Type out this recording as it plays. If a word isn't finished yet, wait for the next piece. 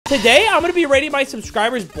Today, I'm going to be rating my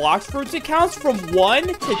subscribers' Blox Fruits accounts from 1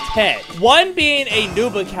 to 10. 1 being a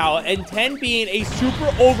noob account and 10 being a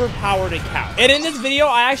super overpowered account. And in this video,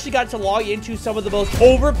 I actually got to log into some of the most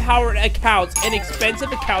overpowered accounts and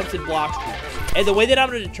expensive accounts in Blox Fruits. And the way that I'm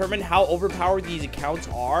going to determine how overpowered these accounts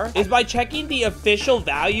are is by checking the official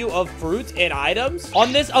value of fruits and items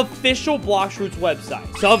on this official Blox Fruits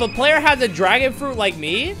website. So if a player has a dragon fruit like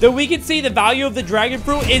me, then we can see the value of the dragon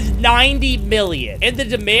fruit is 90 million. And the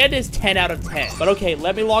demand is 10 out of 10. But okay,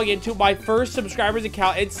 let me log into my first subscriber's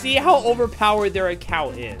account and see how overpowered their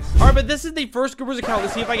account is. All right, but this is the first Goober's account.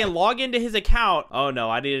 Let's see if I can log into his account. Oh no,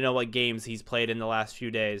 I need to know what games he's played in the last few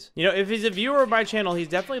days. You know, if he's a viewer of my channel, he's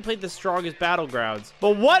definitely played the strongest battlegrounds.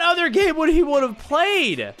 But what other game would he have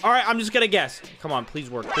played? All right, I'm just gonna guess. Come on, please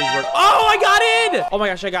work, please work. Oh, I got in! Oh my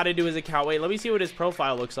gosh, I got into his account. Wait, let me see what his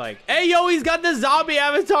profile looks like. Hey, yo, he's got the zombie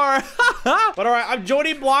avatar. But all right, I'm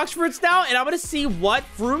joining Blox Fruits now, and I'm gonna see what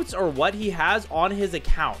fruits or what he has on his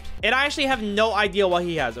account. And I actually have no idea what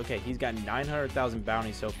he has. Okay, he's got 900,000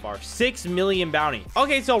 bounties so far. 6 million bounty.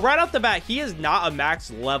 Okay, so right off the bat, he is not a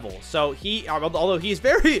max level. So although he's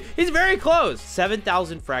very close.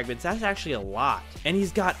 7,000 fragments. That's actually a lot. And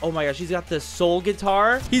he's got, oh my gosh, he's got the soul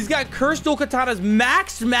guitar. He's got cursed dual katanas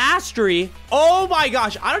max mastery. Oh my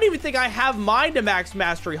gosh, I don't even think I have mine to max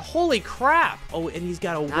mastery. Holy crap. Oh, and he's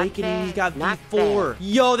got awakening. He's got V4.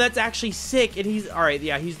 Yo, that's actually sick. And he's, all right,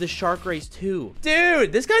 yeah, he's the shark race too.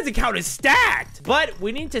 Dude, this guy's account is stacked. But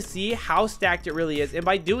we need to see how stacked it really is. And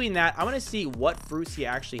by doing that, I'm gonna see what fruits he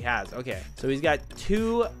actually has. Okay, so he's got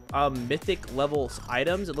 2 mythic level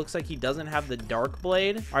items. It looks like he doesn't have the dark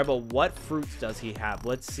blade. All right, but what fruits does he have?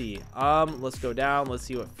 Let's see. Let's go down. Let's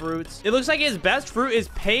see what fruits. It looks like his best fruit is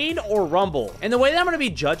pain or rumble. And the way that I'm going to be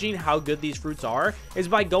judging how good these fruits are is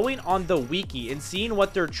by going on the wiki and seeing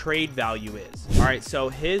what their trade value is. All right, so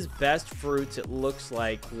his best fruits, it looks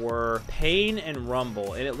like, were pain and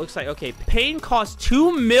rumble. And it looks like, okay, pain costs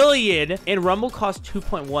 2 million and rumble costs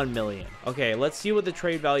 2.1 million. Okay, let's see what the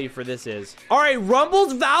trade value for this is. All right,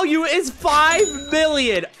 rumble's value is 5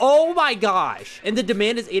 million. Oh my gosh. And the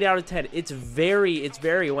demand is 8 out of 10. It's very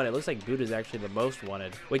wanted. It looks like Buddha's actually the most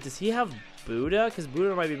wanted. Wait, does he have Buddha? Because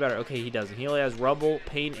Buddha might be better. Okay, he doesn't. He only has Rumble,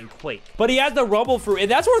 Pain, and Quake. But he has the Rumble fruit, and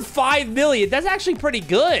that's worth 5 million. That's actually pretty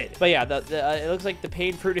good. But yeah, it looks like the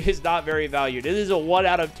Pain fruit is not very valued. It is a 1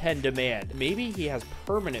 out of 10 demand. Maybe he has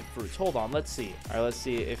permanent fruits. Hold on, let's see. All right, let's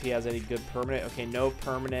see if he has any good permanent. Okay, no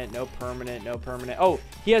permanent, no permanent, no permanent. Oh,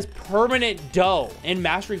 he has permanent dough and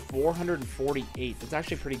mastery 448. That's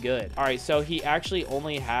actually pretty good. All right, so he actually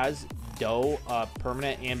only has dough,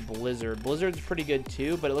 permanent, and blizzard. Blizzard's pretty good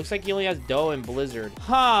too, but it looks like he only has dough and blizzard.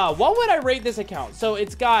 Huh, what would I rate this account? So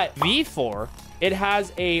it's got V4. It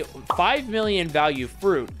has a 5 million value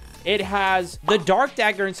fruit. It has the Dark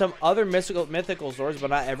Dagger and some other mythical swords,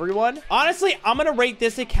 but not everyone. Honestly, I'm going to rate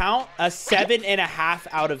this account a 7.5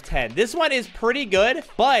 out of 10. This one is pretty good,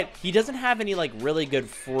 but he doesn't have any like really good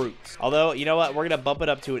fruits. Although, you know what? We're going to bump it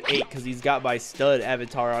up to an 8 because he's got my stud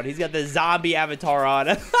avatar on. He's got the zombie avatar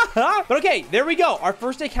on. But okay, there we go. Our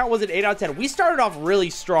first account was an 8 out of 10. We started off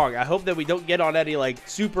really strong. I hope that we don't get on any like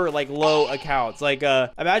super like low accounts. Like,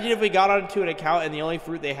 imagine if we got onto an account and the only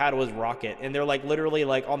fruit they had was rocket and they're like literally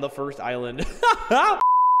like on the first island.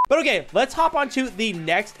 But okay, let's hop onto the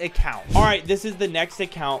next account. All right, this is the next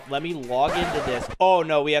account. Let me log into this. Oh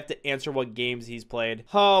no, we have to answer what games he's played.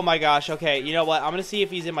 Oh my gosh. Okay, you know what? I'm gonna see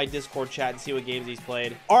if he's in my Discord chat and see what games he's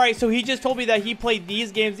played. All right, so he just told me that he played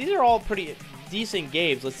these games. These are all pretty decent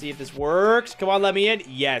games. Let's see if this works. Come on, let me in.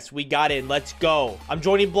 Yes, we got in. Let's go. I'm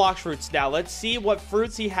joining Blox Fruits now. Let's see what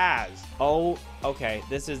fruits he has. Oh, okay.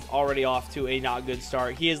 This is already off to a not good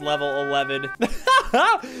start. He is level 11.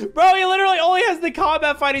 Bro, he literally only has the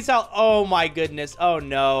combat fighting style. Oh my goodness. Oh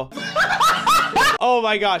no. Oh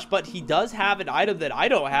my gosh, but he does have an item that I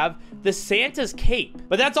don't have, the Santa's cape.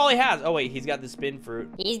 But that's all he has. Oh wait, he's got the spin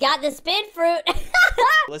fruit. He's got the spin fruit.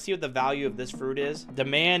 Let's see what the value of this fruit is.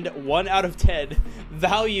 Demand 1 out of 10.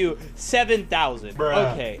 Value 7,000.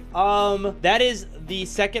 Okay. That is the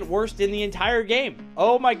second worst in the entire game.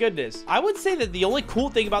 Oh my goodness. I would say that the only cool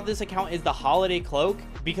thing about this account is the holiday cloak,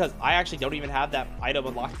 because I actually don't even have that item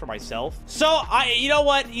unlocked for myself. So you know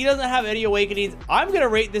what? He doesn't have any awakenings. I'm gonna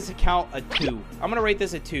rate this account a 2. I'm gonna rate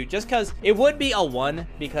this a 2 just because it would be a 1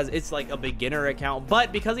 because it's like a beginner account,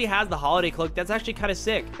 but because he has the holiday cloak, that's actually kind of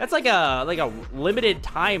sick. That's like a limited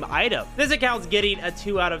time item. This account's getting a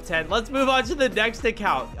 2 out of 10. Let's move on to the next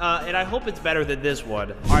account, and I hope it's better than this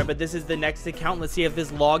one. All right, but this is the next account. Let's see if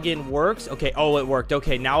this login works. Okay. Oh, it worked. worked.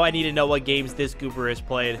 Okay, now I need to know what games this goober has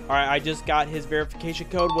played. All right, I just got his verification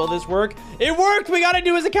code. Will this work? It worked. We got to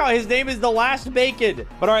do his account. His name is The Last Bacon.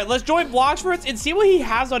 But all right, let's join Blox first and see what he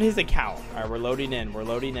has on his account. All right, we're loading in. We're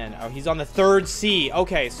loading in. Oh, he's on the 3rd sea.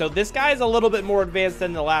 Okay, so this guy is a little bit more advanced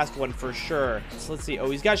than the last one for sure. So let's see. Oh,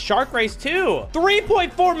 he's got Shark Race too.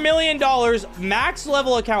 $3.4 million max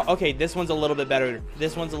level account. Okay, this one's a little bit better.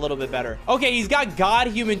 This one's a little bit better. Okay, he's got God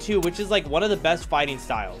Human too, which is like one of the best fighting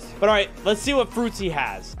styles. But all right, let's see what fruits he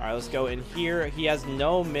has. All right, let's go in here. He has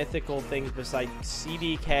no mythical things besides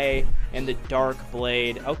CBK and the Dark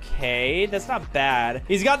Blade. Okay, that's not bad.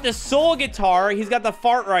 He's got the Soul Guitar. He's got the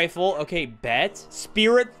Fart Rifle. Okay, bet.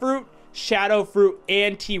 Spirit Fruit, Shadow Fruit,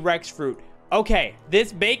 and T-Rex Fruit. Okay,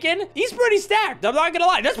 this bacon, he's pretty stacked. I'm not gonna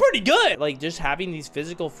lie, that's pretty good. Like, just having these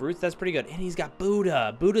physical fruits, that's pretty good. And he's got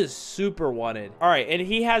Buddha. Buddha's super wanted. All right, and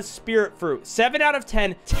he has Spirit Fruit. 7 out of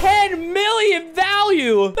 10. 10 million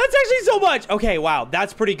value. That's actually so much. Okay, wow,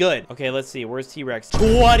 that's pretty good. Okay, let's see. Where's T-Rex?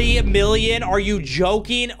 20 million? Are you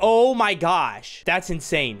joking? Oh my gosh. That's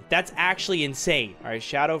insane. That's actually insane. All right,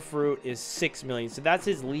 Shadow Fruit is 6 million. So that's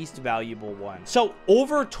his least valuable one. So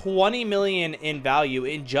over 20 million in value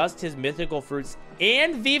in just his mythical fruits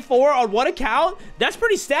and V4 on one account. That's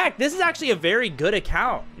pretty stacked. This is actually a very good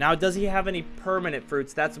account. Now, does he have any permanent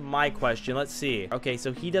fruits? That's my question. Let's see. Okay,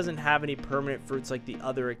 so he doesn't have any permanent fruits like the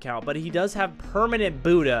other account, but he does have permanent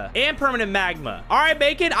Buddha and permanent Magma. All right,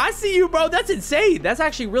 Bacon, I see you, bro. That's insane. That's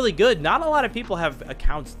actually really good. Not a lot of people have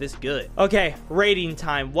accounts this good. Okay, rating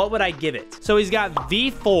time. What would I give it? So he's got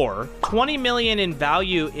V4, 20 million in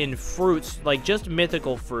value in fruits, like just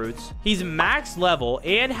mythical fruits. He's max level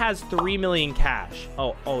and has 3 million cash.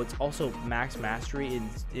 Oh, it's also max mastery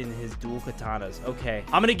in his dual katanas. Okay,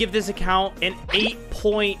 I'm gonna give this account an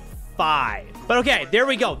 8.5. But okay, there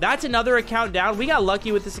we go. That's another account down. We got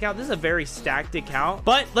lucky with this account. This is a very stacked account.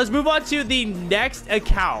 But let's move on to the next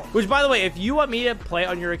account, which, by the way, if you want me to play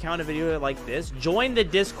on your account a video like this, join the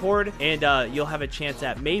Discord and you'll have a chance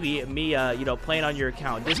at maybe me playing on your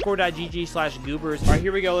account. Discord.gg/goobers. All right,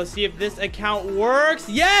 here we go. Let's see if this account works.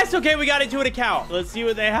 Yes. Okay, we got into an account. Let's see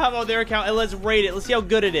what they have on their account and let's rate it. Let's see how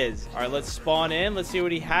good it is. All right, let's spawn in. Let's see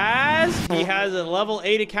what he has. He has a level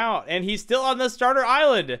 8 account and he's still on the starter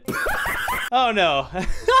island. Oh no.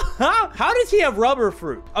 How does he have rubber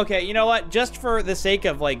fruit? Okay, you know what? Just for the sake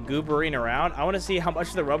of like goobering around, I want to see how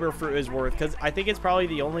much the rubber fruit is worth because I think it's probably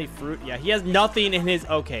the only fruit. Yeah, he has nothing in his.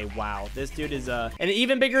 Okay, wow. This dude is an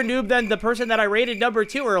even bigger noob than the person that I rated number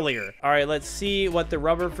 2 earlier. All right, let's see what the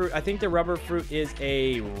rubber fruit. I think the rubber fruit is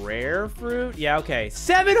a rare fruit. Yeah, okay.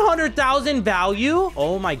 700,000 value.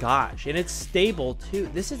 Oh my gosh. And it's stable too.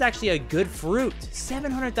 This is actually a good fruit.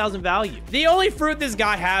 700,000 value. The only fruit this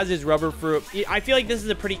guy has is rubber fruit. I feel like this is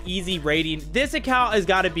a pretty easy rating. This account has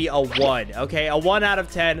got to be a 1. Okay, a 1 out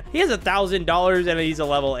of 10. He has $1,000 and he's a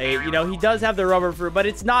level 8. You know, he does have the rubber fruit, but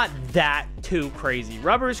it's not that too crazy.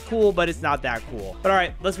 Rubber's cool, but it's not that cool. But all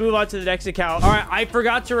right, let's move on to the next account. All right, I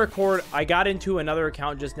forgot to record. I got into another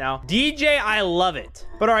account just now. DJ, I love it.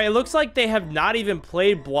 But all right, it looks like they have not even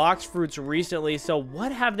played Blox Fruits recently. So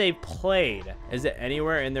what have they played? Is it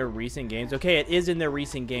anywhere in their recent games? Okay, it is in their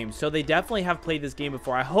recent games. So they definitely have played this game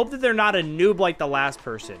before. I hope that they're not a noob like the last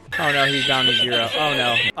person. Oh no, he's down to 0. Oh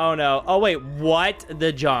no. Oh no. Oh wait, what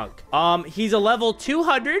the junk? He's a level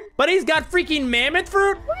 200, but he's got freaking mammoth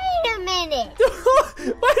fruit. Wait a minute.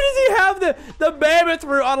 Why does he have the mammoth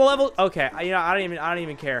fruit on a level? Okay, you know, I don't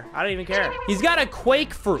even care. I don't even care. He's got a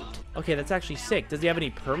quake fruit. Okay, that's actually sick. Does he have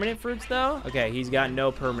any permanent fruits, though? Okay, he's got no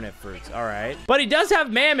permanent fruits. All right. But he does have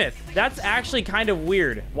mammoth. That's actually kind of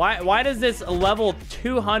weird. Why does this level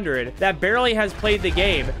 200 that barely has played the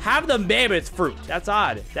game have the mammoth fruit? That's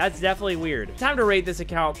odd. That's definitely weird. Time to rate this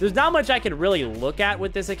account. There's not much I could really look at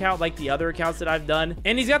with this account like the other accounts that I've done.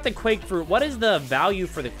 And he's got the quake fruit. What is the value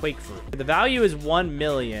for the quake fruit? The value is 1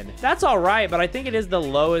 million. That's all right, but I think it is the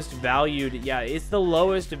lowest valued. Yeah, it's the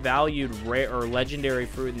lowest valued rare or legendary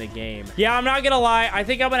fruit in the game. Yeah, I'm not gonna lie. I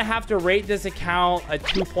think I'm gonna have to rate this account a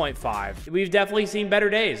 2.5. We've definitely seen better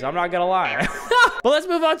days. I'm not gonna lie. But let's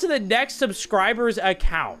move on to the next subscriber's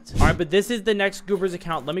account. All right, but this is the next goober's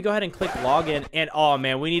account. Let me go ahead and click login. And oh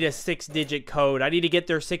man, we need a 6-digit code. I need to get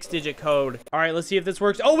their 6-digit code. All right, let's see if this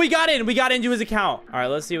works. Oh, we got in. We got into his account. All right,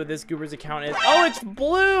 let's see what this goober's account is. Oh, it's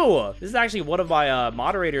blue. This is actually one of my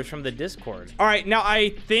moderators from the Discord. All right, now I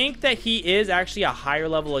think that he is actually a higher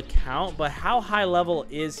level account, but how high level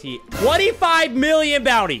is he? 25 million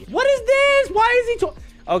bounty. What is this? Why is he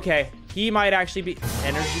okay, he might actually be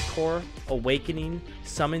energy core, awakening,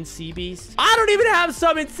 summon sea beast. I don't even have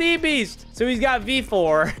summon sea beast. So he's got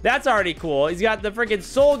V4. That's already cool. He's got the freaking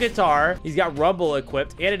soul guitar. He's got rumble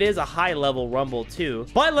equipped, and it is a high level rumble too.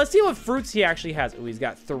 But let's see what fruits he actually has. Oh, he's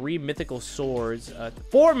got 3 mythical swords,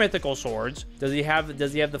 4 mythical swords. Does he have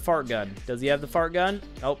the fart gun? Does he have the fart gun?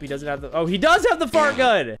 Nope, he doesn't have the, oh, he does have the fart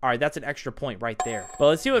gun. All right, that's an extra point right there. But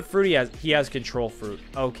let's see what fruit he has. He has control fruit.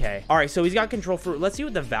 Okay. All right, so he's got control fruit. Let's see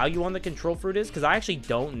what the value on the control fruit is, because I actually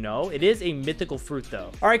don't know. It is a mythical fruit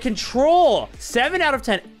though. All right, control. 7 out of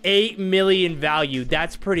 10. 8 million value.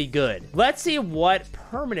 That's pretty good. Let's see what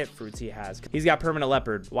permanent fruits he has. He's got permanent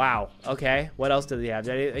leopard. Wow. Okay. What else does he have?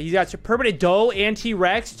 He's got permanent doe and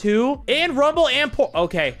T-Rex too. And rumble and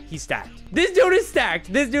okay. He's stacked. This dude is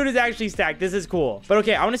stacked. This dude is actually stacked. This is cool. But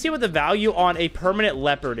okay, I want to see what the value on a permanent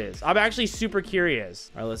leopard is. I'm actually super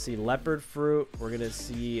curious. All right, let's see. Leopard fruit. We're going to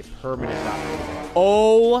see permanent value.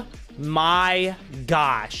 Oh my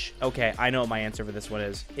gosh. Okay, I know what my answer for this one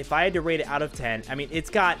is. If I had to rate it out of 10, I mean, it's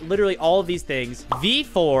got literally all of these things.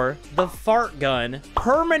 V4, the fart gun,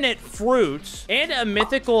 permanent fruits, and a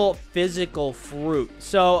mythical physical fruit.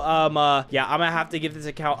 So, yeah, I'm gonna have to give this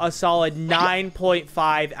account a solid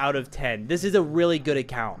 9.5 out of 10. This is a really good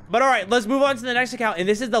account. But all right, let's move on to the next account, and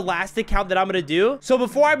this is the last account that I'm gonna do. So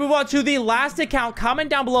before I move on to the last account, comment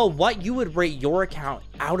down below what you would rate your account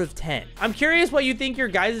out of 10. I'm curious what you think your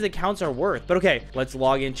guys' accounts are worth. But okay, let's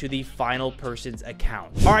log into the final person's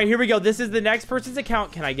account. All right, here we go. This is the next person's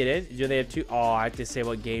account. Can I get in? Do they have 2? Oh, I have to say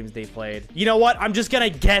what games they played. You know what? I'm just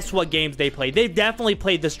gonna guess what games they played. They've definitely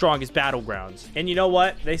played the strongest battlegrounds. And you know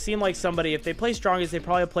what? They seem like somebody, if they play strongest, they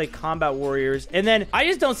probably play Combat Warriors. And then I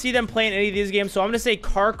just don't see them playing any of these games. So I'm gonna say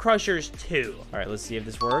Car Crushers 2. All right, let's see if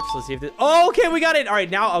this works. Let's see if this, oh, okay, we got it. All right,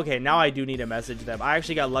 now, okay, now I do need to message them. I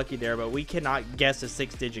actually got lucky there, but we cannot guess a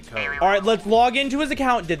 6-digit code. All right, let's log into his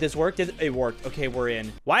account. Did this work? It worked. Okay, we're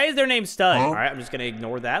in. Why is their name Stud? All right, I'm just gonna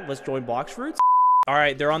ignore that. Let's join Blox Fruits. All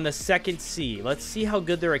right, they're on the 2nd C. Let's see how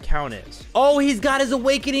good their account is. Oh, he's got his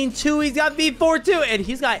Awakening too. He's got V4 too, and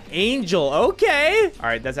he's got Angel. Okay. All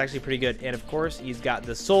right, that's actually pretty good. And of course, he's got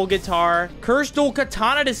the Soul Guitar, Cursed Dual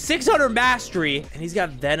Katana to 600 Mastery, and he's got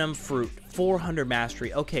Venom Fruit. 400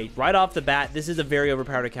 mastery. Okay, right off the bat, this is a very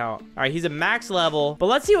overpowered account. All right, he's a max level, but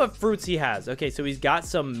let's see what fruits he has. Okay, so he's got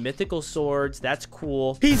some mythical swords. That's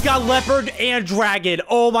cool. He's got leopard and dragon.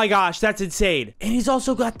 Oh my gosh, that's insane. And he's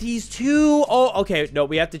also got these two. Oh, okay. No,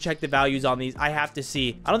 we have to check the values on these. I have to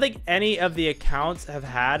see. I don't think any of the accounts have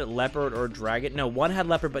had leopard or dragon. No, one had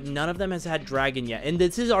leopard, but none of them has had dragon yet. And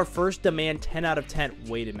this is our first demand, 10 out of 10.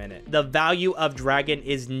 Wait a minute. The value of dragon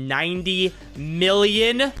is 90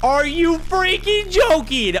 million. Are you freaking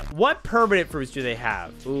joking? What permanent fruits do they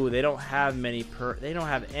have? Ooh, they don't have many they don't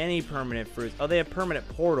have any permanent fruits. Oh, they have permanent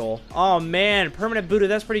portal. Oh man, permanent Buddha,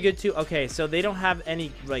 that's pretty good too. Okay, so they don't have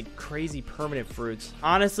any like crazy permanent fruits.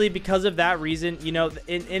 Honestly, because of that reason, you know,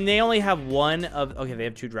 and they only have one of, okay, they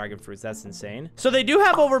have 2 dragon fruits. That's insane. So they do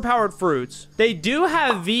have overpowered fruits. They do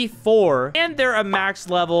have V4 and they're a max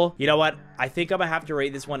level. You know what? I think I'm gonna have to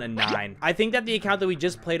rate this one a 9. I think that the account that we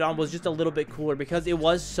just played on was just a little bit cooler because it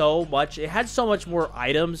was so much, it had so much more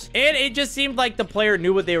items, and it just seemed like the player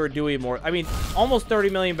knew what they were doing more. I mean, almost 30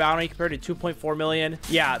 million bounty compared to 2.4 million.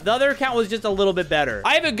 Yeah, the other account was just a little bit better.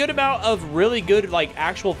 I have a good amount of really good, like,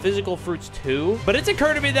 actual physical fruits too, but it's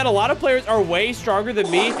occurred to me that a lot of players are way stronger than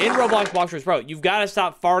me in Roblox Boxers. Bro, you've got to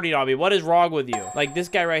stop farting on me. What is wrong with you? Like, this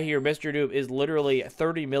guy right here, Mr. Noob, is literally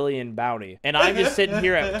 30 million bounty, and I'm just sitting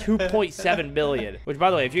here at 2.7 billion. Which, by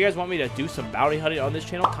the way, if you guys want me to do some bounty hunting on this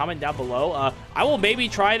channel, comment down below. I will maybe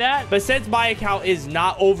try that, but since my account is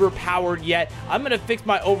not overpowered yet, I'm gonna fix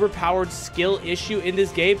my overpowered skill issue in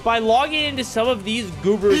this game by logging into some of these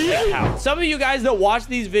goobers accounts. Some of you guys that watch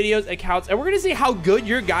these videos accounts, and we're gonna see how good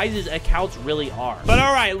your guys' accounts really are. But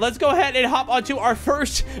all right, let's go ahead and hop onto our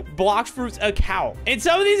first Blox Fruits account. And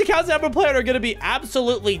some of these accounts that I'm gonna play on are gonna be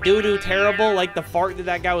absolutely doo-doo terrible, like the fart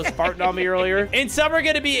that guy was farting on me earlier. And some are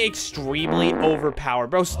gonna be extremely overpowered.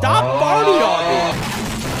 Bro, stop farting on me.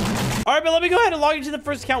 All right, but let me go ahead and log into the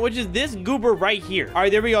first account, which is this goober right here. All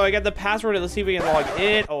right, there we go. I got the password. Let's see if we can log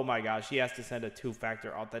in. Oh my gosh, he has to send a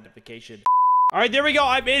 2-factor authentication. All right, there we go.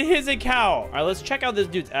 I'm in his account. All right, let's check out this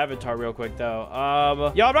dude's avatar real quick, though.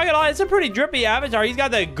 Yo, I'm not gonna lie, it's a pretty drippy avatar. He's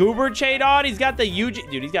got the goober chain on. He's got the UG.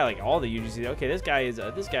 Dude, he's got like all the UGC. Okay, this guy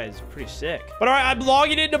is pretty sick. But all right, I'm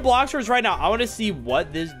logging into Bloxers right now. I want to see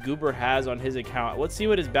what this goober has on his account. Let's see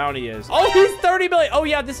what his bounty is. Oh, he's 30 million. Oh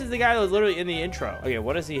yeah, this is the guy that was literally in the intro. Okay,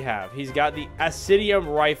 what does he have? He's got the Acidium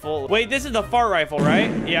rifle. Wait, this is the fart rifle, right?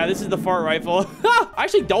 Yeah, this is the fart rifle. I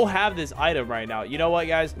actually don't have this item right now. You know what,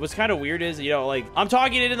 guys? What's kind of weird is, you know, Yo, like, I'm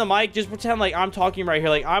talking into the mic. Just pretend like I'm talking right here.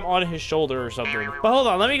 Like, I'm on his shoulder or something. But hold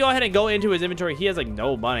on. Let me go ahead and go into his inventory. He has, like,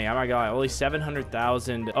 no money. Oh, my God. Only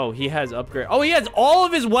 700,000. Oh, he has upgrade. Oh, he has all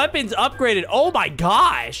of his weapons upgraded. Oh, my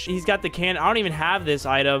gosh. He's got the cannon. I don't even have this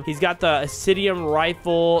item. He's got the Acidium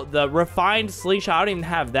rifle, the refined slingshot. I don't even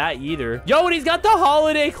have that either. Yo, and he's got the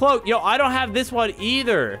holiday cloak. Yo, I don't have this one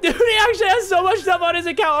either. Dude, he actually has so much stuff on his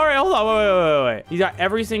account. All right, hold on. Wait. He's got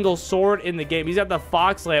every single sword in the game. He's got the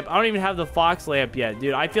fox lamp. I don't even have the fox lamp yet,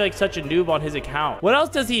 dude. I feel like such a noob on his account. What else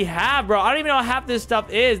does he have, bro? I don't even know what half this stuff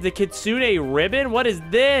is. The Kitsune ribbon? What is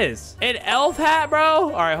this? An elf hat, bro?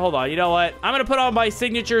 All right, hold on. You know what? I'm gonna put on my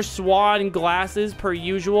signature swan glasses per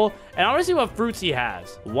usual, and I want to see what fruits he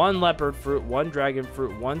has. 1 leopard fruit, 1 dragon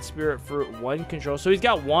fruit, 1 spirit fruit, 1 control. So he's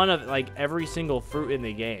got 1 of like every single fruit in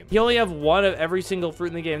the game. He only have 1 of every single fruit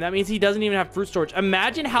in the game. That means he doesn't even have fruit storage.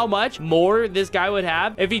 Imagine how much more this guy would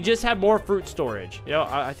have if he just had more fruit storage. You know,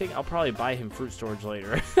 I think I'll probably buy him fruit storage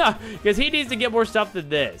later because he needs to get more stuff than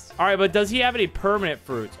this. All right, but does he have any permanent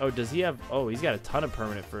fruits? Oh, does he have? Oh, he's got a ton of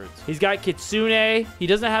permanent fruits. He's got Kitsune. He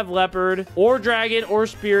doesn't have leopard or dragon or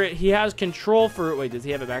spirit. He has control fruit. Wait, does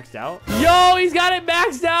he have it maxed out? Yo, he's got it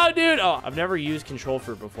maxed out, dude. Oh, I've never used control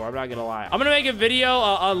fruit before. I'm not gonna lie. I'm gonna make a video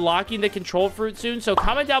unlocking the control fruit soon. So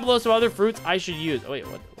comment down below some other fruits I should use. Oh, wait,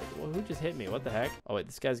 what? Who just hit me? What the heck? Oh, wait,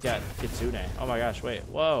 this guy's got Kitsune. Oh my gosh, wait.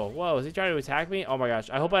 Whoa. Is he trying to attack me? Oh my gosh.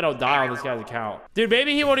 I hope I don't die on this guy's account. Dude,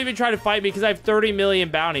 maybe he won't even try to fight me because I have 30 million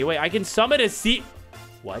bounty. Wait, I can summon a sea...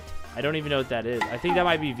 What? I don't even know what that is. I think that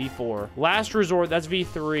might be V4. Last resort, that's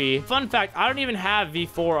V3. Fun fact, I don't even have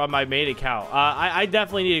V4 on my main account. I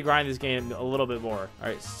definitely need to grind this game a little bit more. All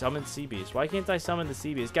right, summon sea beast. Why can't I summon the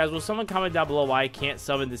sea beast? Guys, will someone comment down below why I can't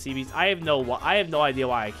summon the sea beast? I have no idea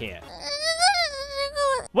why I can't.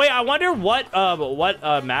 Wait, I wonder what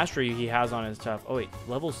mastery he has on his stuff. Oh, wait.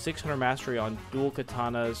 Level 600 mastery on dual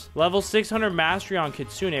katanas. Level 600 mastery on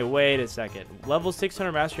Kitsune. Wait a second. Level 600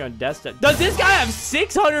 mastery on Desta. Does this guy have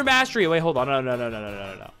 600 mastery? Wait, hold on.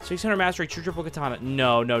 No. 600 mastery triple katana.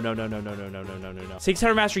 No.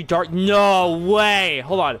 600 mastery dark. No way.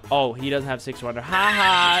 Hold on. Oh, he doesn't have 600.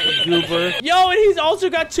 Haha, goober. Yo, and he's also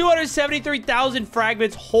got 273,000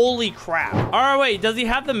 fragments. Holy crap. All right, wait. Does he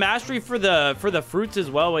have the mastery for the fruits as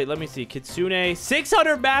well? Wait, let me see. Kitsune,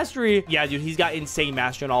 600 mastery. Yeah, dude, he's got insane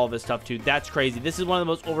mastery on all of his stuff, too. That's crazy. This is one of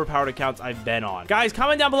the most overpowered accounts I've been on. Guys,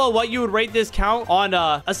 comment down below what you would rate this count on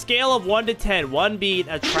a scale of 1 to 10. 1 being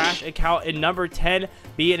a trash account and number 10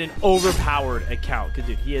 being an overpowered account. Because,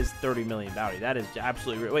 dude, he has 30 million bounty. That is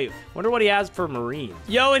absolutely... Wait, wonder what he has for Marines.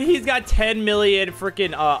 Yo, and he's got 10 million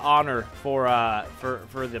freaking honor for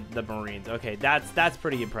the Marines. Okay, that's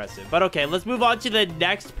pretty impressive. But, okay, let's move on to the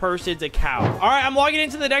next person's account. All right, I'm logging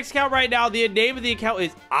into the next account right now. The name of the account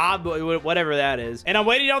is whatever that is, and I'm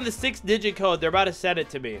waiting on the 6-digit code. They're about to send it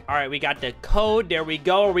to me. All right, we got the code. There we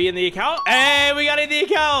go. Are we in the account? Hey, we got in the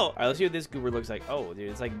account. All right, let's see what this goober looks like. Oh,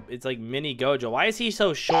 dude, it's like mini Gojo. Why is he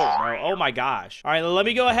so short, bro? Oh my gosh. All right, let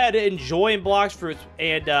me go ahead and join Blox Fruits,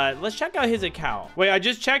 and let's check out his account. Wait, I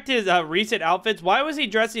just checked his recent outfits. Why was he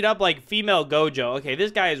dressing up like female Gojo? Okay,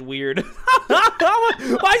 this guy is weird.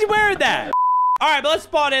 Why is he wearing that? All right, but let's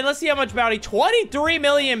spawn in. Let's see how much bounty. 23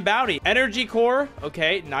 million bounty. Energy core.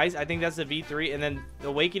 Okay, nice. I think that's the V3. And then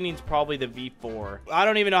Awakening's probably the V4. I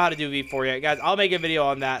don't even know how to do V4 yet. Guys, I'll make a video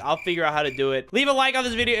on that. I'll figure out how to do it. Leave a like on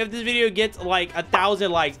this video. If this video gets like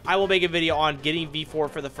 1,000 likes, I will make a video on getting V4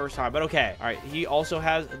 for the first time. But okay. All right, he also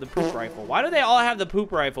has the poop rifle. Why do they all have the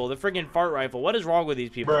poop rifle? The freaking fart rifle. What is wrong with these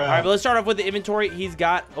people? Bruh. All right, but let's start off with the inventory. He's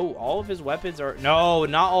got... Oh, all of his weapons are... No,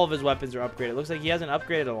 not all of his weapons are upgraded. It looks like he hasn't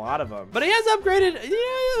upgraded a lot of them. But he has upgraded...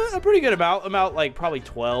 Yeah, a pretty good amount, like probably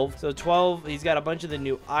 12. So 12, he's got a bunch of the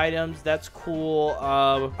new items. That's cool.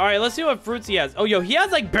 All right, let's see what fruits he has. Oh, yo, he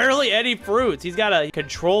has like barely any fruits. He's got a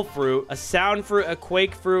control fruit, a sound fruit, a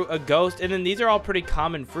quake fruit, a ghost, and then these are all pretty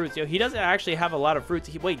common fruits. Yo, he doesn't actually have a lot of fruits.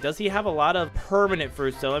 Wait, does he have a lot of permanent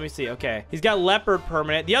fruits? So let me see. Okay, he's got leopard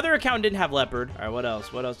permanent. The other account didn't have leopard. All right, what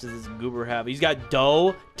else? What else does this goober have? He's got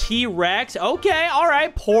dough, T-Rex. Okay, all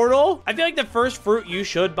right, portal. I feel like the first fruit you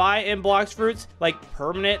should buy in Blox Fruits, like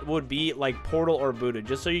permanent, would be like portal or Buddha,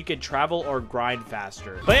 just so you could travel or grind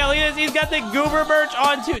faster. But yeah, look at this. He's got the goober merch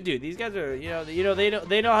on too. Dude, these guys are,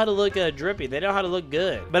 they know how to look drippy. They know how to look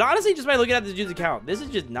good. But honestly, just by looking at this dude's account, this is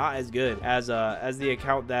just not as good as the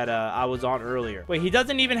account that I was on earlier. Wait, he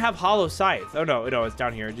doesn't even have hollow scythe. Oh no, it's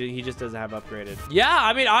down here. He just doesn't have upgraded. Yeah,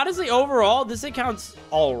 I mean, honestly, overall, this account's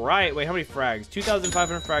all right. Wait, how many frags?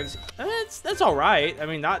 2,500 frags. That's all right. I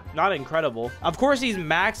mean, not incredible. Of course, he's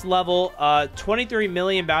max level, 23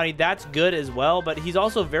 million bounty. That's good as well, but he's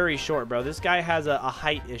also very short, bro. This guy has a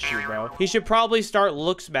height issue, bro. He should probably start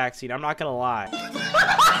looks maxing. I'm not gonna lie.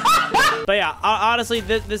 But But yeah, honestly,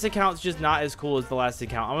 this account's just not as cool as the last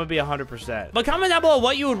account. I'm gonna be 100%. But comment down below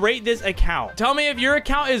what you would rate this account. Tell me if your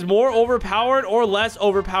account is more overpowered or less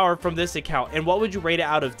overpowered from this account, and what would you rate it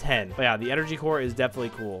out of 10? But yeah, the energy core is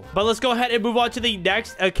definitely cool. But let's go ahead and move on to the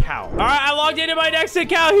next account. All right, I logged into my next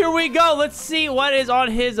account. Here we go. Let's see what is on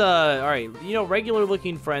his all right, you know, regular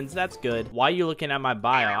looking friends. That's good. Why are you looking at my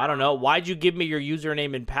bio? I don't know. Why'd you give me your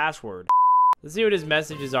username and password? Let's see what his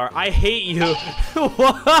messages are. I hate you.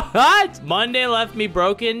 What? Monday left me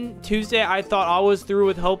broken. Tuesday, I thought I was through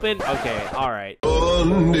with hoping. Okay, all right.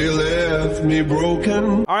 Monday left me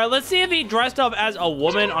broken. All right, let's see if he dressed up as a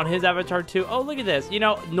woman on his avatar too. Oh, look at this. You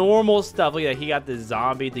know, normal stuff. Look at that. He got the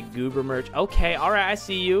zombie, the goober merch. Okay, all right, I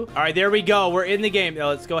see you. All right, there we go. We're in the game. Now,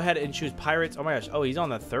 let's go ahead and choose pirates. Oh my gosh. Oh, he's on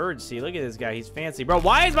the third seat. Look at this guy. He's fancy. Bro,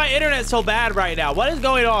 why is my internet so bad right now? What is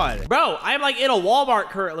going on? Bro, I'm like in a Walmart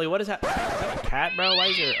currently. What is happening? Cat, bro? Why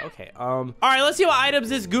is there? Okay, all right, let's see what items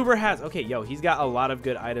this goober has. Okay, yo, he's got a lot of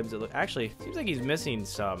good items. It look actually seems like he's missing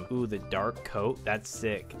some. Ooh, the dark coat. That's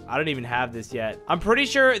sick. I don't even have this yet. I'm pretty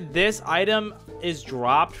sure this item is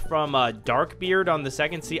dropped from Darkbeard on the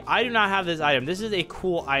second seat. I do not have this item. This is a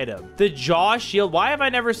cool item. The jaw shield. Why have I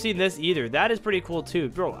never seen this either? That is pretty cool too,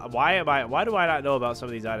 bro. Why do I not know about some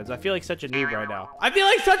of these items? I feel like such a noob right now. I feel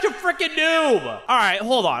like such a freaking noob. All right,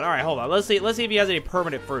 hold on. All right, hold on. Let's see if he has any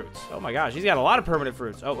permanent fruits. Oh my gosh, he's got a lot of permanent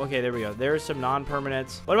fruits. Oh, okay, there we go. There's some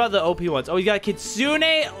non-permanents. What about the OP ones? Oh, he's got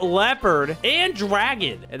Kitsune, Leopard, and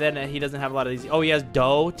Dragon. And then he doesn't have a lot of these. Oh, he has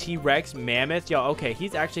Doe, T-Rex, Mammoth. Yo, okay,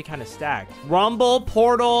 he's actually kind of stacked. Rumble,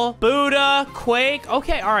 Portal, Buddha, Quake.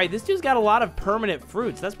 Okay, all right, this dude's got a lot of permanent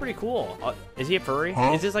fruits. That's pretty cool. Is he a furry?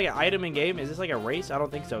 Huh? Is this like an item in game? Is this like a race? I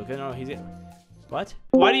don't think so. No, he's... What?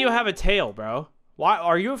 Why do you have a tail, bro? Why?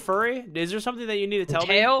 Are you a furry? Is there something that you need to tell me?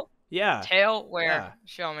 Tail? Yeah. Tail? Where? Yeah.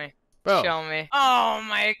 Show me. Bro. Show me. Oh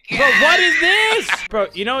my god. Bro, what is this? Bro,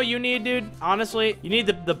 you know what you need, dude? Honestly, you need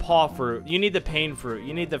the paw fruit. You need the pain fruit.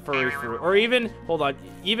 You need the furry fruit. Or even, hold on,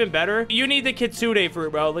 even better, you need the kitsune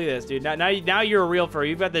fruit, bro. Look at this, dude. Now you're a real furry.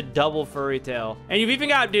 You've got the double furry tail. And you've even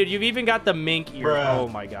got, dude, you've even got the mink ear. Bruh. Oh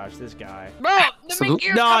my gosh, this guy. Bro, the mink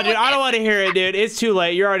ear. No, dude, I don't want to hear it, dude. It's too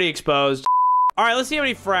late. You're already exposed. All right, let's see how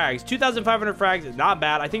many frags. 2,500 frags is not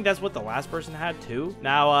bad. I think that's what the last person had too.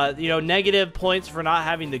 Now, you know, negative points for not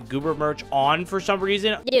having the goober merch on for some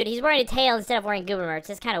reason. Dude, he's wearing a tail instead of wearing goober merch.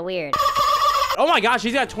 That's kind of weird. Oh my gosh,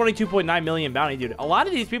 he's got 22.9 million bounty, dude. A lot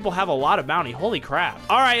of these people have a lot of bounty. Holy crap.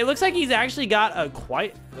 All right, it looks like he's actually got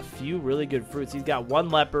quite a few really good fruits. He's got 1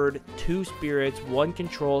 leopard, 2 spirits, 1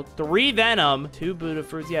 control, 3 venom, 2 Buddha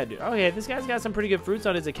fruits. Yeah, dude. Okay, this guy's got some pretty good fruits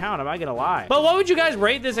on his account. I'm not gonna lie. But what would you guys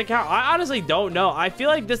rate this account? I honestly don't know. I feel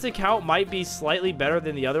like this account might be slightly better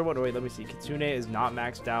than the other one. Wait, let me see. Kitsune is not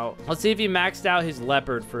maxed out. Let's see if he maxed out his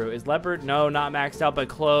leopard fruit. Is leopard? No, not maxed out, but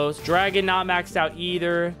close. Dragon not maxed out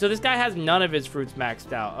either. So this guy has none of his fruits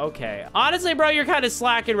maxed out. Okay. Honestly, bro, you're kind of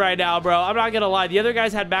slacking right now, bro. I'm not gonna lie. The other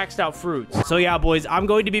guys had maxed out fruits. So yeah, boys, I'm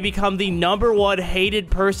going to become the #1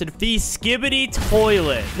 hated person, the Skibbity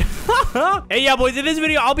Toilet. Hey, yeah, boys, in this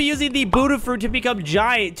video, I'll be using the Buddha fruit to become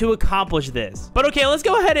giant to accomplish this. But okay, let's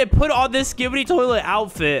go ahead and put on this Skibbity Toilet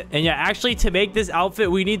outfit. And yeah, actually, to make this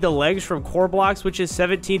outfit, we need the legs from core blocks, which is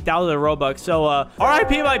 17,000 robux. So,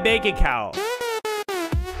 RIP my bank account.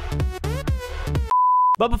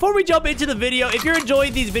 But before we jump into the video, if you're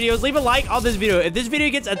enjoying these videos, leave a like on this video. If this video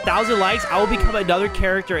gets 1,000 likes, I will become another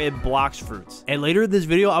character in Blox Fruits. And later in this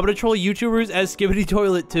video, I'm gonna troll YouTubers as Skibbity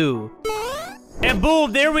Toilet too. And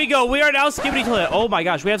boom, there we go. We are now Skibbity Toilet. Oh my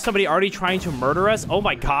gosh, we have somebody already trying to murder us. Oh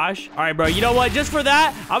my gosh. All right, bro, you know what? Just for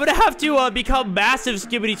that, I'm gonna have to become massive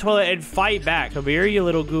Skibbity Toilet and fight back. Come here, you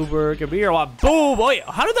little goober. Come here. Boom. Oh, wait,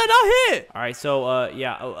 how did that not hit? All right, so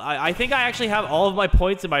yeah, I think I actually have all of my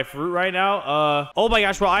points in my fruit right now. Oh my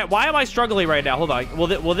gosh, well, why am I struggling right now? Hold on.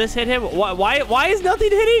 Will this hit him? Why is nothing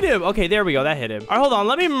hitting him? Okay, there we go. That hit him. All right, hold on.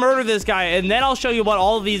 Let me murder this guy, and then I'll show you what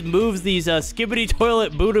all of these moves, these Skibbity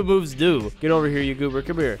Toilet Buddha moves do. Get over here, you goober.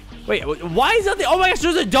 Come here. Wait, why is nothing? Oh my gosh,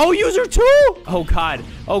 there's a Doe user too? Oh god.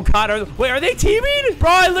 Oh god. Wait, are they teaming? Bro,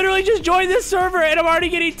 I literally just joined this server and I'm already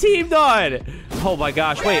getting teamed on. Oh my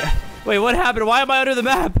gosh. Wait, what happened? Why am I under the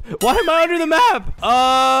map? Why am I under the map?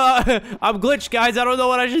 I'm glitched, guys. I don't know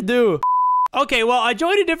what I should do. Okay, well, I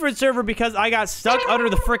joined a different server because I got stuck under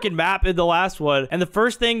the freaking map in the last one. And the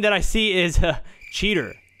first thing that I see is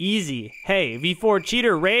cheater. Easy. Hey, V4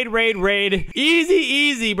 cheater. Raid.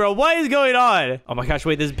 Easy, bro. What is going on? Oh my gosh,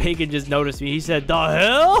 wait, this bacon just noticed me. He said, the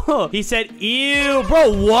hell? He said, ew.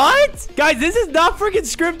 Bro, what? Guys, this is not freaking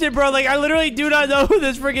scripted, bro. Like, I literally do not know who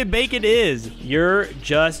this freaking bacon is. You're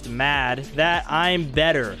just mad that I'm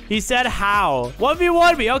better. He said, how?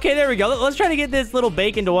 1v1 me. Okay, there we go. Let's try to get this little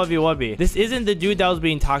bacon to 1v1 me. This isn't the dude that was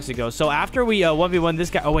being toxico. So after we 1v1 this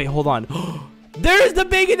guy. Oh, wait, hold on. There's the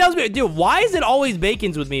bacon that was being... Dude, why is it always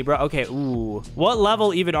bacons with me, bro? Okay, ooh. What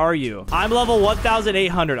level even are you? I'm level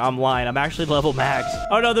 1,800. I'm lying. I'm actually level max.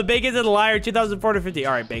 Oh, no, the bacon's a liar. 2,450.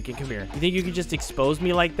 All right, bacon, come here. You think you can just expose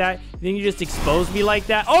me like that? You think you just expose me like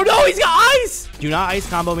that? Oh, no, he's got ice! Do not ice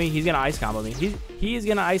combo me. He's gonna ice combo me. He is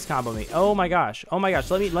gonna ice combo me. Oh my gosh. Oh my gosh.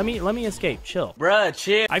 Let me escape. Chill. Bruh,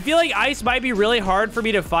 chill. I feel like ice might be really hard for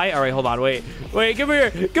me to fight. All right, hold on. Wait, come here.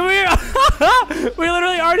 Come here. We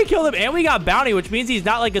literally already killed him. And we got bounty, which means he's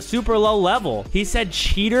not like a super low level. He said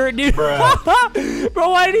cheater, dude. Bro,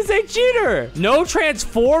 why did he say cheater? No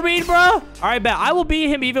transforming, bro. All right, bet. I will beat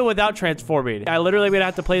him even without transforming. I literally gonna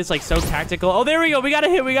have to play this like so tactical. Oh, there we go. We got a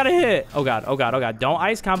hit. We got a hit. Oh god. Oh god. Oh god. Don't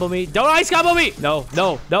ice combo me. Don't ice combo me. No.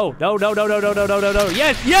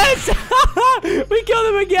 Yes. We killed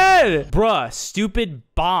him again. Bruh, stupid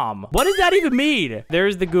bomb. What does that even mean?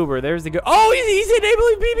 There's the goober. Oh, he's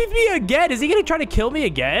enabling PvP again. Is he gonna try to kill me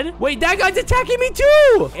again? Wait, that guy's attacking me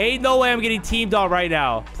too. Ain't no way I'm getting teamed on right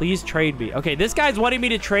now. Please trade me. Okay, this guy's wanting me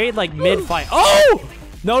to trade like mid-fight. Oh!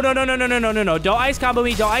 No. Don't ice combo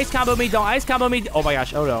me. Don't ice combo me. Oh my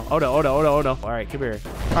gosh. Oh no. All right, come here.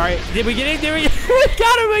 All right. Did we get it? We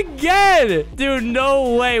got him again. Dude,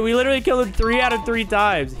 no way. We literally killed him 3 out of 3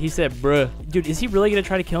 times. He said, bruh. Dude, is he really going to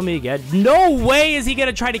try to kill me again? No way is he going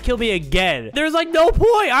to try to kill me again. There's like no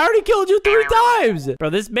point. I already killed you 3 times.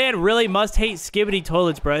 Bro, this man really must hate skibbity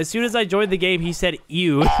toilets, bro. As soon as I joined the game, he said,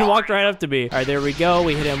 ew, and walked right up to me. All right, there we go.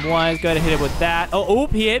 We hit him once. Go ahead and hit him with that. Oh,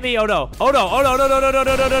 oop, he hit me. Oh, no.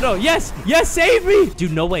 No. Yes, save me.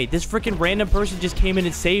 Dude, no way. This freaking random person just came in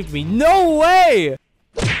and saved me. No way.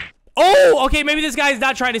 Oh, okay. Maybe this guy's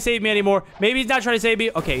not trying to save me anymore. Maybe he's not trying to save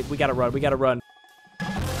me. Okay, we got to run.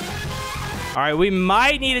 All right, we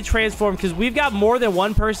might need to transform because we've got more than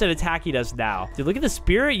one person attacking us now. Dude, look at the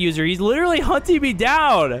spirit user. He's literally hunting me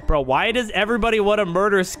down. Bro, why does everybody want to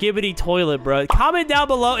murder Skibbity Toilet, bro? Comment down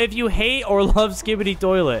below if you hate or love Skibbity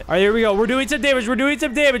Toilet. All right, here we go. We're doing some damage.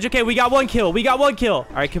 Okay, we got one kill. All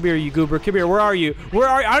right, come here, you goober. Come here. Where are you?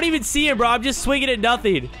 I don't even see him, bro. I'm just swinging at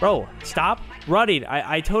nothing. Bro, stop running.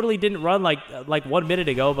 I totally didn't run like 1 minute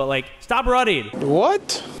ago, but like, stop running.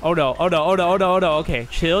 What? Oh no. Okay,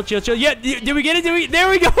 chill. Yeah, did we get it? There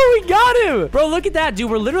we go. We got him. Bro, look at that, dude.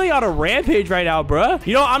 We're literally on a rampage right now, bro.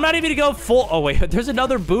 You know, I'm not even gonna go full. Oh wait, there's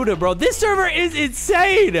another Buddha, bro. This server is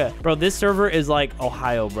insane. Bro, this server is like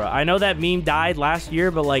Ohio, bro. I know that meme died last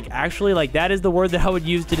year, but like actually like that is the word that I would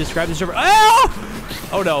use to describe the server.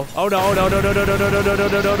 Oh no.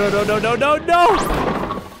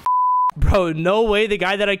 No. Bro, no way. The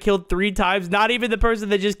guy that I killed 3 times, not even the person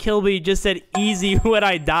that just killed me, just said easy when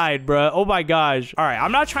I died, bro. Oh my gosh. All right,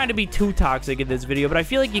 I'm not trying to be too toxic in this video, but I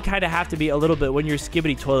feel like you kind of have to be a little bit when you're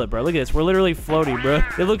Skibbity Toilet, bro. Look at this. We're literally floating, bro.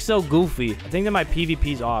 It looks so goofy. I think that my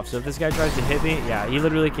PvP's off, so if this guy tries to hit me, yeah, he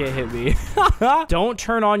literally can't hit me. Don't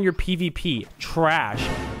turn on your PvP. Trash.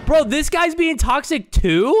 Bro, this guy's being toxic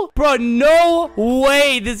too? Bro, no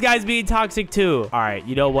way this guy's being toxic too. All right,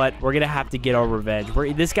 you know what? We're going to have to get our revenge.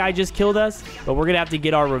 This guy just killed us, but we're going to have to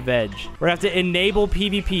get our revenge. We're going to have to enable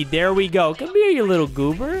PvP. There we go. Come here, you little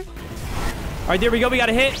goober. All right, there we go. We got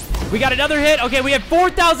a hit. We got another hit. Okay, we have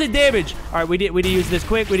 4,000 damage. All right, we need to use this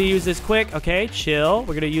quick. Okay, chill. We're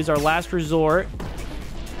going to use our last resort.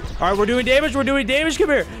 All right, we're doing damage. Come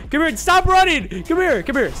here. Stop running. Come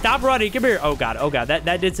here. Stop running. Come here. Oh, God.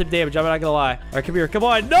 That did some damage. I'm not going to lie. All right, come here. Come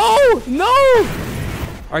on. No.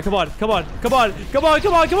 All right, come on.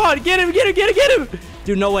 Get him.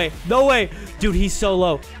 Dude, no way. Dude, he's so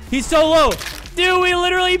low. Dude, we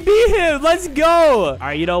literally beat him. Let's go. All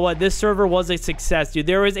right, you know what? This server was a success, dude.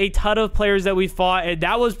 There was a ton of players that we fought, and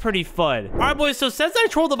that was pretty fun. All right, boys. So since I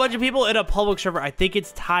trolled a bunch of people in a public server, I think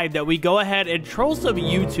it's time that we go ahead and troll some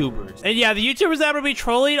YouTubers. And yeah, the YouTubers that I'm going to be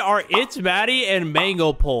trolling are It's Maddie and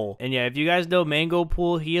Mango Pole. And yeah, if you guys know Mango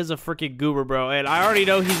Pole, he is a freaking goober, bro. And I already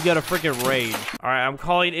know he's going to freaking rage. All right, I'm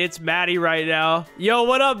calling It's Maddie right now. Yo,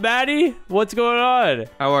 what up, Maddie? What's going on?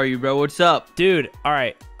 How are you, bro? What's up? Dude, all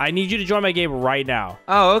right. I need you to join my game right now.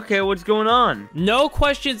 Oh, okay. What's going on? No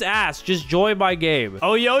questions asked. Just join my game.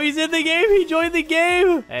 Oh, yo, he's in the game. He joined the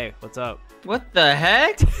game. Hey, what's up? What the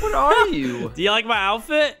heck? What are you? Do you like my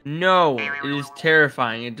outfit? No, it is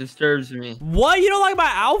terrifying. It disturbs me. What? You don't like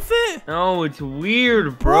my outfit? No, it's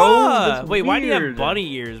weird, bro. Bruh. That's Wait, why do you have weird.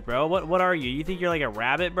 bunny ears, bro? What are you? You think you're like a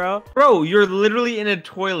rabbit, bro? Bro, you're literally in a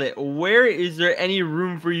toilet. Where is there any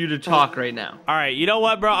room for you to talk right now? All right, you know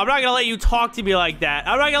what, bro? I'm not gonna let you talk to me like that.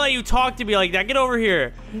 I'm not gonna let you talk to me like that. Get over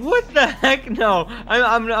here. What the heck? No,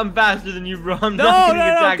 I'm faster than you, bro. I'm No, not no,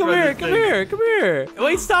 getting no, attacked come by here, this come thing. here, come here.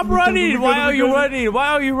 Wait, stop running. Why are you running? Why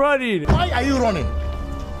are you running? Why are you running?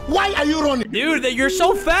 Why are you running? Dude, you're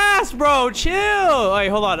so fast, bro. Chill. Wait,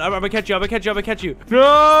 hold on. I'm gonna catch you. I'm gonna catch you.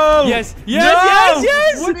 No! Yes, No! yes,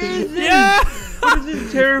 yes. What is this? Yeah. What is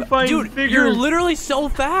this terrifying Dude, figure? you're literally so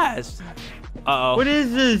fast. Uh-oh. What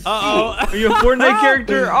is this? Uh-oh. Are you a Fortnite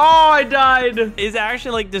character? Oh, I died. It's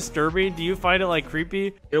actually like disturbing. Do you find it like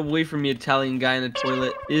creepy? Get away from me, Italian guy in the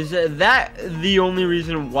toilet. Is that the only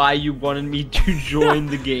reason why you wanted me to join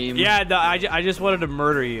the game? Yeah, no, I just wanted to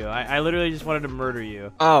murder you. I literally just wanted to murder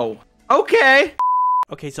you. Oh, okay.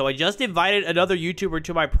 Okay, so I just invited another YouTuber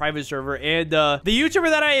to my private server, and the YouTuber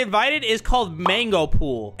that I invited is called Mango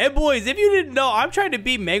Pool. And boys, if you didn't know, I'm trying to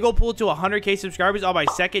beat Mango Pool to 100k subscribers on my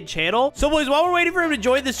second channel. So boys, while we're waiting for him to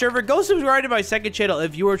join the server, go subscribe to my second channel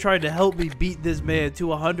if you are trying to help me beat this man to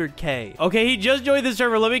 100k. Okay, he just joined the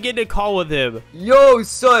server. Let me get in a call with him. Yo,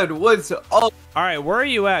 son, what's up? All right, where are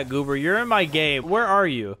you at, Goober? You're in my game. Where are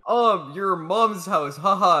you? Your mom's house,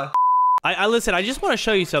 haha. I listen. I just want to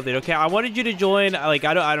show you something, okay? I wanted you to join. Like,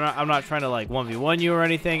 I'm not trying to like 1v1 you or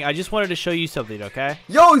anything. I just wanted to show you something, okay?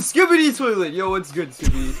 Yo, Skibbity Toilet. Yo, what's good,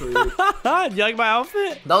 Skibbity Toilet? Do you like my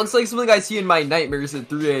outfit? That looks like something I see in my nightmares at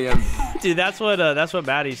 3 a.m. Dude, that's what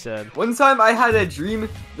Maddie said. One time I had a dream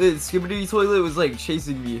that Skibbity Toilet was like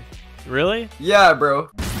chasing me. Really? Yeah,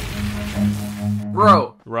 bro.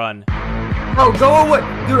 Bro. Run. Bro, go away.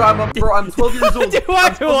 Dude, I'm 12 years old. Dude,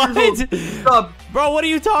 I'm 12 years what? old. Stop. Bro, what are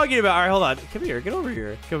you talking about? All right, hold on. Come here. Get over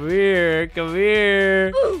here. Come here. Come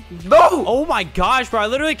here. No. Oh my gosh, bro. I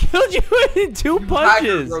literally killed you in 2 Hacker,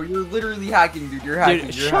 punches. bro. You're literally hacking, dude. You're hacking.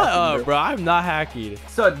 Dude, You're shut hacking, up, bro. I'm not hacking.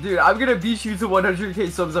 Son, dude, I'm gonna beat you to 100k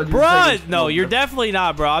subs on your Bruh, second no, channel, you're bro. definitely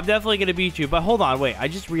not, bro. I'm definitely gonna beat you. But hold on, wait. I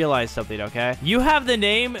just realized something, okay? You have the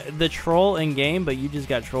name The Troll in game, but you just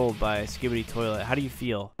got trolled by Skibbity Toilet. How do you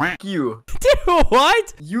feel? F you. Dude,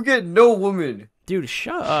 what? You get no woman. Dude,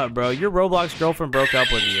 shut up, bro. Your Roblox girlfriend broke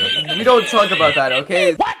up with you. We don't talk about that,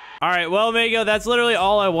 okay? All right, well, Mango, that's literally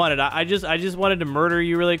all I wanted. I just wanted to murder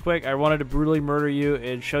you really quick. I wanted to brutally murder you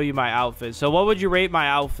and show you my outfit. So what would you rate my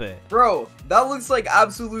outfit? Bro, that looks like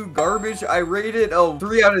absolute garbage. I rate it a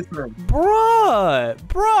 3 out of 10. Bruh.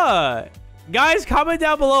 Guys, comment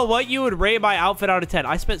down below what you would rate my outfit out of 10.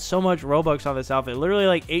 I spent so much Robux on this outfit. Literally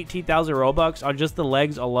like 18,000 Robux on just the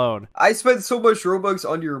legs alone. I spent so much Robux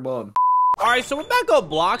on your mom. Alright, so we're back on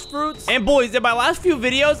Blox Fruits. And boys, in my last few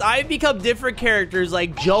videos, I've become different characters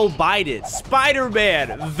like Joe Biden,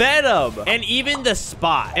 Spider-Man, Venom, and even the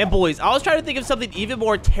Spot. And boys, I was trying to think of something even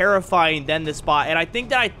more terrifying than the Spot, and I think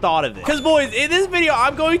that I thought of it. Because boys, in this video,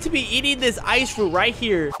 I'm going to be eating this ice fruit right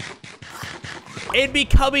here and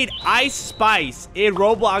becoming Ice Spice in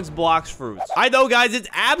Roblox Blox Fruits. I know, guys, it's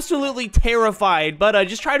absolutely terrifying, but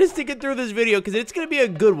just try to stick it through this video because it's going to be a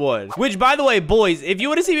good one. Which, by the way, boys, if you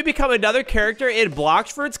want to see me become another character in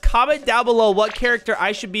Blox Fruits, comment down below what character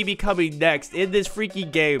I should be becoming next in this freaky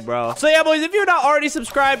game, bro. So yeah, boys, if you're not already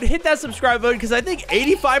subscribed, hit that subscribe button because I think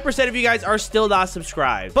 85% of you guys are still not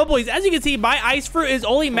subscribed. But boys, as you can see, my ice fruit is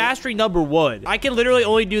only mastery number 1. I can literally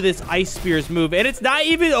only do this ice spears move, and it's not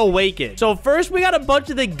even awakened. So first, we got a bunch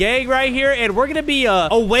of the gang right here, and we're gonna be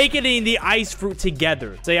awakening the ice fruit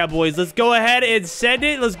together. So yeah, boys, let's go ahead and send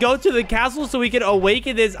it. Let's go to the castle so we can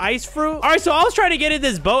awaken this ice fruit. All right, so I was trying to get in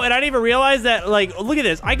this boat, and I didn't even realize that, like, look at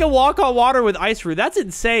this. I can walk on water with ice fruit. That's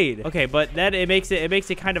insane. Okay, but then it makes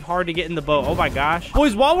it kind of hard to get in the boat. Oh my gosh.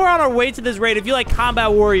 Boys, while we're on our way to this raid, if you like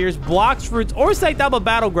Combat Warriors, Blox Fruits, or Saitama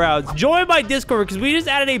Battlegrounds, join my Discord because we just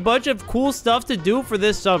added a bunch of cool stuff to do for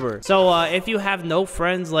this summer. So if you have no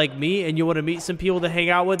friends like me and you want to meet some people to hang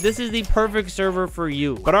out with, this is the perfect server for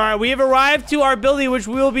you. But all right, we have arrived to our building, which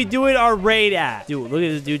we will be doing our raid at. Dude, look at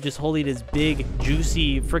this dude just holding his big,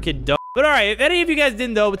 juicy freaking dough. But all right, if any of you guys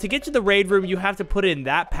didn't know, but to get to the raid room, you have to put in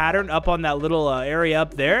that pattern up on that little area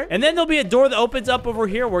up there. And then there'll be a door that opens up over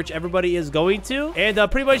here, which everybody is going to. And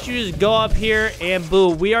pretty much you just go up here and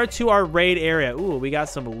boom, we are to our raid area. Ooh, we got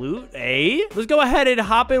some loot. Hey, let's go ahead and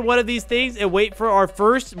hop in one of these things and wait for our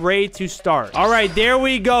first raid to start. All right, there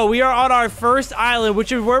we go. We are on our first island,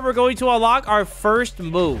 which is where we're going to unlock our first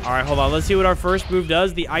move. All right, hold on. Let's see what our first move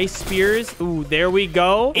does. The ice spears. Ooh, there we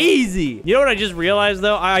go. Easy. You know what I just realized,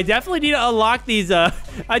 though? I definitely need to unlock these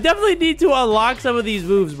I definitely need to unlock some of these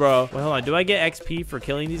moves, bro. Wait, hold on. Do I get XP for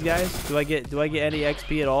killing these guys? Do I get any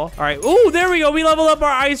XP at all? All right. Ooh, there we go. We leveled up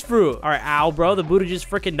our ice fruit. All right. Ow, bro. The Buddha just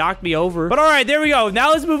freaking knocked me over. But all right, there we go.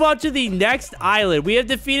 Now let's move on to the next island. We have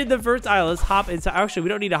defeated the first island. Let's hop inside. Actually, we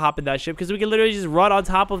don't need to hop in that ship because we can literally just run on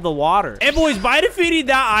top of the water. And boys, by defeating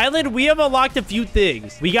that island, we have unlocked a few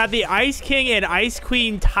things. We got the Ice King and Ice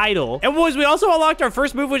Queen title. And boys, we also unlocked our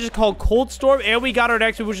first move, which is called Cold Storm. And we got our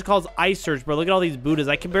next move, which is called Ice Surge, bro. Look at all these Buddhas.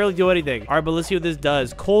 I can barely do anything. All right, but let's see what this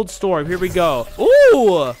does. Cold Storm. Here we go.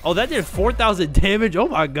 Ooh. Oh, that did 4,000 damage. Oh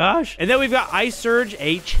my gosh. And then we've got Ice Surge,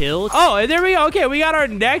 a chill. Oh, and there we go. Okay, we got our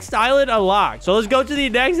next island unlocked. So let's go to the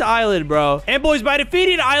next island, bro. And boys, by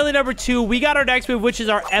defeating island number 2, we got our next move, which is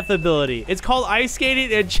our F ability. It's called Ice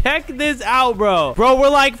Skating. And check this out, bro. Bro, we're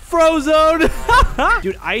like Frozone.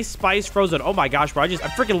 Dude, Ice Spice Frozone. Oh my gosh, bro. I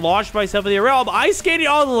freaking launched myself in the air. I'm ice skating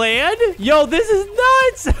on land. Yo, this is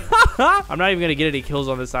nuts. I'm not even gonna get any kills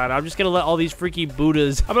on this side. I'm just gonna let all these freaky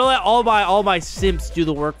Buddhas. I'm gonna let all my simps do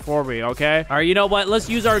the work for me, okay? All right, you know what? Let's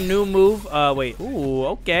use our new move. Wait. Ooh,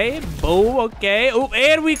 okay. Boom, okay. Ooh,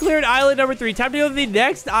 and we cleared island number 3. Time to go to the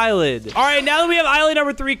next island. All right, now that we have island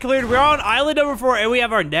number 3 cleared, we're on island number 4, and we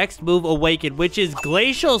have our next move awakened, which is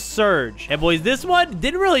Glacial Surge. And boys, this one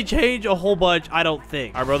didn't really change a whole bunch, I don't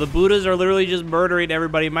think. All right, bro, the Buddhas are literally just murdering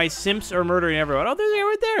everybody. My simps are murdering everyone. Oh, there's a guy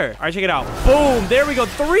right there. All right, check it out. Boom, there we go.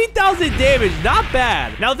 3,000 damage, not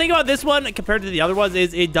bad. Now, the thing about this one compared to the other ones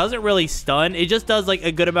is it doesn't really stun. It just does like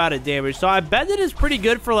a good amount of damage. So I bet that it's pretty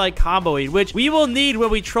good for like comboing, which we will need when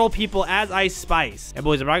we troll people as Ice Spice. And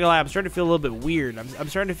boys, I'm not gonna lie, I'm starting to feel a little bit weird. I'm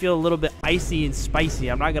starting to feel a little bit icy and spicy.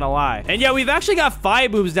 I'm not gonna lie. And yeah, we've actually got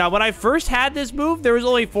 5 moves now. When I first had this move, there was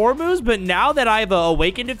only 4 moves, but now that I've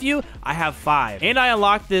awakened a few, I have 5. And I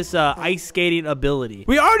unlocked this ice skating ability.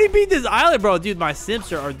 We already beat this island, bro. Dude, my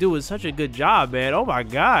simps are doing such a good job, man. Oh my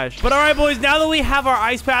gosh. But all right, boys, now that we have our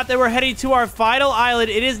ice path and we're heading to our final island,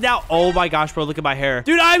 it is now... Oh my gosh, bro, look at my hair.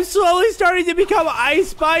 Dude, I'm slowly starting to become Ice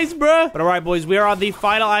Spice, bro. But all right, boys, we are on the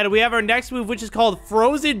final island. We have our next move, which is called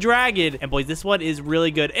Frozen Dragon. And boys, this one is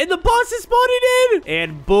really good. And the boss is spawning in.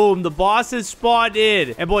 And boom, the boss is spawned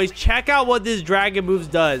in. And boys, check out what this dragon moves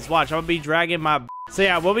does. Watch, I'm gonna be dragging my... So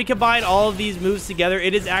yeah, when we combine all of these moves together,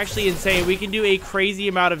 it is actually insane. We can do a crazy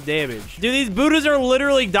amount of damage. Dude, these Buddhas are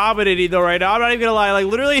literally dominating though right now. I'm not even gonna lie. Like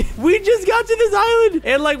literally, we just got to this island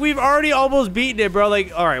and like we've already almost beaten it, bro.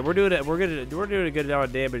 Like, all right, we're doing it. We're doing a good amount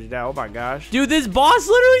of damage now. Oh my gosh. Dude, this boss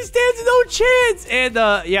literally stands no chance. And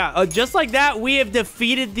yeah, just like that, we have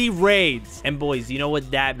defeated the raids. And boys, you know what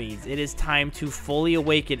that means? It is time to fully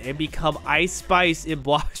awaken and become Ice Spice in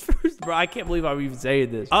Blox. Bro, I can't believe I'm even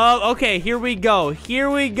saying this. Okay, here we go.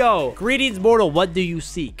 Here we go. Greetings, mortal. What do you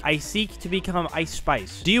seek? I seek to become Ice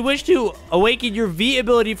Spice. Do you wish to awaken your V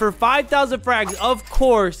ability for 5,000 frags? Of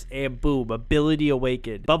course. And boom, ability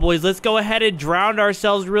awakened. But boys, let's go ahead and drown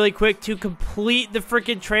ourselves really quick to complete the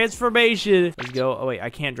freaking transformation. Let's go. Oh wait,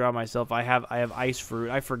 I can't drown myself. I have ice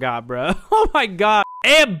fruit. I forgot, bro. Oh my god.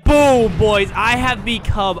 And boom, boys, I have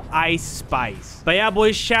become Ice Spice. But yeah,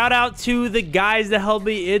 boys, shout out to the guys that helped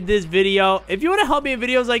me in this video. If you want to help me in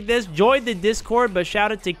videos like this, join the Discord. But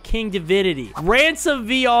shout out to King Divinity, Ransom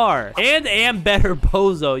VR, and Am Better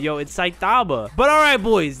Bozo. Yo, it's Saitama. But all right,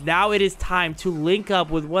 boys, now it is time to link up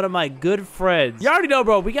with one of my good friends. You already know,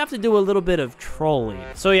 bro, we have to do a little bit of trolling.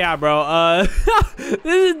 So yeah, bro,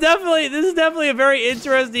 this is definitely a very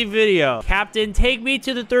interesting video. Captain, take me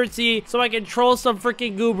to the 3rd sea so I can troll some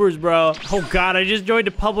freaking goobers, bro. Oh god, I just joined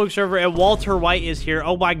a public server and Walter White is here.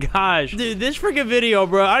 Oh my gosh. Dude, this freaking video,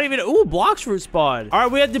 bro. I don't even... Ooh, Blox fruit spawn. All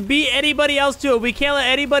right, we have to beat anybody else to it. We can't let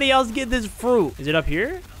anybody else get this fruit. Is it up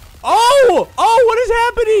here? Oh, what is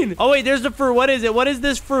happening? Oh wait, there's the fruit. What is it? What is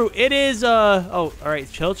this fruit? It is oh, all right,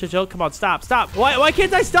 chill. Come on, stop. Why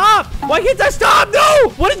can't I stop? Why can't I stop?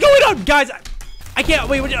 No! What is going on? Guys, I can't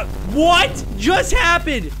wait. What just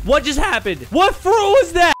happened? What just happened? What fruit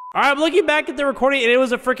was that? All right, I'm looking back at the recording, and it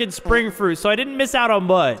was a freaking spring fruit, so I didn't miss out on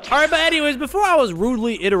much. All right, but anyways, before I was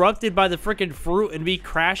rudely interrupted by the freaking fruit and me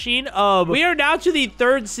crashing, we are now to the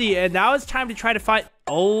 3rd sea, and now it's time to try to find...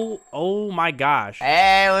 Oh my gosh.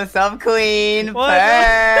 Hey, what's up, queen? What?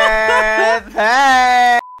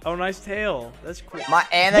 Purr. Oh, nice tail. That's cool. My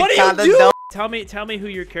anaconda. What do you do? Tell me who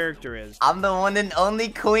your character is. I'm the one and only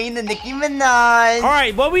queen of Nicki Minaj. All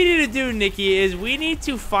right, what we need to do, Nikki, is we need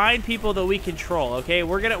to find people that we control. Okay,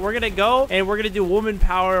 we're gonna go and we're gonna do woman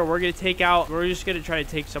power. We're just gonna try to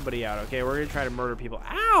take somebody out. Okay, we're gonna try to murder people.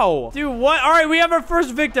 Ow, dude, what? All right, we have our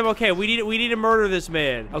first victim. Okay, we need to murder this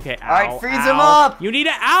man. Okay, ow, all right, freeze him up. You need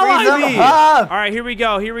to ally me. All right, here we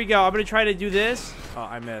go. I'm gonna try to do this. Oh,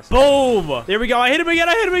 I missed. Boom. There we go. I hit him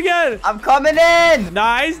again. I'm coming in.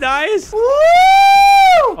 Nice. Woo!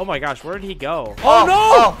 Oh my gosh, where did he go? Oh, Oh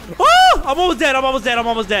no! Oh, I'm almost dead. I'm almost dead. I'm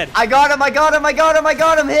almost dead. I got him. I got him. I got him. I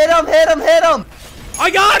got him. Hit him. Hit him. Hit him. I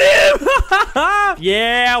got him!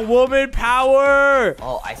 Yeah, woman power!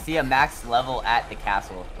 Oh, I see a max level at the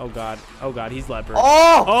castle. Oh god. Oh god, he's leopard.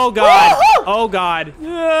 Oh! Oh god. Woo! Oh god.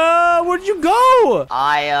 Where'd you go?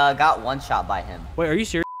 I got one shot by him. Wait, are you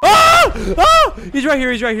serious? Oh! Oh! He's right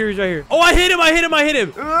here. He's right here. He's right here. Oh, I hit him. I hit him. I hit him.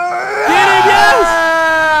 Get him, yes!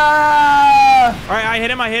 All right, I hit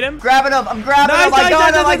him. I hit him. Grabbing him. I'm grabbing Nice, him. I nice,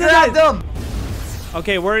 got nice, him. I nice, grabbed nice. him.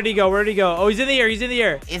 Okay, where did he go? Where did he go? Oh, he's in the air. He's in the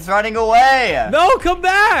air. He's running away. No, come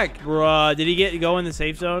back. Bruh, did he go in the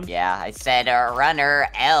safe zone? Yeah, I said runner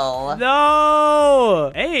L.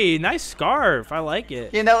 No. Hey, nice scarf. I like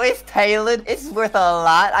it. You know, it's tailored. It's worth a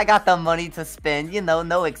lot. I got the money to spend. You know,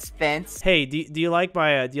 no expense. Hey, do you like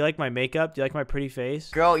my makeup? Do you like my pretty face?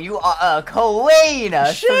 Girl, you are a queen.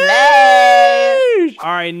 Sheesh. All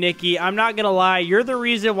right, Nikki, I'm not gonna lie. You're the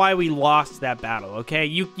reason why we lost that battle. Okay,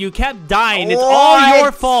 you kept dying. It's all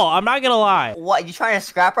your fault. I'm not gonna lie. What? You trying to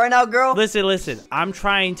scrap right now, girl? Listen. I'm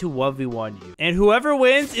trying to 1v1 you, and whoever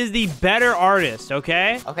wins is the better artist.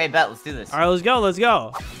 Okay. Okay, bet. Let's do this. All right, let's go. Let's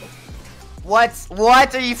go. What?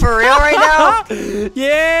 Are you for real right now?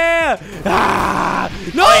 Yeah. Ah,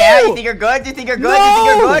 no. Oh, yeah? You think you're good? You think you're good? No!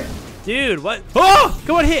 You think you're good? Dude, what? Oh,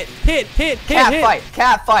 come on, hit. Cat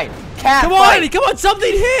fight. Come on,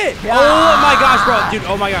 something hit. Yeah. Oh my gosh, bro. Dude,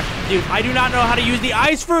 oh my gosh. Dude, I do not know how to use the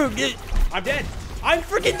ice fruit. I'm dead. I'm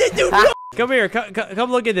freaking dead, dude. No. Come here.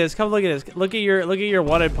 Come look at this. Look at your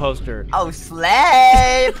wanted poster. Oh,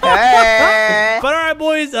 slay. But all right,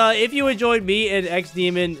 boys, if you enjoyed me and X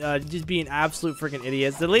Demon just being absolute freaking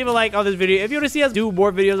idiots, then leave a like on this video. If you want to see us do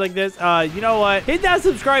more videos like this, you know what? Hit that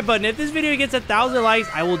subscribe button. If this video gets 1,000 likes,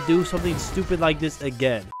 I will do something stupid like this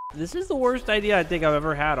again. This is the worst idea I think I've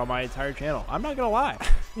ever had on my entire channel. I'm not gonna lie.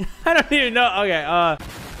 I don't even know. Okay,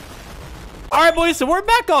 all right, boys, so we're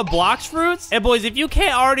back on Blox fruits. And boys, if you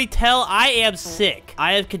can't already tell, I am sick.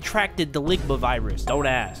 I have contracted the ligma virus. Don't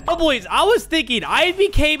ask. Oh, boys, I was thinking I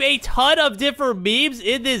became a ton of different memes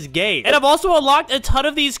in this game. And I've also unlocked a ton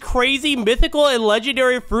of these crazy mythical and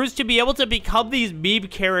legendary fruits to be able to become these meme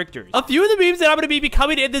characters. A few of the memes that I'm going to be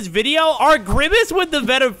becoming in this video are Grimace with the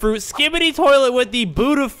venom fruit, Skibbity Toilet with the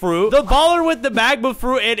Buddha fruit, the Baller with the magma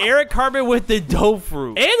fruit, and Eric Carmen with the dough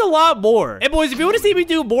fruit, and a lot more. And boys, if you want to see me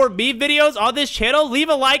do more meme videos on this channel, leave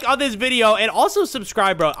a like on this video and also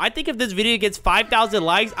subscribe, bro. I think if this video gets 5,000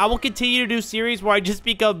 likes, I will continue to do series where I just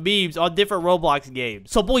become memes on different Roblox games.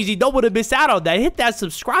 So boys, you don't want to miss out on that. Hit that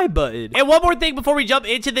subscribe button. And one more thing before we jump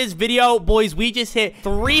into this video, boys, we just hit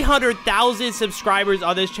 300,000 subscribers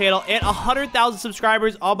on this channel and 100,000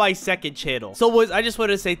 subscribers on my second channel. So boys, I just want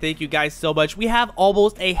to say thank you guys so much. We have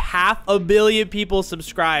almost 500 million people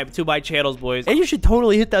subscribed to my channels, boys, and you should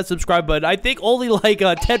totally hit that subscribe button. I think only like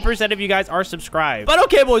 10% of you guys are subscribed. But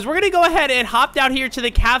okay, boys, we're gonna go ahead and hop down here to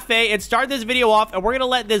the cafe and start this video off, and we're gonna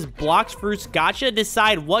let this Blox Fruits Gotcha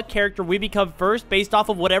decide what character we become first based off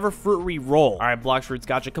of whatever fruit we roll. All right, Blox Fruits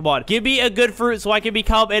Gotcha, come on, give me a good fruit so I can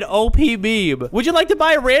become an OP meme. Would you like to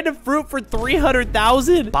buy a random fruit for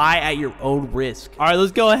 300,000? Buy at your own risk. All right,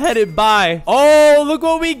 let's go ahead and buy. Oh, look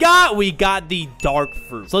what we got. We got the dark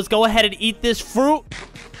fruit. So let's go ahead and eat this fruit.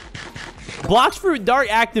 Blox Fruit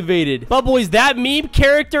Dark activated. But boys, that meme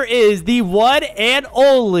character is the one and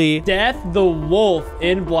only Death the Wolf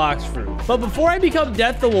in Blox Fruit. But before I become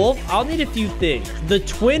Death the Wolf, I'll need a few things. The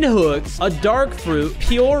twin hooks, a dark fruit,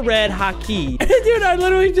 pure red haki. Dude, I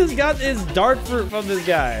literally just got this dark fruit from this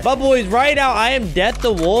guy. But boys, right now I am Death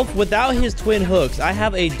the Wolf without his twin hooks. I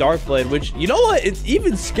have a dark blade, which, you know what? It's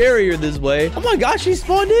even scarier this way. Oh my gosh, he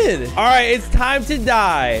spawned in. All right, it's time to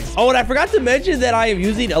die. Oh, and I forgot to mention that I am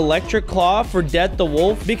using electric claw for Death the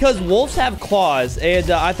Wolf because wolves have claws, and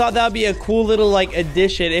I thought that would be a cool little like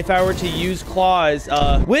addition if I were to use claws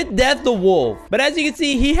with Death the Wolf. But as you can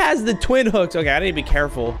see, he has the twin hooks. Okay, I need to be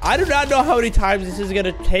careful. I do not know how many times this is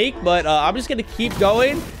gonna take, but I'm just gonna keep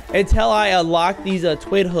going until I unlock these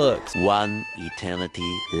twin hooks. One eternity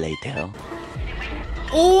later.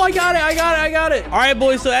 Oh, I got it. All right,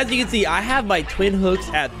 boys, so as you can see, I have my twin hooks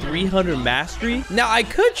at 300 mastery. Now, I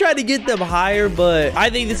could try to get them higher, but I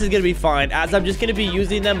think this is going to be fine, as I'm just going to be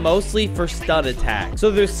using them mostly for stun attack.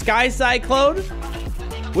 So there's Sky Cyclone,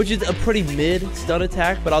 which is a pretty mid stun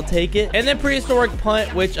attack, but I'll take it. And then Prehistoric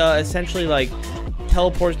Punt, which essentially, like,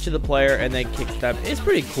 teleports to the player and then kicks them. It's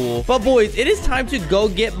pretty cool. But boys, it is time to go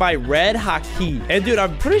get my red hotkey. And dude,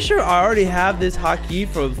 I'm pretty sure I already have this hotkey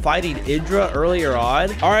from fighting Indra earlier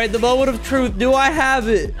on. All right, the moment of truth. Do I have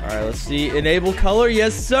it? All right, let's see. Enable color.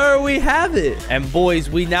 Yes, sir, we have it. And boys,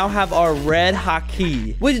 we now have our red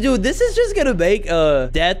hotkey. Which, dude, this is just gonna make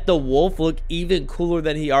Death the Wolf look even cooler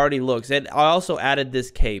than he already looks. And I also added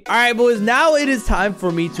this cape. All right, boys, now it is time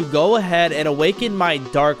for me to go ahead and awaken my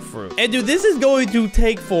dark fruit. And dude, this is going to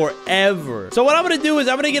take forever. So what I'm gonna do is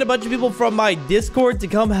I'm gonna get a bunch of people from my Discord to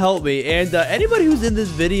come help me. And anybody who's in this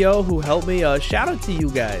video who helped me, shout out to you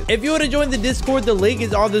guys. If you want to join the Discord, the link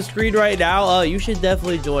is on the screen right now. You should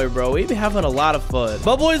definitely join, bro. We've been having a lot of fun.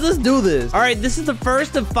 But boys, let's do this. All right, this is the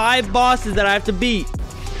first of 5 bosses that I have to beat.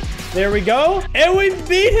 There we go. And we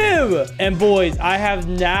beat him. And boys, I have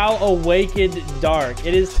now awakened Dark.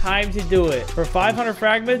 It is time to do it. For 500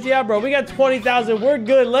 fragments? Yeah, bro. We got 20,000. We're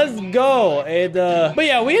good. Let's go. And, but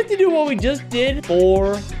yeah, we have to do what we just did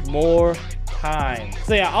 4 more times.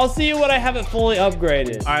 So yeah, I'll see you when I have it fully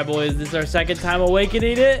upgraded. All right, boys, this is our second time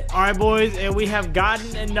awakening it. All right, boys, and we have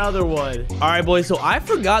gotten another one. All right, boys, so I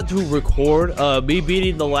forgot to record me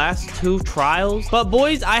beating the last 2 trials, but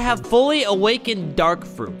boys, I have fully awakened Dark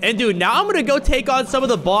Fruit. And dude, now I'm gonna go take on some of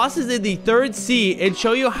the bosses in the 3rd sea and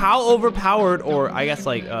show you how overpowered, or I guess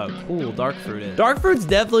like cool Dark Fruit is. Dark Fruit's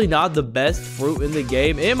definitely not the best fruit in the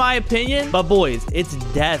game, in my opinion, but boys, it's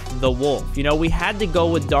Death the Wolf. You know, we had to go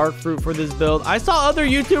with Dark Fruit for this build. I saw other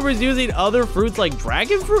YouTubers using other fruits like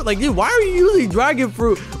dragon fruit. Like, dude, why are you using dragon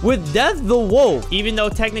fruit with Death the Wolf? Even though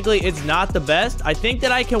technically it's not the best, I think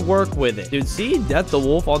that I can work with it. Dude, seeing Death the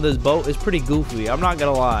Wolf on this boat is pretty goofy. I'm not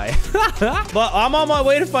gonna lie. But I'm on my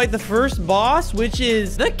way to fight the first boss, which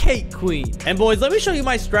is the Cake Queen. And boys, let me show you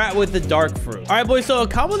my strat with the Dark Fruit. All right, boys, so a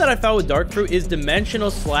combo that I found with Dark Fruit is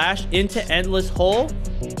Dimensional Slash into Endless Hole.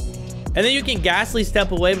 And then you can ghastly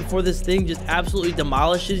step away before this thing just absolutely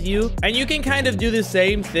demolishes you. And you can kind of do the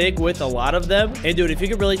same thing with a lot of them. And dude, if you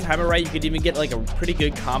could really time it right, you could even get like a pretty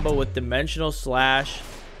good combo with Dimensional Slash,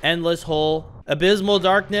 Endless Hole, Abysmal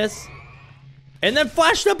Darkness, and then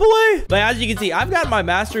flash step away. But as you can see, I've got my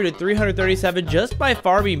master to 337 just by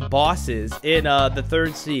farming bosses in the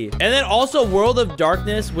 3rd sea. And then also World of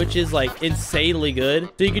Darkness, which is like insanely good.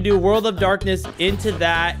 So you can do World of Darkness into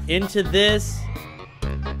that, into this,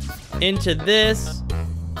 into this,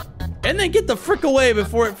 and then get the frick away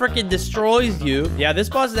before it freaking destroys you. Yeah, this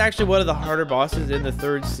boss is actually one of the harder bosses in the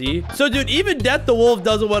 3rd sea. So dude, even Death the Wolf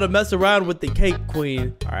doesn't want to mess around with the Cake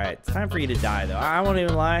Queen. All right, it's time for you to die though. I won't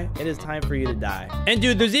even lie, it is time for you to die. And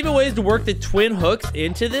dude, there's even ways to work the twin hooks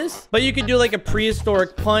into this, but you can do like a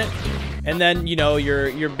prehistoric punt, and then, you know,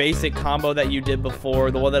 your basic combo that you did before,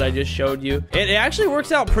 the one that I just showed you. It actually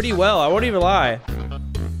works out pretty well, I won't even lie.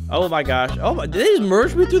 Oh my gosh. Oh my, did they just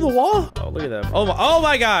merge me through the wall? Oh, look at them. Oh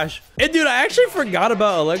my gosh. And dude, I actually forgot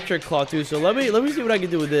about Electric Claw too. So let me see what I can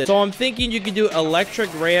do with this. So I'm thinking you could do Electric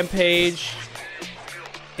Rampage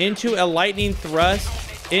into a Lightning Thrust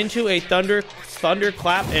into a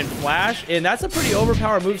Thunderclap and Flash. And that's a pretty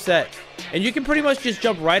overpowered moveset. And you can pretty much just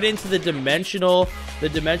jump right into the Dimensional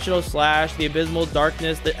Slash, the Abysmal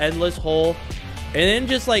Darkness, the Endless Hole, and then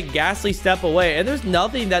just like ghastly step away. And there's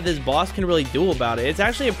nothing that this boss can really do about it. It's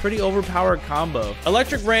actually a pretty overpowered combo.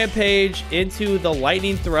 Electric Rampage into the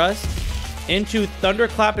Lightning Thrust, into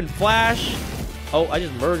Thunderclap and Flash. Oh, I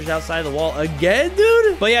just merged outside the wall again,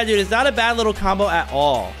 dude. But yeah, dude, it's not a bad little combo at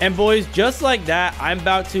all. And boys, just like that, I'm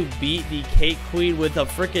about to beat the Cake Queen with a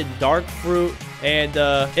freaking Dark Fruit. And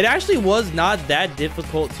it actually was not that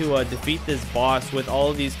difficult to defeat this boss with all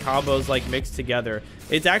of these combos like mixed together.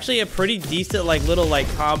 It's actually a pretty decent like little like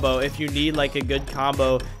combo if you need like a good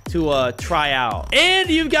combo to try out. And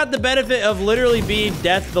you've got the benefit of literally being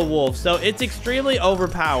Death the Wolf, so it's extremely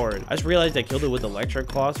overpowered. I just realized I killed it with Electric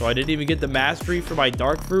Claw, so I didn't even get the mastery for my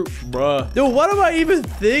Dark Fruit. Bruh. Dude, what am I even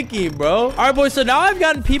thinking, bro? All right, boys, so now I've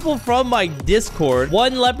gotten people from my Discord,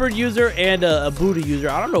 one Leopard user and a Buddha user.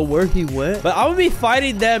 I don't know where he went, but I'm gonna be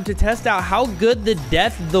fighting them to test out how good the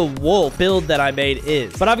Death the Wolf build that I made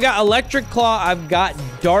is. But I've got Electric Claw, I've got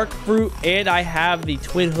Dark Fruit, and I have the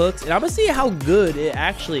twin hooks, and I'm gonna see how good it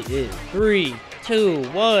actually is. 3, 2,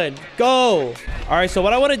 1, go. All right, so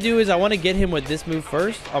what I want to do is I want to get him with this move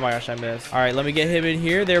first. Oh my gosh, I missed. All right, let me get him in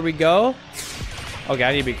here. There we go. Okay,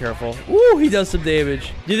 I need to be careful. Ooh, he does some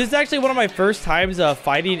damage. Dude, this is actually one of my first times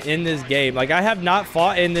fighting in this game. Like, I have not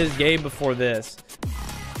fought in this game before this.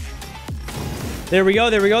 There we go.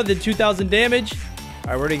 There we go. Did 2,000 damage.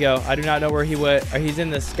 All right, where'd he go? I do not know where he went. He's in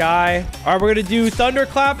the sky. All right, we're going to do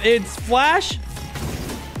Thunderclap. It's Flash.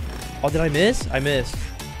 Oh, did I miss? I missed.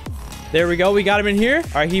 There we go. We got him in here.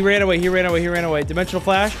 All right, he ran away. He ran away. He ran away. Dimensional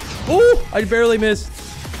Flash. Ooh, I barely missed.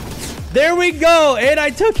 There we go, and I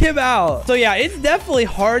took him out. So yeah, it's definitely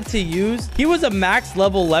hard to use. He was a max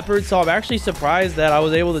level leopard, so I'm actually surprised that I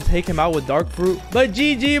was able to take him out with dark fruit. But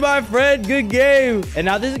GG, my friend, good game. And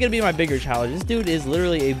now this is gonna be my bigger challenge. This dude is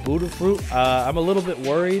literally a Buddha fruit. I'm a little bit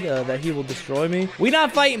worried that he will destroy me. We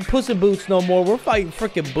not fighting Puss in Boots no more. We're fighting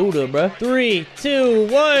freaking Buddha, bro. 3, 2,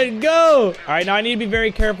 1, go. All right, now I need to be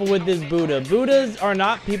very careful with this Buddha. Buddhas are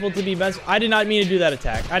not people to be messed. I did not mean to do that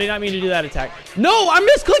attack. I did not mean to do that attack. No, I'm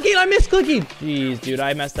misclicking. I misclicking. Jeez, dude,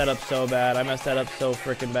 I messed that up so bad. I messed that up so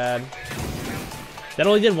freaking bad. That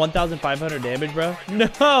only did 1,500 damage, bro.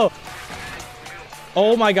 No.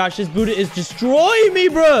 Oh my gosh, this Buddha is destroying me,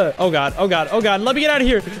 bro. Oh god, oh god, oh god. Let me get out of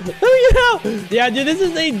here. Let me get out. Yeah, dude, this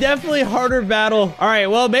is a definitely harder battle. All right,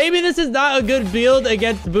 well, maybe this is not a good build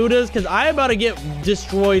against Buddhas because I'm about to get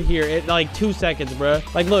destroyed here in like 2 seconds, bro.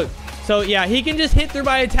 Like, look. So, yeah, he can just hit through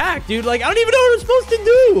my attack, dude. Like, I don't even know what I'm supposed to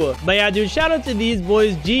do. But, yeah, dude, shout out to these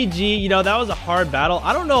boys. GG. You know, that was a hard battle.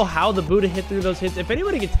 I don't know how the Buddha hit through those hits. If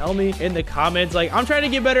anybody could tell me in the comments, like, I'm trying to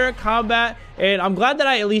get better at combat. And I'm glad that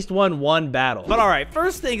I at least won one battle. But all right,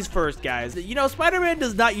 first things first, guys. You know, Spider-Man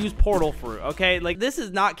does not use portal fruit, okay? Like, this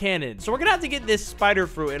is not canon. So we're gonna have to get this spider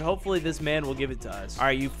fruit, and hopefully this man will give it to us. All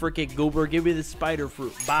right, you freaking goober, give me the spider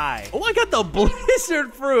fruit. Bye. Oh, I got the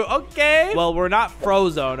blizzard fruit. Okay. Well, we're not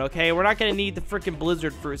Frozone, okay? We're not gonna need the freaking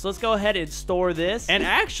blizzard fruit. So let's go ahead and store this. And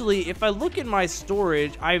actually, if I look in my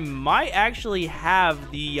storage, I might actually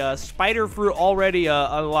have the spider fruit already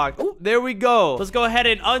unlocked. Oh, there we go. Let's go ahead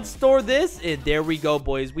and unstore this. And there we go,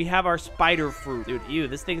 boys. We have our spider fruit. Dude, ew,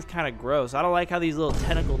 this thing's kind of gross. I don't like how these little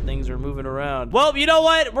tentacle things are moving around. Well, you know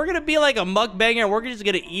what? We're gonna be like a mukbanger. We're just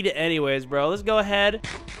gonna eat it anyways, bro. Let's go ahead.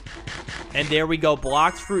 And there we go.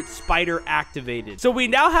 Blox fruit spider activated. So we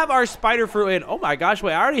now have our spider fruit in. Oh my gosh,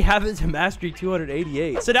 wait, I already have it to mastery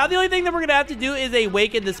 288. So now the only thing that we're gonna have to do is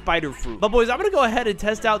awaken the spider fruit. But boys, I'm gonna go ahead and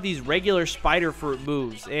test out these regular spider fruit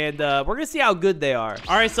moves. And we're gonna see how good they are.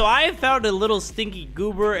 All right, so I have found a little stinky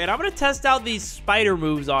goober, and I'm gonna test out these spider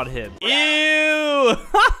moves on him. Ew. All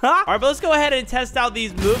right, but let's go ahead and test out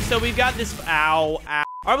these moves. So we've got this. Ow, ow.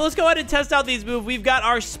 All right, let's go ahead and test out these moves. We've got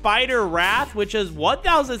our Spider Wrath, which is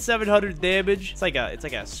 1,700 damage. It's like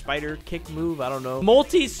a spider kick move. I don't know.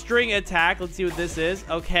 Multi-string attack. Let's see what this is.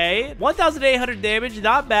 Okay, 1,800 damage.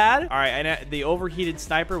 Not bad. All right, and the overheated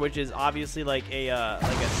sniper, which is obviously like a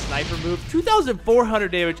sniper move.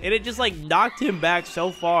 2,400 damage, and it just like knocked him back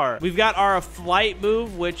so far. We've got our flight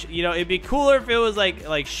move, which, you know, it'd be cooler if it was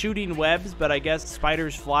like shooting webs, but I guess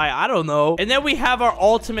spiders fly. I don't know. And then we have our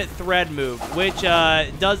ultimate thread move, which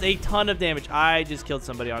does a ton of damage. I just killed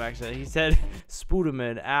somebody on accident. He said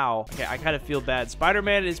Spooderman. Ow. Okay, I kind of feel bad.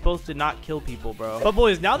 Spider-Man is supposed to not kill people, bro. But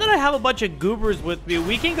boys, now that I have a bunch of goobers with me,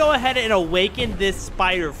 we can go ahead and awaken this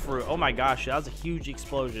spider fruit. Oh my gosh, that was a huge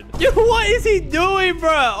explosion. Dude, what is he doing,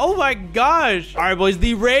 bro? Oh my gosh. All right, boys,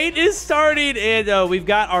 the raid is starting, and we've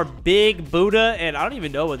got our big Buddha, and I don't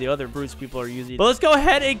even know what the other fruits people are using. But let's go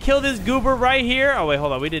ahead and kill this goober right here. Oh wait,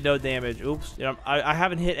 hold on. We did no damage. Oops. You know, I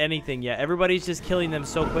haven't hit anything yet. Everybody's just killing them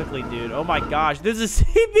so quickly, dude. Oh my gosh. There's a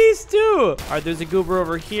sea beast too. All right, there's a goober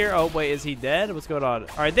over here. Oh wait, is he dead? What's going on?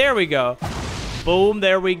 All right, there we go. Boom,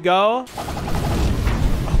 there we go.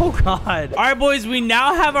 Oh god. All right, boys, we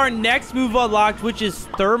now have our next move unlocked, which is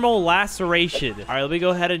thermal laceration. All right, let me go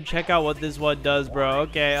ahead and check out what this one does, bro.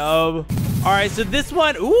 Okay, all right, so this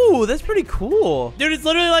one, ooh, that's pretty cool. Dude, it's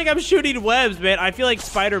literally like I'm shooting webs, man. I feel like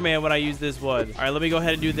Spider-Man when I use this one. All right, let me go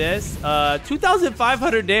ahead and do this.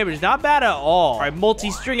 2,500 damage, not bad at all. All right,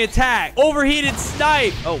 multi-string attack, overheated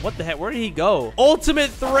snipe. Oh, what the heck? Where did he go? Ultimate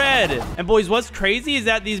thread. And boys, what's crazy is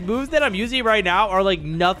that these moves that I'm using right now are like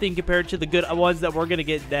nothing compared to the good ones that we're gonna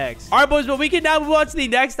get next. All right, boys, but we can now move on to the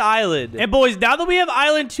next island. And boys, now that we have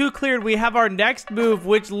island 2 cleared, we have our next move,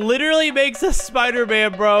 which literally makes us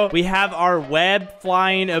Spider-Man, bro. We have our web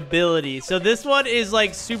flying ability. So this one is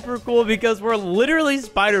like super cool because we're literally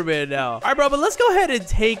Spider-Man now. All right, bro, but let's go ahead and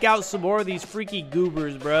take out some more of these freaky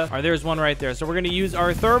goobers, bro. All right, there's one right there. So we're gonna use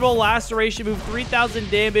our thermal laceration move, 3,000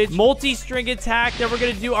 damage, multi-string attack. Then we're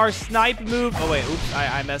gonna do our snipe move. Oh wait, oops,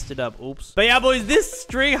 I messed it up. Oops. But yeah, boys, this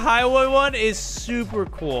string highway one is super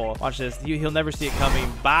cool. Watch this. He'll never see it coming.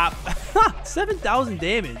 Bop. 7,000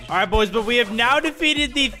 damage. All right, boys, but we have now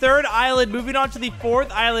defeated the 3rd island. Moving on to the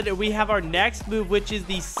 4th island, and we have our our next move, which is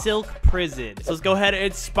the silk prison. So let's go ahead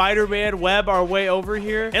and Spider-Man web our way over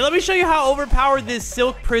here. And let me show you how overpowered this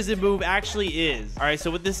silk prison move actually is. All right,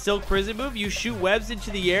 so with this silk prison move, you shoot webs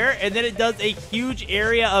into the air, and then it does a huge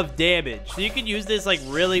area of damage. So you can use this like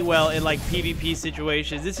really well in like PvP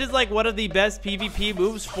situations. This is like one of the best PvP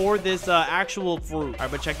moves for this actual fruit. All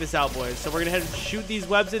right, but check this out, boys. So we're gonna head and shoot these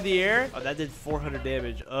webs in the air. Oh, that did 400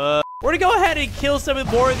 damage. We're gonna go ahead and kill some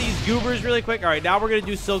more of these goobers really quick. All right, now we're gonna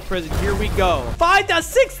do silk prison. Here we go.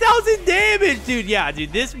 6,000 damage, dude. Yeah,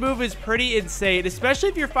 dude, this move is pretty insane, especially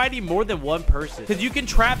if you're fighting more than one person, because you can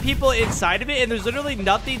trap people inside of it, and there's literally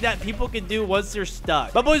nothing that people can do once they're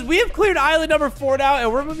stuck. But boys, we have cleared island number 4 now,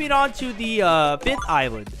 and we're moving on to the 5th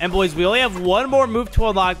island. And boys, we only have one more move to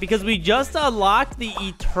unlock because we just unlocked the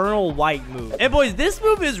eternal white move. And boys, this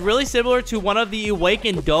move is really similar to one of the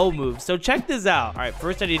awakened doe moves. So check this out. All right,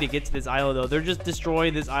 first I need to get to this island though. They're just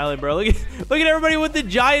destroying this island, bro. Look at everybody with the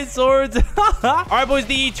giant swords. All right, boys,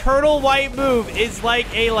 the eternal white move is like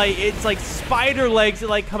it's like spider legs that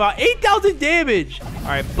like come out. 8,000 damage. All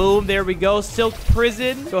right, boom, there we go. Silk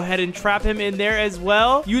prison. Go ahead and trap him in there as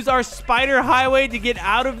well. Use our spider highway to get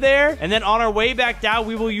out of there, and then on our way back down,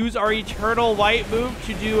 we will use our eternal white move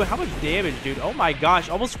to do how much damage, dude? Oh my gosh,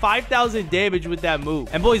 almost 5,000 damage with that move.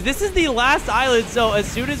 And boys, this is the last island, so as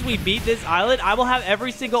soon as we beat this island, I will have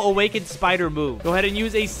every single awakened spider move. Go ahead and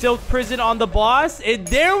use a silk prison on the boss, and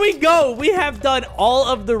there we go. We have done all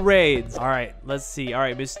of the raids. All right, let's see. All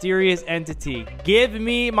right, mysterious entity, give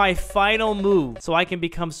me my final move so I can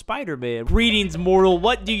become Spider-Man. Greetings, mortal.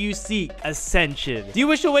 What do you seek? Ascension. Do you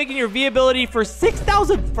wish to awaken your V ability for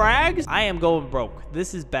 6,000 frags? I am going broke.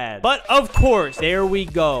 This is bad. But of course, there we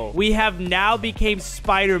go. We have now became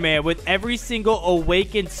Spider-Man with every single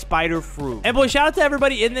awakened spider fruit. And boy, shout out to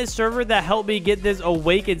everybody in this server that helped me get this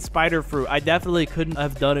awakened spider fruit. I definitely couldn't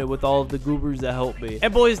have done it with all of the goobers that helped me.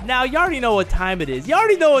 And boys, now you already know what time it is. You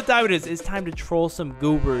already know what time it is. It's time to troll some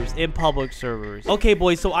goobers in public servers. Okay,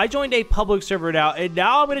 boys, so I joined a public server now, and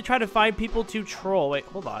now I'm gonna try to find people to troll. Wait,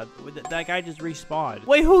 hold on. That guy just respawned.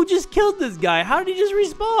 Wait, who just killed this guy? How did he just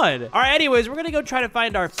respawn? All right, anyways, we're gonna go try to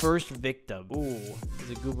find our first victim. Ooh,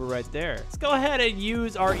 there's a goober right there. Let's go ahead and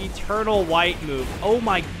use our eternal white move. Oh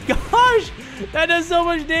my gosh, that does so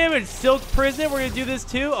much damage. Silk prison, we're gonna do this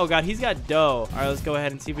too. Oh god, he's got dough. All right, let's go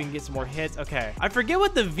ahead and see if we can get some more hits. Okay, I forget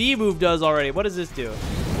what the V move does already. What does this do?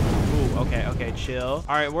 Okay, chill.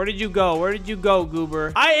 All right, where did you go? Where did you go,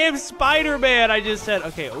 goober? I am Spider-Man, I just said.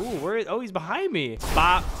 Okay, oh, he's behind me.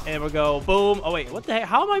 Bop, and we'll go boom. Oh, wait, what the heck?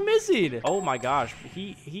 How am I missing? Oh my gosh,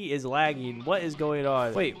 he is lagging. What is going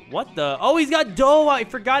on? Wait, what the? Oh, he's got dough. I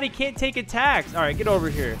forgot he can't take attacks. All right, get over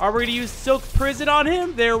here. Are we gonna use silk prison on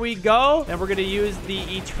him? There we go. Then we're gonna use the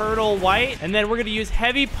eternal white, and then we're gonna use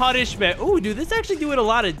heavy punishment. Oh, dude, this is actually doing a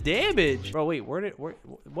lot of damage. Bro, wait,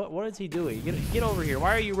 what is he doing? Get over here.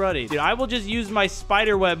 Why are you running? Dude, I will just use my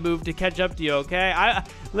spider web move to catch up to you, okay?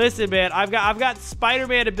 Listen, man, I've got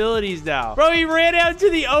Spider-Man abilities now. Bro, he ran out to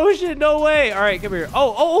the ocean. No way. All right, come here.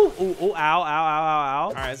 Oh, ow.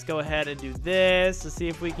 All right, let's go ahead and do this. Let's see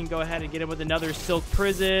if we can go ahead and get him with another silk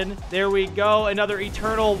prison. There we go. Another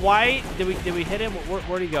eternal white. Did we hit him?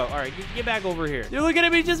 Where'd he go? All right, get back over here. Dude, look at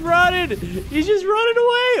him. He's just running. He's just running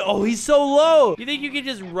away. Oh, he's so low. You think you can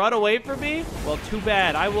just run away from me? Well, too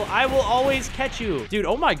bad. I will always catch you. Dude,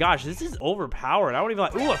 oh my gosh, this is overpowered. I don't even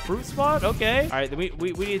like. Ooh, a fruit spawn. Okay. All right, then we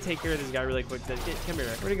need to take care of this guy really quick. Come here.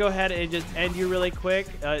 We're gonna go ahead and just end you really quick.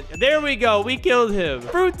 There we go. We killed him.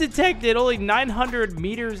 Fruit detected. Only 900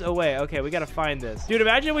 meters away. Okay, we gotta find this. Dude,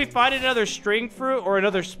 imagine we find another string fruit or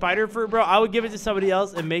another spider fruit, bro. I would give it to somebody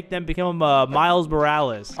else and make them become Miles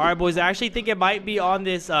Morales. All right, boys. I actually think it might be on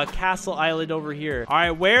this castle island over here. All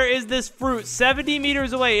right, where is this fruit? 70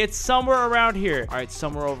 meters away. It's somewhere around here. All right,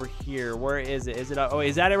 somewhere over here. Where is it? Is it? Oh,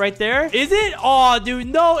 is that it right there? Is it? Oh, dude,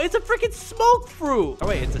 no. It's a freaking smoke fruit. Oh,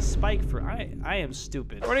 wait, it's a spike fruit. I am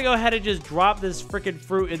stupid. We're gonna go ahead and just drop this freaking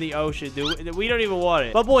fruit in the ocean, dude. We don't even want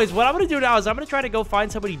it. But boys, what I'm gonna do now is I'm gonna try to go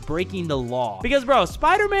find somebody breaking the law. Because, bro,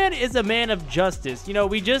 Spider-Man is a man of justice. You know,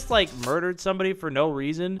 we just, like, murdered somebody for no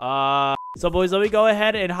reason. So, boys, let me go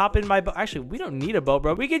ahead and hop in my boat. Actually, we don't need a boat,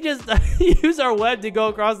 bro. We can just use our web to go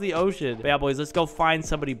across the ocean. But yeah, boys, let's go find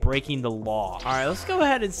somebody breaking the law. All right, let's go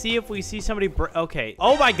ahead and see if we see somebody okay.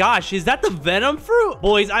 Oh, my gosh. Is that the venom fruit?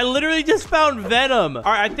 Boys, I literally just found venom. All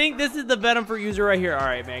right, I think this is the venom fruit user right here. All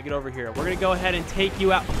right, man, get over here. We're going to go ahead and take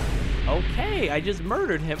you out. Okay, I just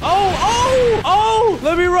murdered him. Oh,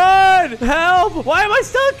 let me run. Help. Why am I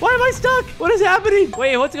stuck? What is happening?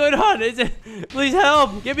 Wait, what's going on? Please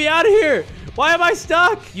help. Get me out of here. Why am I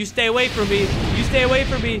stuck? You stay away from me. You stay away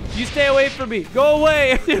from me. You stay away from me. Go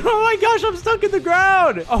away. Dude, oh my gosh, I'm stuck in the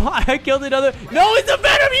ground. Oh, I killed another. No, it's a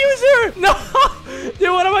venom user. No.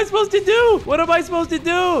 Dude, what am I supposed to do? What am I supposed to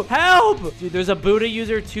do? Help. Dude, there's a Buddha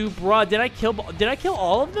user too, bro. Did I kill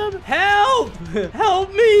all of them? Help.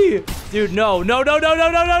 Help me. Dude, no.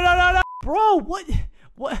 Bro,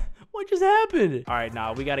 what just happened? All right,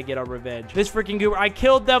 now we got to get our revenge. This freaking goober, I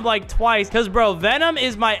killed them like twice because, bro, Venom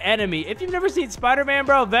is my enemy. If you've never seen Spider-Man,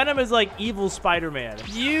 bro, Venom is like evil Spider-Man.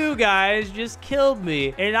 You guys just killed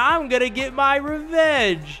me, and I'm going to get my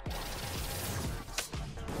revenge.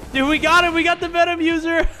 Dude, we got him. We got the Venom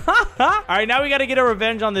user. All right, now we got to get a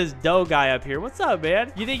revenge on this dough guy up here. What's up,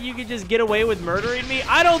 man? You think you could just get away with murdering me?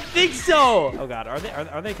 I don't think so. Oh, God.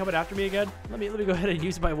 Are they coming after me again? Let me go ahead and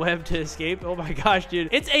use my web to escape. Oh, my gosh, dude.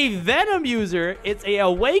 It's a Venom user. It's a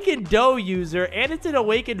awakened dough user. And it's an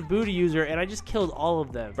awakened Buddha user. And I just killed all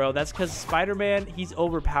of them. Bro, that's because Spider-Man, he's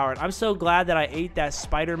overpowered. I'm so glad that I ate that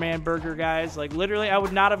Spider-Man burger, guys. Like, literally, I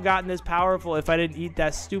would not have gotten this powerful if I didn't eat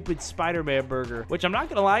that stupid Spider-Man burger. Which I'm not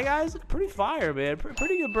going to lie, guys, pretty fire, man.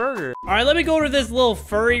 Pretty good burger. All right, let me go over this little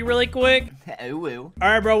furry really quick. Ooh. All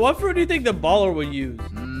right, bro, what fruit do you think the baller would use?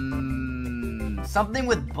 Something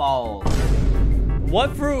with balls.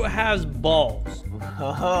 What fruit has balls?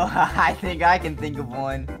 Oh, I think I can think of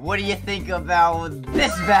one. What do you think about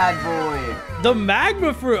this bad boy? The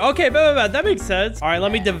magma fruit. Okay, that makes sense. All right,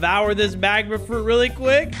 let me devour this magma fruit really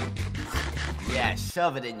quick. Yeah,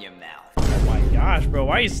 shove it in your mouth. Oh my gosh, bro,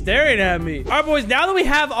 why are you staring at me? All right, boys, now that we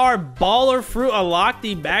have our baller fruit unlocked,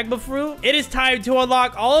 the magma fruit, it is time to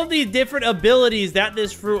unlock all of the different abilities that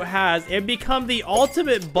this fruit has and become the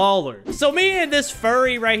ultimate baller. So me and this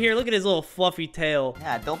furry right here, look at his little fluffy tail.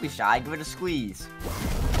 Yeah, don't be shy, give it a squeeze.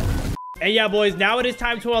 And yeah, boys, now it is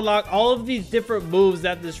time to unlock all of these different moves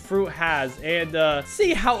that this fruit has and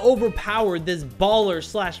see how overpowered this baller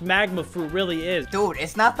slash magma fruit really is. Dude,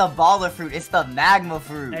 it's not the baller fruit, it's the magma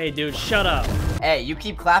fruit. Hey, dude, shut up. Hey, you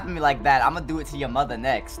keep clapping me like that, I'm gonna do it to your mother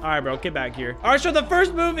next. All right, bro, get back here. All right, so the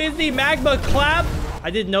first move is the magma clap.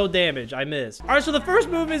 I did no damage. I missed. All right, so the first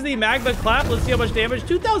move is the magma clap. Let's see how much damage.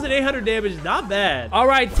 2,800 damage. Not bad. All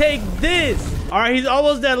right, take this. All right, he's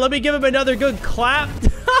almost dead. Let me give him another good clap.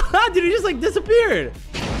 Dude, he just like disappeared.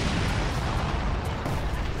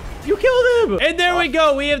 You killed him. And there we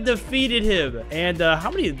go. We have defeated him. And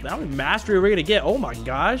how many mastery are we gonna get? Oh my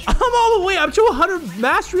gosh. I'm all the way up to 100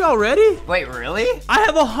 mastery already. Wait, really? I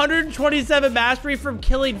have 127 mastery from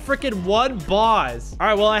killing freaking one boss. All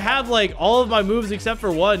right, well, I have like all of my moves except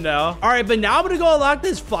for one now. All right, but now I'm gonna go unlock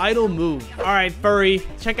this final move. All right, furry,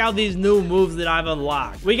 check out these new moves that I've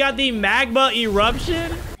unlocked. We got the magma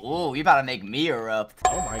eruption. Ooh, you about to make me erupt.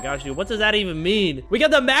 Oh my gosh, dude, what does that even mean? We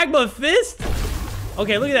got the magma fist.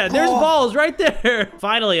 Okay, look at that. There's balls right there.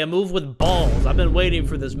 Finally, a move with balls. I've been waiting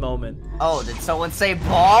for this moment. Oh, did someone say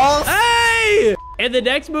balls? Hey! And the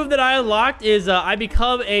next move that I unlocked is I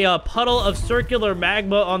become a puddle of circular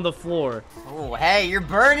magma on the floor. Oh, hey, you're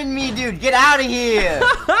burning me, dude. Get out of here.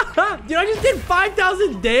 Dude, I just did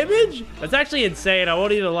 5,000 damage? That's actually insane. I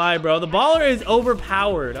won't even lie, bro. The baller is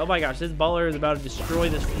overpowered. Oh my gosh, this baller is about to destroy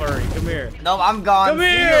this furry. Come here. No, I'm gone. Come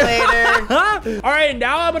here. See you later. All right,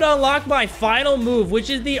 now I'm going to unlock my final move,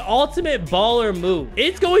 which is the ultimate baller move.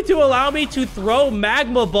 It's going to allow me to throw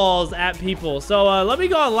magma balls at people. So let me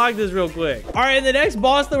go unlock this real quick. All right, and the next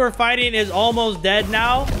boss that we're fighting is almost dead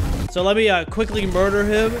now. So let me quickly murder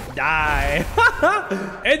him. Die.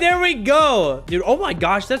 And there we go. Dude, oh my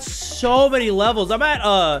gosh, that's so many levels. I'm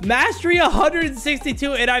at mastery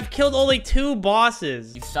 162 and I've killed only 2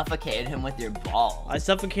 bosses. You suffocated him with your balls. I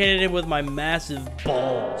suffocated him with my massive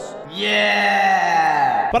balls.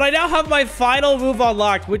 Yeah. But I now have my final move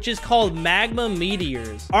unlocked, which is called Magma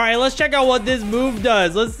Meteors. All right, let's check out what this move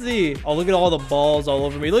does. Let's see. Oh, look at all the balls all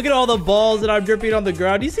over me. Look at all the balls that I'm dripping on the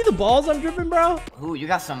ground. Do you see the balls I'm dripping, bro? Ooh, you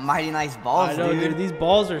got some mighty nice balls, I know, dude. These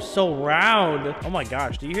balls are so round. Oh my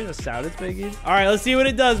gosh, do you hear the sound it's making? All right, let's see what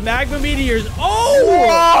it does. Magma Meteors.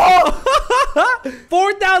 Oh!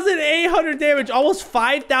 4,800 damage. Almost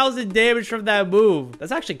 5,000 damage from that move.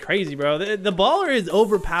 That's actually crazy, bro. The baller is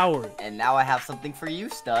overpowered. And now I have something for you,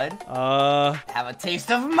 stud. Have a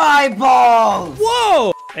taste of my balls.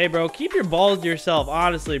 Whoa! Hey, bro, keep your balls to yourself.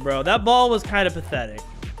 Honestly, bro. That ball was kind of pathetic.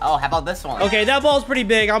 Oh, how about this one? Okay, that ball's pretty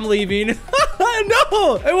big. I'm leaving.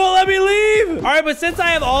 No! It won't let me leave. leave. All right, but since I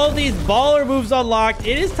have all of these baller moves unlocked,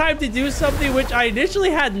 it is time to do something which I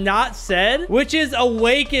initially had not said, which is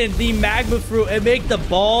awaken the magma fruit and make the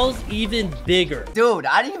balls even bigger. Dude,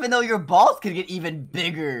 I didn't even know your balls could get even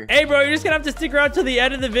bigger. Hey, bro, you're just gonna have to stick around to the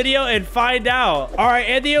end of the video and find out. All right,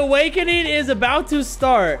 and the awakening is about to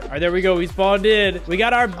start. All right, there we go. We spawned in. We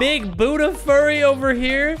got our big Buddha furry over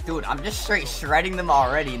here. Dude, I'm just straight shredding them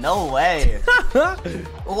already. No way.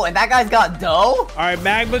 Oh, and that guy's got dough? All right,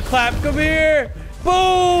 magma clap, come here.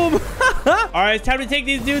 Boom! All right, it's time to take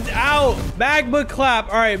these dudes out. Magma clap.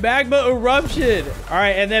 All right, magma eruption. All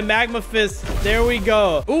right, and then magma fist. There we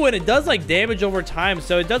go. Ooh, and it does like damage over time,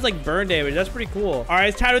 so it does like burn damage. That's pretty cool. All right,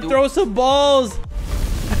 it's time to throw some balls.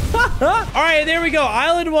 All right, there we go.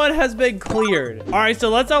 Island 1 has been cleared. All right, so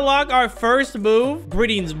let's unlock our first move.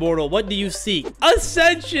 Greetings, mortal. What do you seek?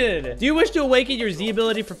 Ascension. Do you wish to awaken your Z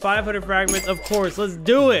ability for 500 fragments? Of course, let's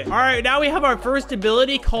do it. All right, now we have our first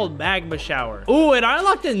ability called Magma Shower. Ooh, and I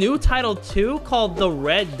unlocked a new title too called the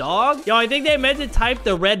Red Dog. Yo, I think they meant to type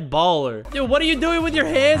the Red Baller. Dude, what are you doing with your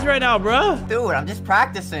hands right now, bro? Dude, I'm just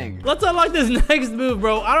practicing. Let's unlock this next move,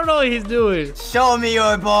 bro. I don't know what he's doing. Show me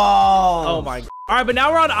your balls. Oh my God. All right, but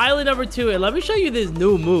now we're on island number 2, and let me show you this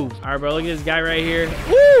new move. All right, bro, look at this guy right here.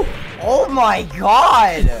 Woo! Oh my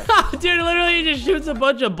God. Dude, literally he just shoots a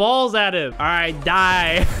bunch of balls at him. All right,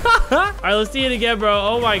 die. All right, let's see it again, bro.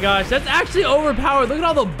 Oh my gosh, that's actually overpowered. Look at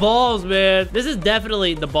all the balls, man. This is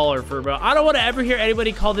definitely the baller fruit, bro. I don't want to ever hear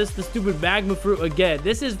anybody call this the stupid magma fruit again.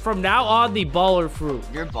 This is from now on the baller fruit.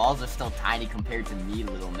 Your balls are still tiny compared to me,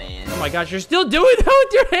 little man. Oh my gosh, you're still doing that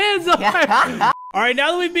with your hands. Yeah. All right,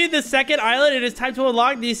 now that we've beat the second island, it is time to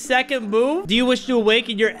unlock the second move. Do you wish to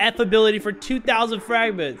awaken your F ability for 2,000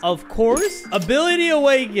 fragments? Of course. Ability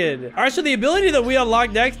awaken. All right, so the ability that we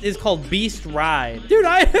unlock next is called Beast Ride. Dude,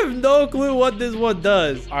 I have no clue what this one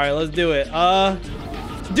does. All right, let's do it.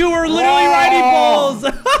 Dude, we're literally riding balls.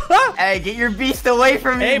 Hey, get your beast away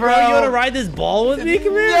from me, hey, bro. You want to ride this ball with me?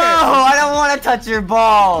 Come here. No, I don't want to touch your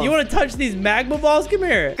balls. You want to touch these magma balls? Come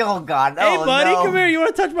here. Oh, God. Hey, buddy, no. come here. You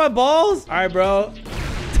want to touch my balls? All right, bro.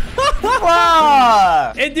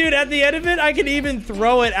 And dude, at the end of it, I can even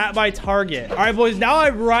throw it at my target. All right, boys, now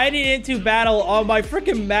I'm riding into battle on my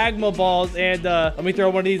freaking magma balls. And let me throw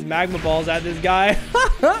one of these magma balls at this guy.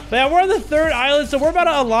 But yeah, we're on the third island, so we're about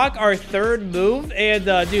to unlock our third move. And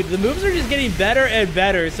dude, the moves are just getting better and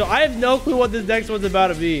better, so I have no clue what this next one's about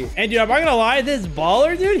to be. And dude, I'm not gonna lie, this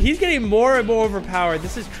baller, dude, he's getting more and more overpowered.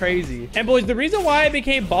 This is crazy. And boys, the reason why I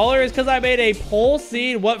became baller is because I made a poll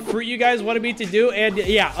seeing what fruit you guys wanted me to do. And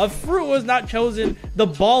yeah, a fruit was not chosen, the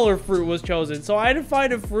baller fruit was chosen. So I had to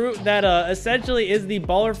find a fruit that essentially is the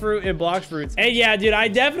baller fruit in Blox fruits. And yeah, dude, I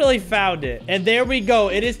definitely found it. And there we go.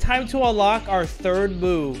 It is time to unlock our third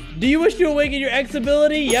move. Do you wish to awaken your X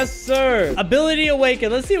ability? Yes, sir. Ability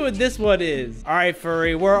awaken. Let's see what this one is. All right,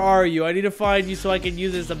 furry, where are you? I need to find you so I can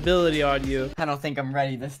use this ability on you. I don't think I'm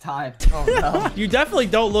ready this time. Oh no. You definitely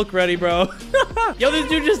don't look ready, bro. Yo, this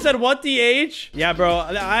dude just said, what the H? Yeah, bro,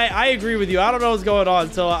 I agree with you. I don't know what's going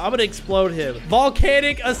on, so I'm gonna explode him.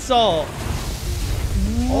 Volcanic assault.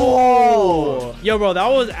 Oh, yo, bro, that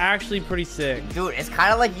was actually pretty sick. Dude, it's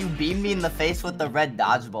kind of like you beamed me in the face with the red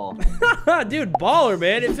dodgeball. Dude, baller,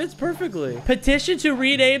 man. It fits perfectly. Petition to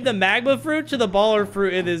rename the magma fruit to the baller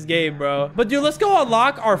fruit in this game, bro. But dude, let's go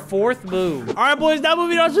unlock our fourth move. All right, boys, now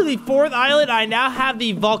moving on to the fourth island, I now have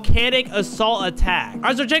the volcanic assault attack. All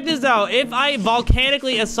right, so check this out. If I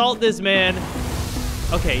volcanically assault this man...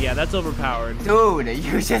 Okay, yeah, that's overpowered. Dude,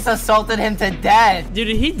 you just assaulted him to death. Dude,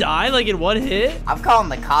 did he die like in one hit? I'm calling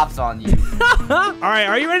the cops on you. All right,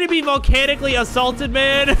 are you ready to be volcanically assaulted,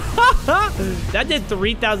 man? That did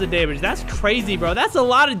 3,000 damage. That's crazy, bro. That's a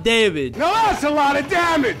lot of damage. No, that's a lot of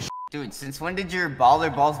damage. Dude, since when did your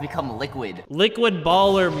baller balls become liquid? Liquid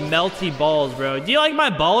baller melty balls, bro. Do you like my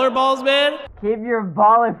baller balls, man? Keep your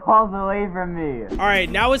baller balls away from me. All right,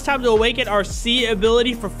 now it's time to awaken our C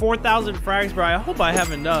ability for 4,000 frags, bro. I hope I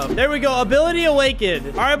have enough. There we go, ability awakened.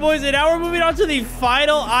 All right, boys, and now we're moving on to the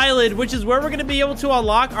final island, which is where we're gonna be able to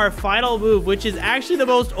unlock our final move, which is actually the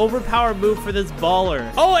most overpowered move for this baller.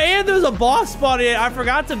 Oh, and there's a boss spawning in. I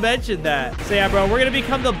forgot to mention that. So yeah, bro, we're gonna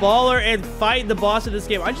become the baller and fight the boss in this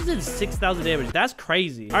game. I just did 6,000 damage. That's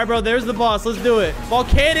crazy. All right, bro, there's the boss. Let's do it.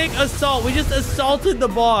 Volcanic assault. We just assaulted the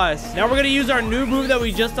boss. Now we're gonna use our new move that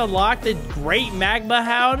we just unlocked, the Great Magma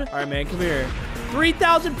Hound. All right, man, come here.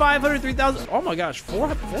 3,500, 3,000. Oh my gosh,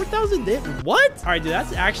 4,000 damage. What? All right, dude,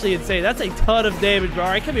 that's actually insane. That's a ton of damage, bro. All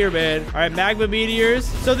right, come here, man. All right, magma meteors.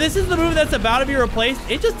 So this is the move that's about to be replaced.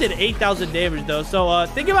 It just did 8,000 damage, though. So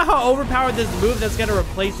think about how overpowered this move that's going to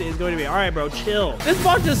replace it is going to be. All right, bro, chill. This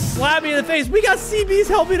bot just slapped me in the face. We got CBs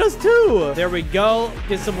helping us, too. There we go.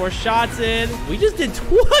 Get some more shots in. We just did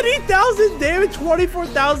 20,000 damage,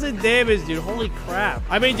 24,000 damage, dude. Holy crap.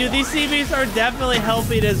 I mean, dude, these CBs are definitely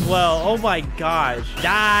helping as well. Oh, my gosh.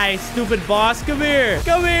 Die, stupid boss. Come here.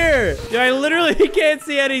 Come here. Dude, I literally can't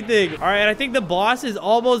see anything. All right, I think the boss is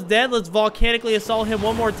almost dead. Let's volcanically assault him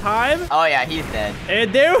one more time. Oh, yeah, he's dead.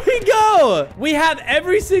 And there we go. We have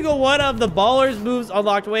every single one of the ballers moves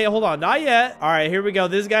unlocked. Wait, hold on. Not yet. All right, here we go.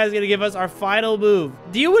 This guy's going to give us our final move.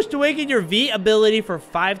 Do you wish to awaken your V ability for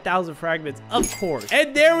 5,000 fragments? Of course.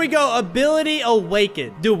 And there we go. Ability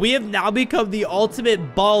awaken. Dude, we have now become the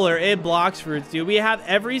ultimate baller in Blox Fruits, dude. We have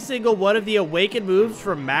every single one of the awakened moves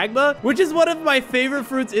from Magma, which is one of my favorite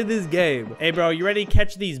fruits in this game. Hey, bro, you ready to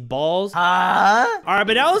catch these balls? Huh? All right,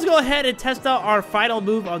 but now let's go ahead and test out our final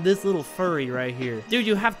move on this little furry right here. Dude,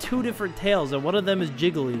 you have 2 different tails, and one of them is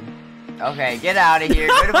jiggling. Okay, get out of here.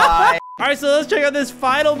 Goodbye. All right, so let's check out this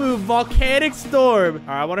final move, Volcanic Storm.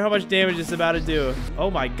 All right, I wonder how much damage it's about to do.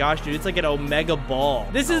 Oh my gosh, dude, it's like an Omega Ball.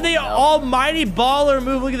 This is the almighty baller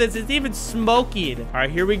move. Look at this. It's even smoking. All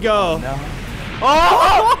right, here we go. No.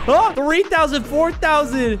 Oh! 3,000,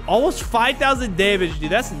 4,000, almost 5,000 damage,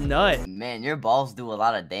 dude. That's nuts. Man, your balls do a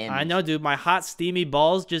lot of damage. I know, dude. My hot, steamy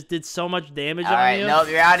balls just did so much damage on Alright, you. nope,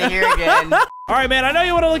 you're out of here again. All right, man. I know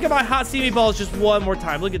you want to look at my hot, steamy balls just one more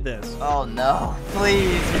time. Look at this. Oh, no.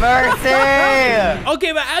 Please, mercy!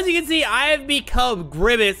 Okay, but as you can see, I have become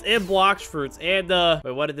Grimace in Blox Fruits. And,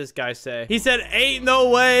 wait, what did this guy say? He said, ain't no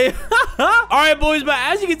way. All right, boys, but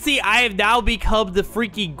as you can see, I have now become the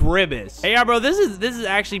freaky Grimace. Hey, yeah, bro, this is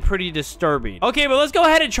actually pretty disturbing. Okay, but let's go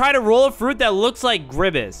ahead and try to roll a fruit that looks like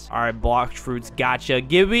Grimace. All right, Blox Fruits, gotcha.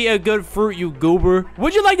 Give me a good fruit, you goober.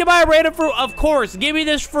 Would you like to buy a random fruit? Of course. Give me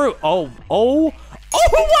this fruit. Oh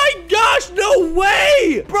my gosh, no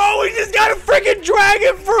way! Bro, we just got a freaking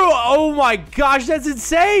dragon fruit! Oh my gosh, that's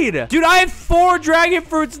insane! Dude, I have 4 dragon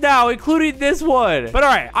fruits now, including this one. But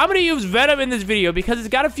alright, I'm gonna use Venom in this video because it's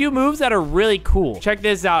got a few moves that are really cool. Check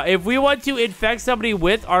this out. If we want to infect somebody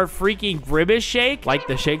with our freaking Grimace shake, like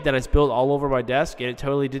the shake that I spilled all over my desk, and it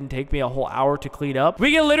totally didn't take me a whole hour to clean up,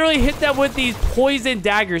 we can literally hit them with these poison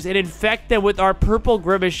daggers and infect them with our purple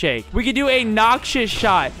Grimace shake. We can do a noxious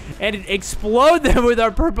shot and explode them with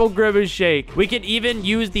our purple Grimace shake. We can even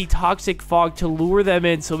use the toxic fog to lure them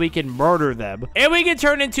in so we can murder them. And we can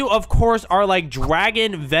turn into, of course, our like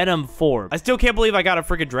dragon venom form. I still can't believe I got a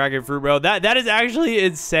freaking dragon fruit, bro. That is actually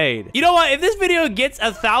insane. You know what? If this video gets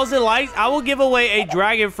 1,000 likes, I will give away a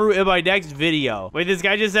dragon fruit in my next video. Wait, this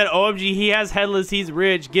guy just said, OMG, he has headless, he's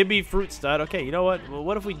rich. Give me fruit, stud. Okay, you know what? Well,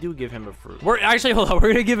 what if we do give him a fruit? We're actually, hold on.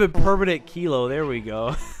 We're gonna give him permanent Kilo. There we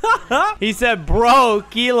go. He said, bro,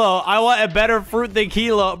 Kilo, I want a better fruit than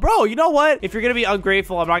Kilo. Bro, you know what? If you're gonna be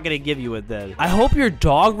ungrateful, I'm not gonna give you it then. I hope your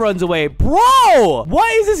dog runs away. Bro,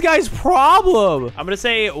 what is this guy's problem? I'm gonna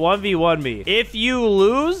say 1v1 me. If you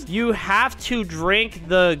lose, you have to drink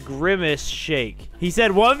the Grimace shake. He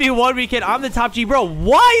said 1v1 me, kid. I'm the top G. Bro,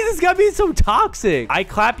 why is this guy being so toxic? I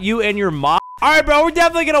clap you and your mom. All right, bro, we're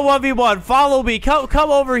definitely gonna 1v1. Follow me. Come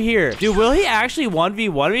over here. Dude, will he actually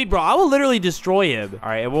 1v1 me? Bro, I will literally destroy him. All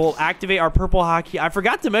right, and we'll activate our purple hotkey. I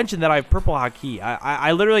forgot to mention that I have purple hotkey.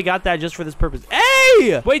 I literally got that just for this purpose.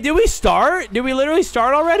 Hey! Wait, did we start? Did we literally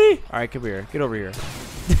start already? All right, come here. Get over here.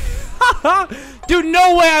 Dude,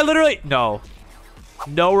 no way. I literally... No.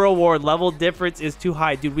 No reward. Level difference is too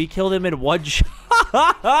high. Dude, we killed him in one shot.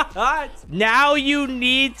 Now you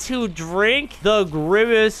need to drink the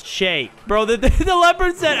Grimace shake. Bro, the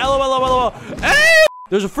leopard said, LOL. Hey!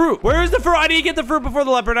 There's a fruit. Where is the fruit? I need to get the fruit before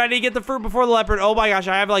the leopard. I need to get the fruit before the leopard. Oh my gosh,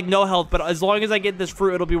 I have like no health, but as long as I get this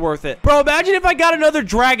fruit, it'll be worth it. Bro, imagine if I got another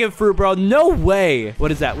dragon fruit, bro. No way.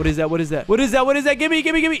 What is that? What is that? What is that? What is that? What is that? Give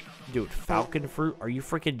me. Dude, falcon fruit? Are you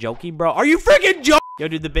freaking joking, bro? Are you freaking joking? Yo,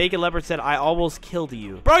 dude, the bacon leopard said, I almost killed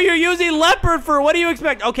you. Bro, you're using leopard fruit. What do you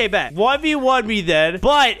expect? Okay, bet. 1v1 me then.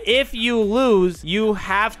 But if you lose, you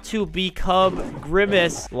have to become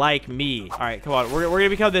Grimace like me. All right, come on. We're going to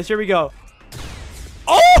become this. Here we go.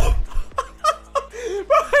 Oh!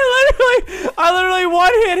 Bro, I literally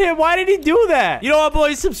one-hit him. Why did he do that? You know what,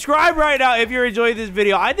 boys? Subscribe right now if you're enjoying this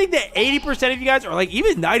video. I think that 80% of you guys, or like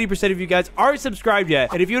even 90% of you guys, aren't subscribed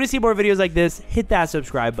yet. And if you want to see more videos like this, hit that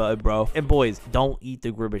subscribe button, bro. And boys, don't eat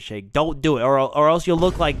the Grimace shake. Don't do it, or else you'll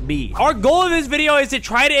look like me. Our goal in this video is to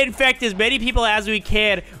try to infect as many people as we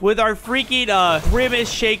can with our freaking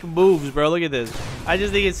Grimace shake moves, bro. Look at this. I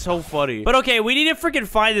just think it's so funny. But okay, we need to freaking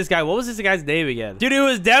find this guy. What was this guy's name again? Dude, it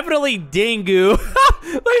was definitely Dingu. Look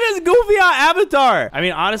at this goofy avatar. I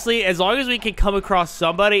mean, honestly, as long as we can come across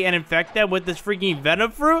somebody and infect them with this freaking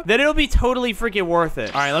venom fruit, then it'll be totally freaking worth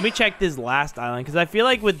it. All right, let me check this last island because I feel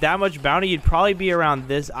like with that much bounty, you'd probably be around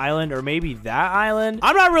this island or maybe that island.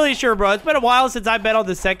 I'm not really sure, bro. It's been a while since I've been on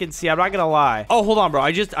the second sea. I'm not gonna lie. Oh, hold on, bro.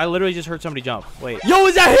 I literally just heard somebody jump. Wait. Yo,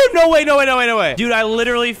 is that him? No way, no way, no way, no way. Dude, I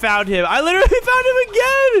literally found him. I literally found him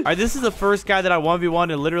again. All right, this is the first guy that I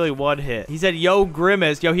 1v1 and literally one hit. He said, yo,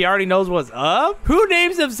 Grimace. Yo, he already knows what's up. Who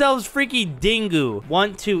names themselves freaking Dingu?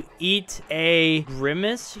 Want to eat a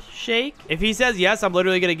Grimace shake? If he says yes, I'm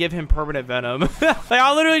literally gonna give him permanent venom. Like,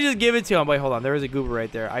 I'll literally just give it to him. Wait, hold on. There is a goober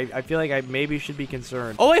right there. I feel like I maybe should be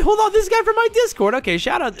concerned. Oh, wait, hold on. This guy from my Discord. Okay,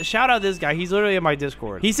 shout out this guy. He's literally in my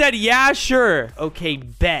Discord. He said, yeah, sure. Okay,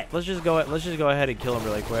 bet. Let's just go ahead and kill him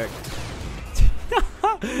really quick.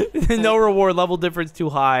 No reward, level difference too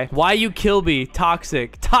high. Why you kill me?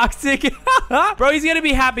 Toxic. Bro, he's gonna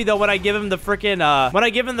be happy though when I give him the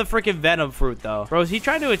freaking venom fruit though. Bro, is he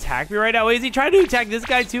trying to attack me right now? Wait, is he trying to attack this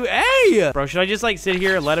guy too? Hey! Bro, should I just like sit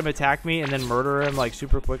here and let him attack me and then murder him like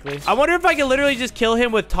super quickly? I wonder if I can literally just kill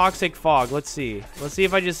him with toxic fog. Let's see. Let's see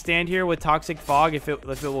if I just stand here with toxic fog if it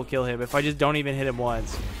will kill him. If I just don't even hit him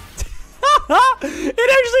once. It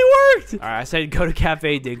actually worked. All right, I said go to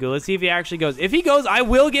Cafe Dingu. Let's see if he actually goes. If he goes, I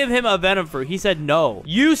will give him a venom fruit. He said no.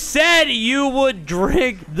 You said you would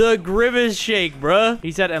drink the Grimace shake, bruh.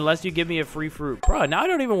 He said unless you give me a free fruit. Bro, now I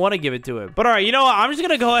don't even want to give it to him. But all right, you know what? I'm just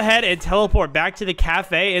gonna go ahead and teleport back to the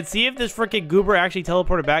cafe and see if this freaking goober actually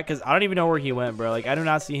teleported back because I don't even know where he went, bro. Like, I do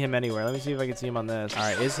not see him anywhere. Let me see if I can see him on this. All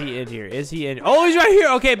right, is he in here? Is he in? Oh, he's right here.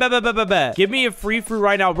 Okay, bet. Give me a free fruit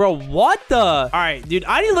right now, bro. What the? All right, dude,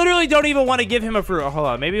 I literally don't even want to give him a fruit. Oh, hold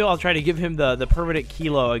on. Maybe I'll try to give him the permanent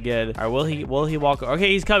kilo again. All right, will he walk? Okay,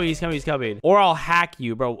 he's coming. Or I'll hack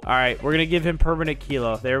you, bro. All right, we're gonna give him permanent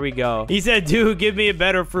kilo. There we go. He said, dude, give me a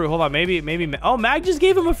better fruit. Hold on, maybe. Oh, Mag just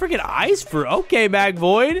gave him a freaking ice fruit. Okay, Mag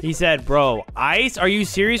Void. He said, bro, ice? Are you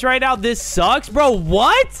serious right now? This sucks, bro.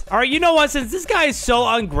 What? All right, you know what? Since this guy is so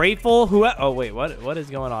ungrateful, oh wait, what is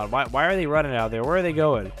going on? Why are they running out there? Where are they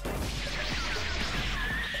going?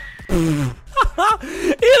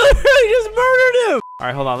 He literally just murdered him. All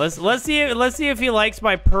right, hold on. Let's see if he likes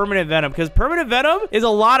my permanent venom because permanent venom is a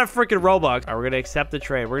lot of freaking Robux. All right, we're gonna accept the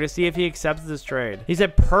trade. We're gonna see if he accepts this trade. He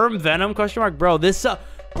said perm venom ? Bro, this sucks.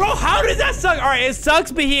 Bro, how does that suck? All right, it sucks,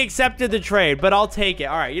 but he accepted the trade, but I'll take it.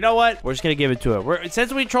 All right, you know what? We're just going to give it to him.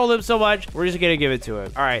 Since we trolled him so much, we're just going to give it to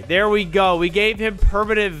him. All right, there we go. We gave him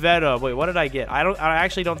permanent venom. Wait, what did I get? I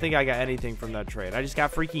actually don't think I got anything from that trade. I just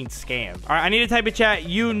got freaking scammed. All right, I need to type in chat.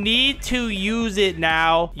 You need to use it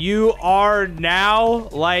now. You are now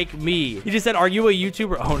like me. He just said, are you a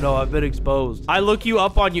YouTuber? Oh, no, I've been exposed. I look you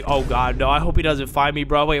up on you. Oh, God, no. I hope he doesn't find me,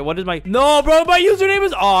 bro. Wait, what is my... No, bro, my username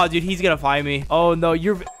is... Oh, dude, he's going to find me. Oh, no,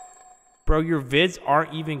 Bro, your vids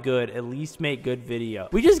aren't even good. At least make good video.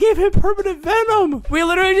 We just gave him permanent venom. We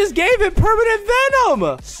literally just gave him permanent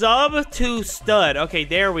venom. Sub to stud. Okay,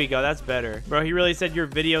 there we go. That's better. Bro, he really said your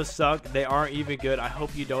videos suck. They aren't even good. I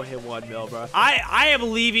hope you don't hit 1 mil, bro. I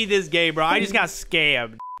am leaving this game, bro. I just got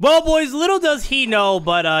scammed. Well, boys, little does he know,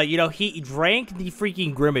 but, you know, he drank the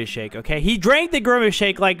freaking Grimace shake, okay? He drank the Grimace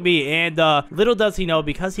shake like me, and, little does he know,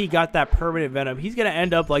 because he got that permanent venom, he's gonna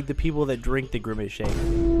end up like the people that drink the Grimace shake.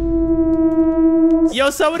 Yo,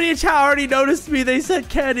 somebody in chat already noticed me. They said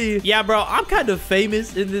Kenny. Yeah, bro, I'm kind of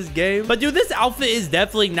famous in this game. But, dude, this outfit is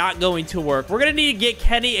definitely not going to work. We're gonna need to get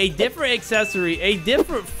Kenny a different accessory, a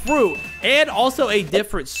different fruit, and also a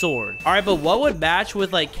different sword. All right, but what would match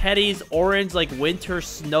with, like, Kenny's orange, like, winter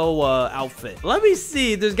snow outfit? Let me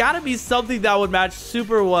see. There's got to be something that would match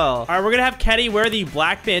super well. All right, we're gonna have Kenny wear the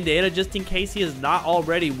black bandana just in case he is not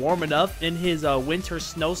already warm enough in his winter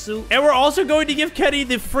snowsuit. And we're also going to give Kenny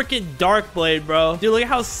the freaking dark blade, bro. Dude, look at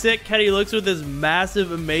how sick Kenny looks with this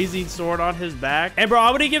massive, amazing sword on his back. And, bro,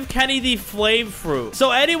 I'm gonna give Kenny the flame fruit.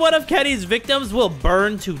 So any one of Kenny's victims will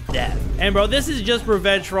burn to death. And, bro, this is just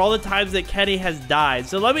revenge for all the times that Kenny has died.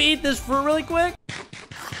 So let me eat this fruit really quick.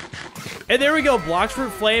 And there we go. Blox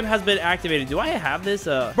Fruit Flame has been activated. Do I have this?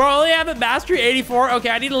 Bro, I only have it Mastery 84. Okay,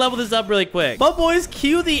 I need to level this up really quick. But, boys,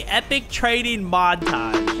 cue the epic trading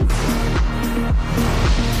montage.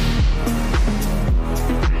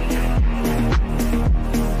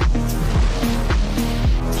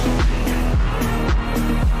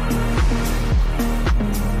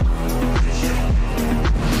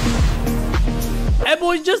 And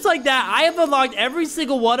boys, just like that, I have unlocked every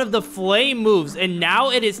single one of the flame moves, and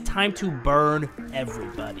now it is time to burn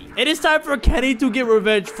everybody. It is time for Kenny to get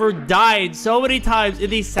revenge for dying so many times in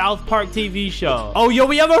the South Park TV show. Oh, yo,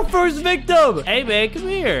 we have our first victim. Hey, man, come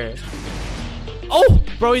here. Oh,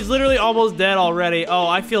 bro, he's literally almost dead already. Oh,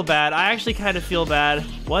 I feel bad. I actually kind of feel bad.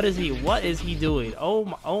 What is he doing?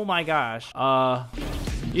 Oh my gosh.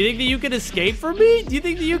 You think that you can escape from me? Do you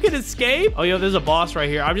think that you can escape? Oh, yo, there's a boss right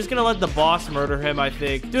here. I'm just gonna let the boss murder him, I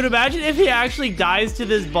think. Dude, imagine if he actually dies to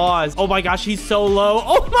this boss. Oh my gosh, he's so low.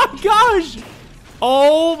 Oh my gosh.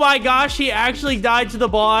 Oh my gosh, he actually died to the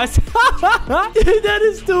boss. Dude, that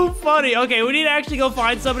is too funny. Okay, we need to actually go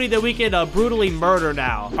find somebody that we can brutally murder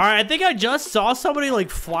now. All right, I think I just saw somebody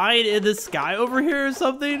like flying in the sky over here or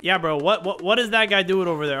something. Yeah, bro, what is that guy doing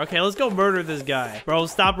over there? Okay, let's go murder this guy. Bro,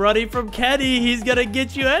 stop running from Kenny. He's gonna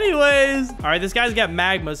get you anyways. All right, this guy's got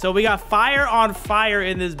magma, so we got fire on fire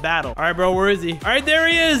in this battle. All right, bro, where is he? All right, there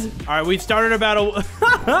he is. All right, we've started a battle.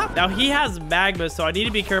 Now, he has magma, so I need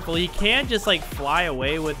to be careful. He can't just like fly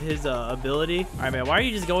away with his ability. All right, man, why are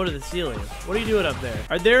you just going to the ceiling? What are you doing up there? All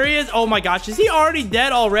right, there he is. Oh my gosh, is he already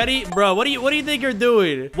dead already? Bro, what do you think you're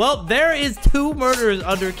doing? Well, there is 2 murders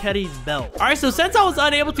under Kenny's belt. All right, so since I was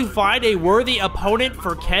unable to find a worthy opponent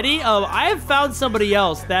for Kenny, I have found somebody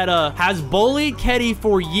else that has bullied Kenny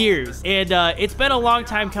for years, and it's been a long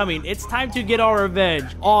time coming. It's time to get our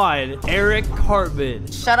revenge on Eric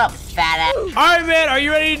Cartman. Shut up, fat ass. All right, man, are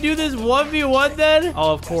you ready to do this 1v1 then?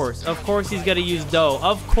 Oh, of course he's gonna use dough.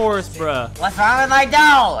 Of course, bruh. What's wrong with my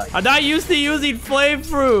dough? I'm not used to using flame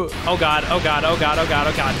fruit. Oh god.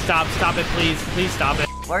 Stop it, please stop it.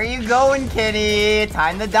 Where are you going, Kenny?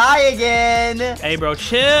 Time to die again. Hey, bro,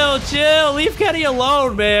 chill. Leave Kenny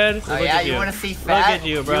alone, man. Oh, yeah, you want to see fat? Look at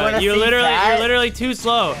you, bro. You're literally too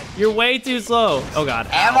slow. You're way too slow. Oh god.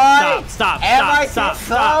 Am I? Stop.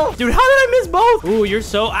 Slow? Dude, how did I miss both? Ooh, you're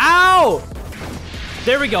so... Ow!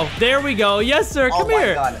 There we go. Yes, sir. Come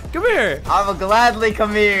here. Come here. I will gladly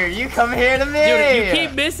come here. You come here to me. Dude, you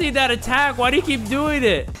keep missing that attack. Why do you keep doing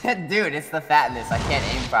it? Dude, it's the fatness. I can't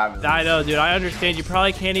aim properly. I know, dude. I understand. You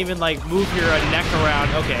probably can't even, like, move your neck around.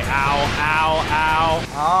 Okay. Ow.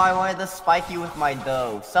 Oh, I wanted to spike you with my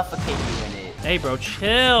dough. Suffocate you in it. Hey, bro,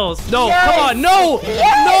 chill. No, yes! Come on. No.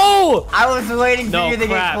 Yes! No. I was waiting for you to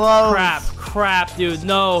get close. Crap, dude.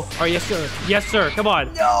 No. Oh, yes, sir. Come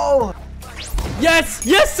on. No. Yes,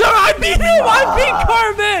 sir, I beat him! I beat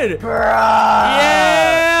Cartman! Bruh.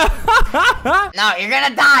 Yeah! No, you're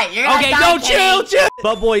gonna die. Okay, no, chill.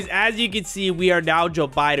 But boys, as you can see, we are now Joe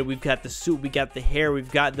Biden. We've got the suit, we got the hair,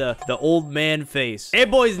 we've got the old man face. Hey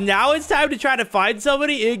boys, now it's time to try to find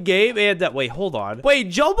somebody in game and wait, hold on. Wait,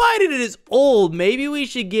 Joe Biden is old. Maybe we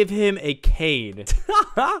should give him a cane.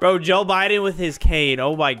 Bro, Joe Biden with his cane.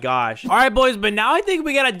 Oh my gosh. All right, boys, but now I think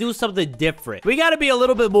we gotta do something different. We gotta be a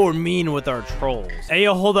little bit more mean with our trolls. Hey,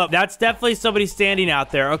 yo, hold up. That's definitely somebody standing out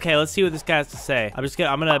there. Okay, let's see what this guy has to say. I'm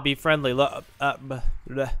gonna be friendly. Look,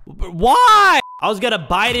 why? I was gonna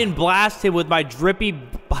Biden blast him with my drippy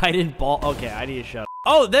Biden ball. Okay, I need to shut up.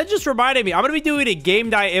 Oh, that just reminded me. I'm gonna be doing a game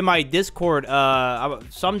night in my Discord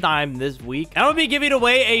sometime this week. I'm gonna be giving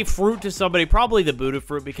away a fruit to somebody, probably the Buddha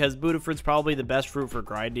fruit, because Buddha fruit's probably the best fruit for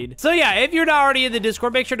grinding. So yeah, if you're not already in the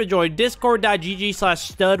Discord, make sure to join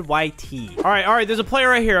discord.gg/studyt. All right, there's a player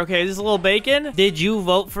right here. Okay, this is a little bacon. Did you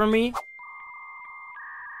vote for me?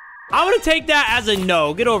 I'm gonna take that as a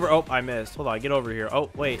no. Get over. Oh, I missed. Hold on. Get over here. Oh,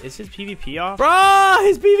 wait. Is his PvP off? Bro,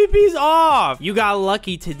 his PvP's off. You got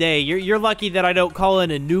lucky today. You're lucky that I don't call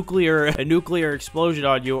in a nuclear explosion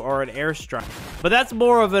on you or an airstrike. But that's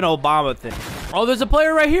more of an Obama thing. Oh, there's a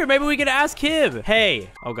player right here. Maybe we can ask him. Hey.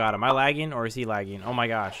 Oh god, am I lagging or is he lagging? Oh my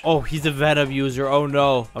gosh. Oh, he's a Venom user. Oh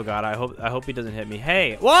no. Oh god, I hope he doesn't hit me.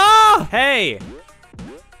 Hey. Whoa! Hey.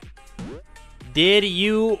 Did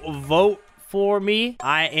you vote for me?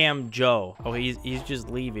 I am Joe. Oh, he's just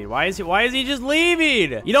leaving. Why is he just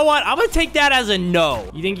leaving? You know what? I'm gonna take that as a no.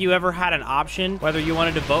 You think you ever had an option whether you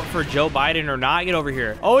wanted to vote for Joe Biden or not? Get over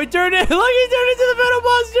here. Oh, he turned it. Look, he turned into the Venom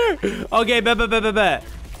Monster. Okay, bet.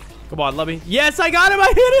 Come on, let me. Yes, I got him.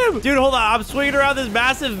 I hit him. Dude, hold on. I'm swinging around this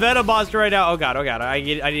massive Venom monster right now. Oh, God. I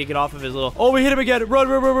need to get off of his little... Oh, we hit him again. Run.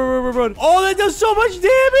 Oh, that does so much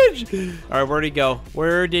damage. All right, where'd he go?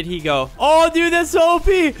 Where did he go? Oh, dude, that's so OP.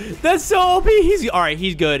 That's so OP. All right,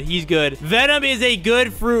 he's good. Venom is a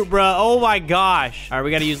good fruit, bro. Oh, my gosh. All right,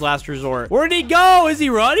 we got to use last resort. Where'd he go? Is he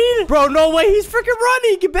running? Bro, no way. He's freaking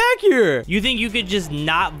running. Get back here. You think you could just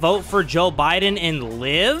not vote for Joe Biden and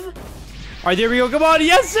live? All right, there we go. Come on.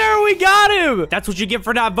 Yes, sir. We got him. That's what you get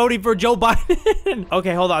for not voting for Joe Biden.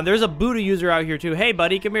 Okay, hold on. There's a Buddha user out here, too. Hey,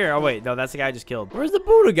 buddy, come here. Oh, wait. No, that's the guy I just killed. Where's the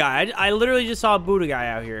Buddha guy? I literally just saw a Buddha guy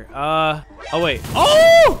out here. Oh, wait.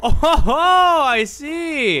 Oh! Oh, I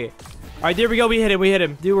see. All right, there we go. We hit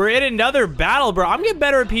him. Dude, we're in another battle, bro. I'm getting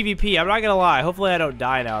better at PvP. I'm not going to lie. Hopefully, I don't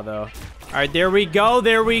die now, though. All right, there we go.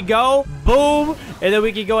 Boom. And then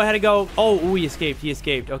we can go ahead and go. Oh, ooh, he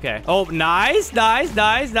escaped. Okay. Oh, nice.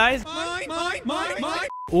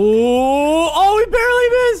 Ooh, oh, we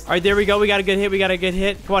barely missed. All right, there we go. We got a good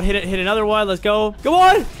hit. Come on, hit another one. Let's go. Come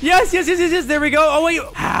on. Yes. There we go. Oh, wait.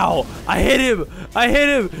 How? I hit him.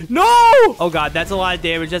 No. Oh, God, that's a lot of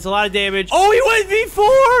damage. Oh, he went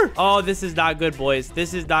V4. Oh, this is not good, boys.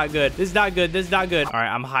 This is not good. All right,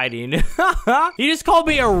 I'm hiding. He just called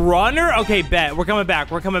me a runner? Okay, bet. We're coming back.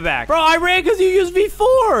 Bro, I ran because you used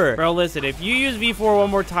V4. Bro, listen, if you use V4 one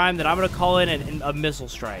more time, then I'm going to call in a missile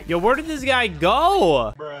strike. Yo, where did this guy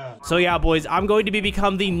go? So yeah, boys, I'm going to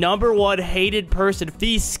become the #1 hated person,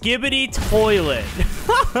 the Skibbity Toilet.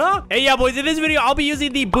 Hey, yeah, boys, in this video, I'll be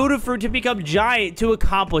using the Buddha fruit to become giant to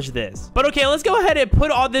accomplish this. But okay, let's go ahead and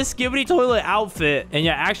put on this Skibbity Toilet outfit. And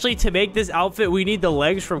yeah, actually, to make this outfit, we need the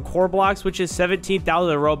legs from core blocks, which is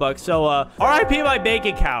 17,000 robux. So, RIP my bank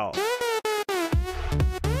account.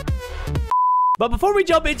 But before we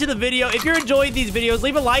jump into the video, if you're enjoying these videos,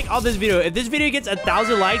 leave a like on this video. If this video gets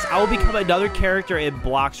 1,000 likes, I will become another character in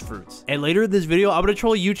Blox Fruits. And later in this video, I'm going to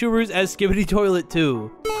troll YouTubers as Skibbity Toilet too.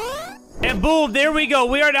 And boom, there we go.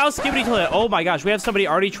 We are now Skibbity Toilet. Oh my gosh, we have somebody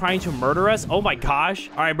already trying to murder us. Oh my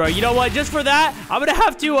gosh. All right, bro. You know what? Just for that, I'm gonna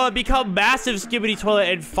have to become massive Skibbity Toilet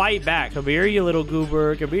and fight back. Come here, you little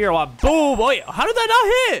goober. Come here. Boom. Oh, wait, how did that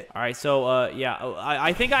not hit? All right, so yeah,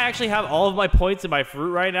 I think I actually have all of my points in my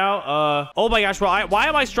fruit right now. Oh my gosh, bro. Why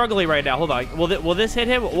am I struggling right now? Hold on. Will this hit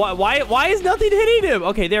him? Why is nothing hitting him?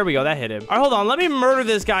 Okay, there we go. That hit him. All right, hold on. Let me murder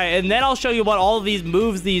this guy, and then I'll show you what all of these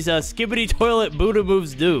moves, these Skibbity Toilet Buddha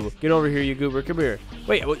moves do. Get over here, you goober. Come here.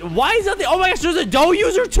 Wait, why is nothing? Oh my gosh, there's a dough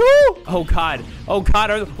user too? Oh god.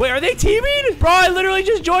 Wait, are they teaming? Bro, I literally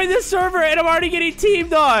just joined this server and I'm already getting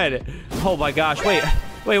teamed on. Oh my gosh, wait,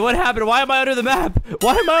 what happened? Why am I under the map? I'm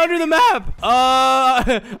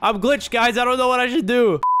glitched, guys. I don't know what I should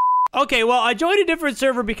do. Okay, well, I joined a different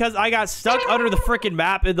server because I got stuck under the freaking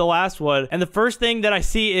map in the last one. And the first thing that I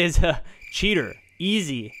see is cheater.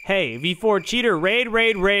 Easy. Hey, V4 cheater.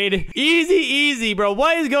 Raid. Easy, bro.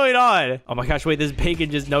 What is going on? Oh my gosh, wait, this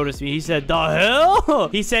bacon just noticed me. He said, the hell?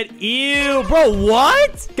 He said, ew. Bro,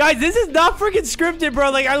 what? Guys, this is not freaking scripted,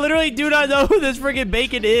 bro. Like, I literally do not know who this freaking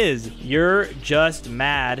bacon is. You're just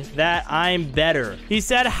mad that I'm better. He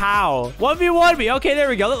said, how? 1v1 me. Okay, there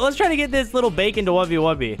we go. Let's try to get this little bacon to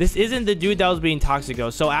 1v1 me. This isn't the dude that was being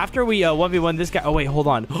toxico. So after we 1v1 this guy. Oh, wait, hold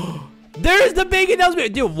on. There's the bacon that was me.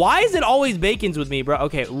 Dude, why is it always bacons with me, bro?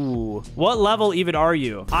 Okay, ooh. What level even are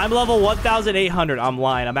you? I'm level 1,800. I'm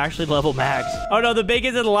lying. I'm actually level max. Oh, no, the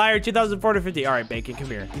bacon's a liar. 2,450. All right, bacon, come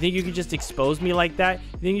here. You think you can just expose me like that?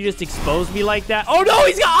 Oh, no,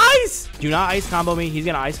 he's got ice. Do not ice combo me. He's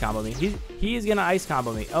gonna ice combo me. He is gonna ice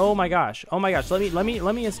combo me. Oh my gosh. Let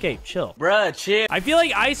me escape. Chill. Bruh, chill. I feel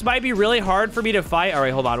like ice might be really hard for me to fight. All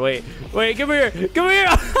right, hold on. Wait, come here.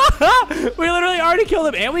 We literally already killed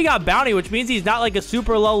him, and we got bounty, which means he's not like a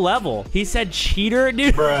super low level. He said cheater,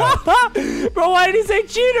 dude. Bro, why did he say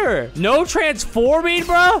cheater? No transforming,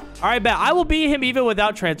 bro. All right, bet. I will beat him even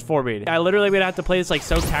without transforming. I literally gonna have to play this like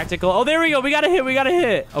so tactical. Oh, there we go. We got a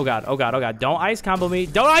hit. Oh god. Don't ice combo me.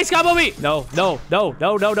 No.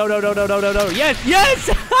 Yes.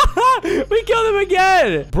 We killed him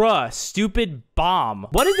again. Bruh, stupid bomb.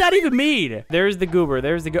 What does that even mean? There's the goober.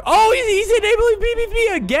 Oh, he's enabling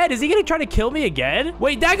PvP again. Is he gonna try to kill me again?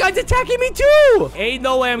 Wait, that guy's attacking me too. Ain't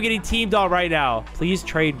no way I'm getting teamed on right now. Please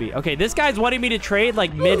trade me. Okay, this guy's wanting me to trade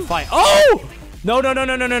like mid-fight. Oh! No. Don't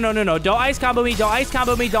ice combo me. Oh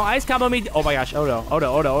my gosh. Oh no.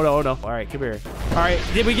 All right, come here. All right.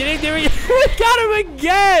 Did we get it? We got him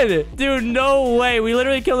again. Dude, no way. We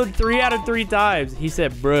literally killed him 3 out of 3 times. He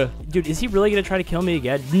said, bruh. Dude, is he really going to try to kill me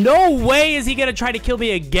again? No way is he going to try to kill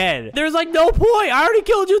me again. There's like no point. I already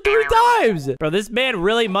killed you 3 times. Bro, this man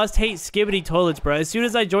really must hate Skibbity Toilets, bro. As soon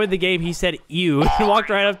as I joined the game, he said, ew, and walked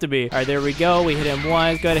right up to me. All right, there we go. We hit him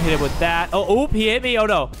once. Go ahead and hit him with that. Oh, oop, he hit me. Oh,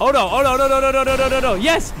 no. No.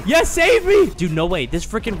 Yes, save me. Dude, no way. This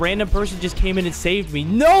freaking random person just came in and saved me.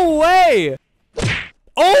 No way.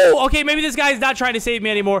 Oh, okay. Maybe this guy is not trying to save me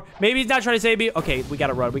anymore. Maybe he's not trying to save me. Okay, we got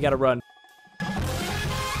to run.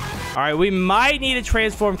 All right, we might need to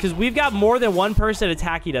transform because we've got more than one person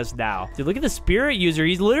attacking us now. Dude, look at the spirit user.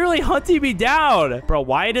 He's literally hunting me down. Bro,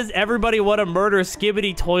 why does everybody want to murder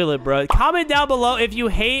Skibidi Toilet, bro? Comment down below if you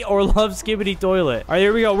hate or love Skibidi Toilet. All right,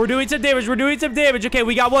 here we go. We're doing some damage. We're doing some damage. Okay,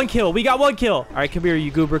 we got 1 kill. We got 1 kill. All right, come here, you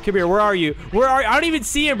goober. Come here. Where are you? Where are you? I don't even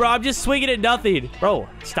see him, bro. I'm just swinging at nothing. Bro,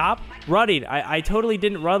 stop running. I totally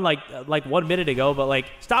didn't run like 1 minute ago, but like,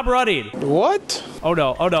 stop running. What? Oh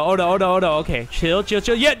no, oh no, oh no, oh no, oh no. Okay, chill, chill,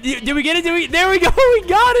 chill. Yeah, did we get it? There we go. We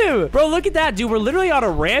got him. Bro, look at that, dude. We're literally on a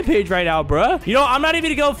rampage right now, bro. You know, I'm not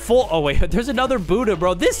even gonna go full. Oh wait, there's another Buddha,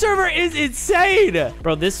 bro. This server is insane.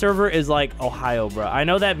 Bro, this server is like Ohio, bro. I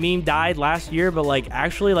know that meme died last year, but like,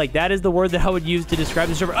 actually, like, that is the word that I would use to describe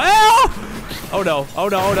the server. Oh! Oh no, oh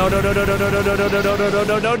no, oh no, no, no, no, no, no, no, no, no, no, no,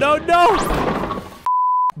 no, no, no, no, no.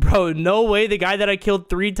 Bro, no way. The guy that I killed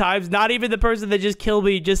 3 times, not even the person that just killed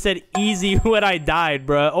me, just said easy when I died,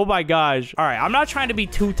 bro. Oh my gosh. All right, I'm not trying to be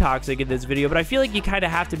too toxic in this video, but I feel like you kind of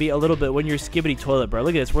have to be a little bit when you're Skibidi Toilet, bro.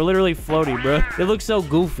 Look at this. We're literally floating, bro. It looks so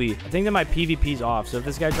goofy. I think that my PvP's off, so if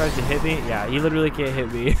this guy tries to hit me, yeah, he literally can't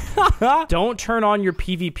hit me. Don't turn on your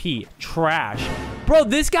PvP. Trash. Bro,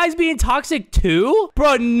 this guy's being toxic too?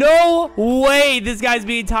 Bro, no way this guy's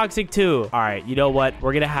being toxic too. All right, you know what?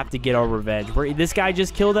 We're going to have to get our revenge. This guy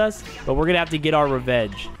just killed us, but we're going to have to get our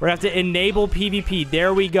revenge. We're going to have to enable PvP.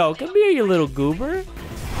 There we go. Come here, you little goober.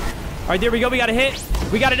 All right, there we go. We got a hit.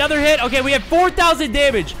 We got another hit. Okay, we have 4,000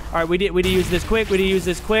 damage. All right, we need to use this quick. We need to use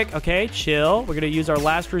this quick. Okay, chill. We're going to use our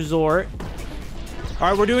last resort. All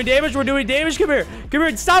right, we're doing damage. We're doing damage. Come here. Come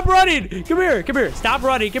here. Stop running. Come here. Come here. Stop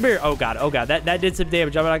running. Come here. Oh, God. Oh, God. That did some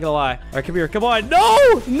damage. I'm not going to lie. All right, come here. Come on.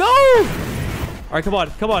 No. No. All right, come on.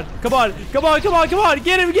 Come on. Come on. Come on. Come on. Come on.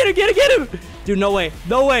 Get him. Get him. Get him. Get him. Dude, no way.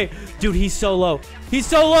 No way. Dude, he's so low. He's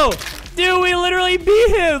so low. Dude, we literally beat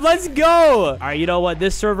him. Let's go. All right, you know what?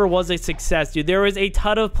 This server was a success, dude. There was a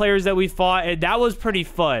ton of players that we fought, and that was pretty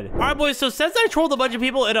fun. All right, boys. So since I trolled a bunch of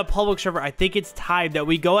people in a public server, I think it's time that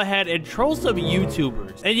we go ahead and troll some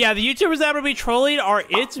YouTubers. And yeah, the YouTubers that I'm going to be trolling are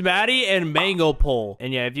It's Maddie and Mango Pole.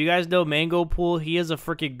 And yeah, if you guys know Mango Pole, he is a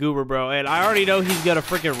freaking goober, bro. And I already know he's going to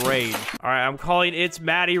freaking rage. All right, I'm calling It's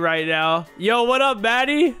Maddie right now. Yo, what up,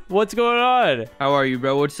 Maddie? What's going on? How are you,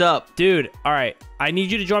 bro? What's up? Dude, all right. I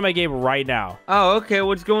need you to join my game right now. Oh, okay.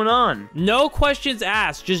 What's going on? No questions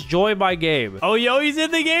asked. Just join my game. Oh, yo, he's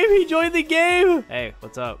in the game. He joined the game. Hey,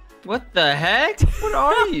 what's up? What the heck? What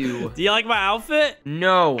are you? Do you like my outfit?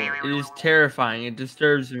 No, it is terrifying. It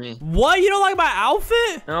disturbs me. What? You don't like my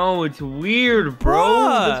outfit? No, it's weird,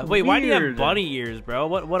 bro. Wait, why do you have bunny ears, bro?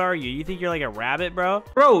 What are you? You think you're like a rabbit, bro?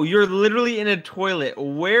 Bro, you're literally in a toilet.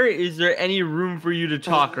 Where is there any room for you to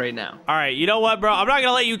talk right now? All right, you know what, bro? I'm not going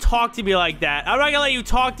to let you talk to me like that. I'm not going to let you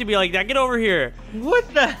talk to me like that. Get over here.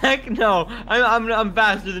 What the heck? No, I'm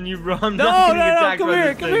faster than you, bro. I'm not getting attacked come by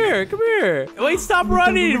here, this come thing. here, come here. Wait, stop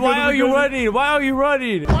running. Why are you running? Why are you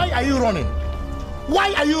running? Why are you running?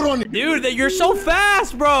 Why are you running? Dude, you're so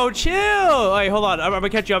fast, bro. Chill. Wait, hold on. I'm gonna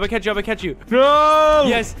catch you. I'm gonna catch you. I'm gonna catch you. No!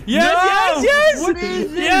 Yes. Yes, No! yes, yes! What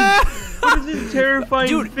is this? Yeah! What is this terrifying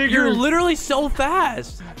Dude, figure? you're literally so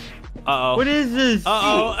fast. Uh-oh. What is this?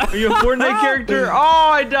 Uh-oh. Are you a Fortnite character? Oh,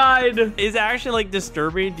 I died. It's actually like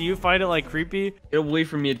disturbing. Do you find it like creepy? Get away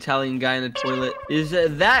from me, Italian guy in the toilet. Is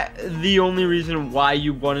that the only reason why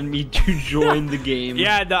you wanted me to join the game?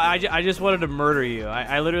 Yeah, no, I just wanted to murder you.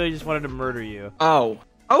 I literally just wanted to murder you. Oh,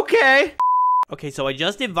 okay. Okay, so I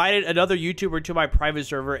just invited another YouTuber to my private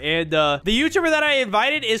server, and the YouTuber that I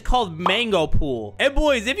invited is called Mango Pool. And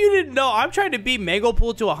boys, if you didn't know, I'm trying to beat Mango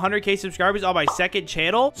Pool to 100K subscribers on my second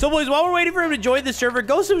channel. So boys, while we're waiting for him to join the server,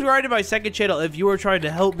 go subscribe to my second channel if you are trying to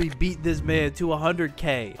help me beat this man to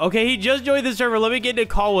 100K. Okay, he just joined the server. Let me get in a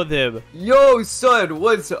call with him. Yo, son,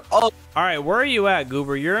 what's up? All right, where are you at,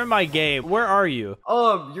 Goober? You're in my game. Where are you?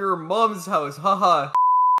 Your mom's house, haha.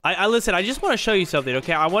 I listen, I just want to show you something,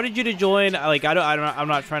 okay? I wanted you to join. Like, I'm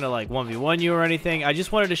not trying to like 1v1 you or anything. I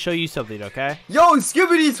just wanted to show you something, okay? Yo,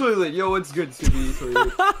 Skibidi Toilet. Yo, what's good, Skibidi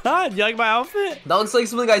Toilet? Do you like my outfit? That looks like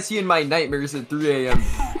something I see in my nightmares at 3 a.m.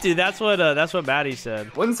 Dude, that's what Maddie said.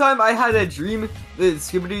 One time I had a dream that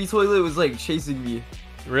Skibidi Toilet was like chasing me.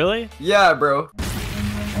 Really? Yeah, bro.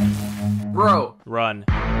 Bro. Run.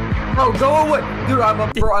 Bro, go away. Dude,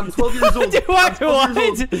 I'm 12 years old. Dude, what?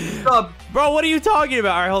 Stop. Bro, what are you talking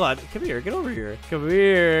about? All right, hold on. Come here. Get over here. Come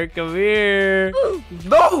here. Come here.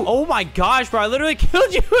 No! Oh my gosh, bro. I literally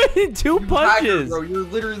killed you in 2 punches. Hacker, bro. You're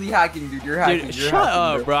literally hacking, dude. You're hacking. Dude, You're shut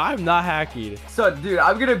hacking, up, bro. I'm not hacking. Son, dude,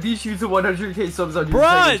 I'm gonna beat you to 100K subs on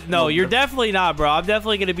Bro, no, you're definitely not, bro. I'm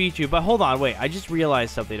definitely gonna beat you. But hold on, wait. I just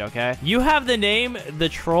realized something, okay? You have the name The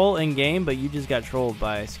Troll in game, but you just got trolled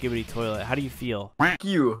by Skibidi Toilet. How do you feel? F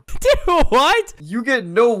you. Dude, what? You get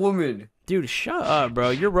no woman. Dude, shut up,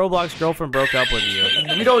 bro. Your Roblox girlfriend broke up with you.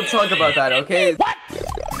 We don't talk about that, okay? What?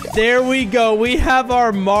 There we go. We have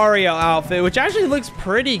our Mario outfit, which actually looks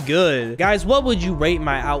pretty good. Guys, what would you rate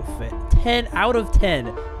my outfit? 10 out of 10.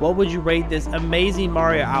 What would you rate this amazing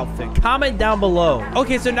Mario outfit? Comment down below.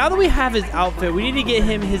 Okay, so now that we have his outfit, we need to get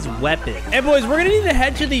him his weapon. And boys, we're gonna need to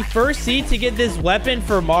head to the first seat to get this weapon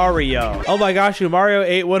for Mario. Oh my gosh, dude, Mario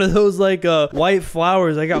ate one of those like white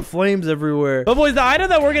flowers. I got flames everywhere. But boys, the item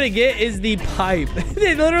that we're gonna get is the pipe.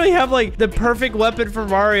 They literally have like the perfect weapon for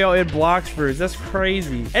Mario in Blox Fruits. That's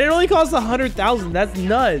crazy. And it only costs 100,000. That's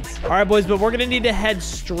nuts. All right, boys, but we're gonna need to head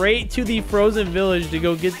straight to the frozen village to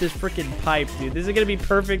go get this freaking pipe, dude. This is gonna be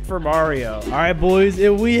perfect for Mario. All right, boys,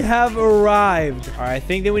 and we have arrived. All right, I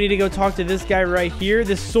think that we need to go talk to this guy right here,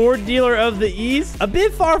 the sword dealer of the East. A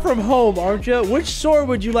bit far from home, aren't you? Which sword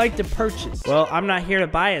would you like to purchase? Well, I'm not here to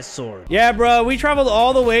buy a sword. Yeah, bro, we traveled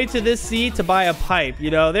all the way to this sea to buy a pipe,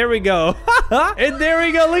 you know. There we go. And there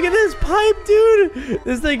we go. Look at this pipe, dude.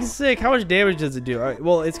 This thing's sick. How much damage does it do? All right,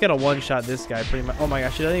 well, it's gonna one-shot this guy pretty much. Oh my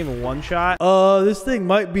gosh, it doesn't even one-shot. This thing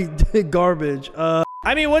might be garbage.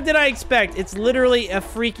 I mean, what did I expect? It's literally a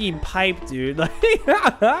freaking pipe, dude.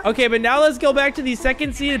 Okay, but now let's go back to the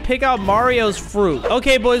second sea and pick out Mario's fruit.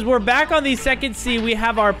 Okay, boys, we're back on the second sea. We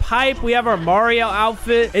have our pipe. We have our Mario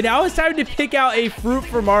outfit. And now it's time to pick out a fruit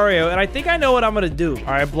for Mario. And I think I know what I'm going to do.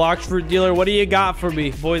 All right, Blox fruit dealer, what do you got for me?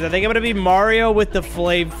 Boys, I think I'm going to be Mario with the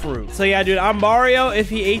flame fruit. So yeah, dude, I'm Mario if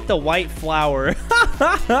he ate the white flower.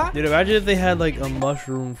 Dude, imagine if they had like a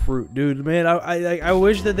mushroom fruit. Dude, man, I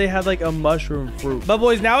wish that they had like a mushroom fruit. But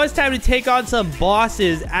boys, now it's time to take on some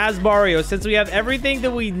bosses as Mario since we have everything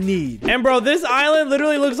that we need. And bro, this island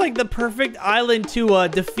literally looks like the perfect island to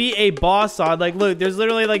defeat a boss on. Like, look, there's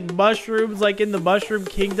literally like mushrooms like in the Mushroom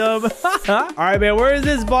Kingdom. All right, man, where is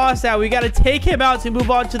this boss at? We got to take him out to move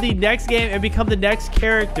on to the next game and become the next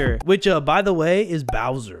character, which by the way is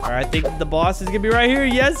Bowser. All right, I think the boss is gonna be right here.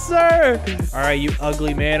 Yes, sir. All right, you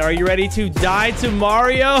ugly man, are you ready to die to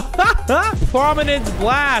Mario? Prominence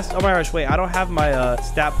blast. Oh my gosh, wait, I don't have my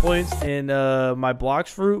stat points in my Blox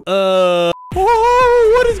fruit.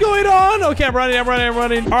 Oh, what is going on? Okay, I'm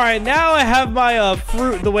running. All right, now I have my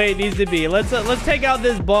fruit the way it needs to be. Let's take out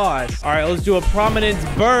this boss. All right, let's do a prominence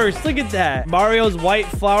burst. Look at that. Mario's white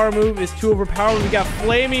flower move is too overpowered. We got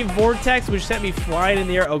flaming vortex, which sent me flying in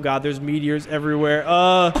the air. Oh god, there's meteors everywhere.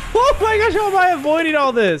 Oh my gosh, how am I avoiding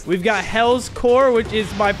all this? We've got Hell's Core, which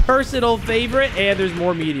is my personal favorite, and there's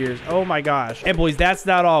more meteors. Oh my gosh. And boys, that's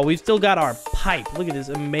not all. We've still got our pipe. Look at this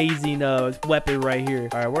amazing weapon right here.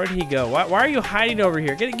 All right, where did he go? Why are you hiding over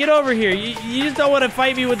here? Get over here. You just don't want to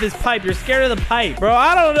fight me with this pipe. You're scared of the pipe. Bro,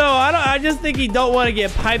 I don't know. I just think he don't want to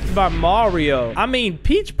get piped by Mario. I mean,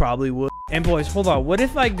 Peach probably would. And boys, hold on. What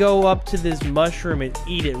if I go up to this mushroom and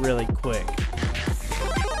eat it really quick?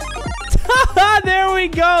 There we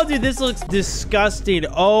go, dude. This looks disgusting.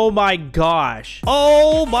 Oh my gosh.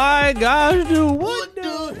 Oh my gosh, dude. What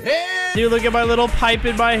the hell? Dude, look at my little pipe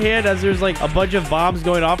in my hand as there's like a bunch of bombs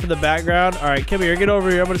going off in the background. All right, come here. Get over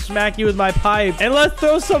here. I'm gonna smack you with my pipe. And let's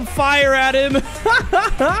throw some fire at him.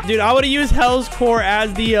 Dude, I want to use Hell's Core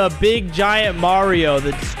as the big giant Mario,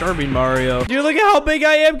 the disturbing Mario. Dude, look at how big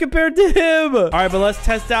I am compared to him. All right, but let's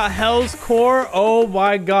test out Hell's Core. Oh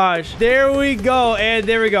my gosh. There we go. And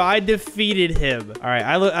there we go. I defeated him. All right,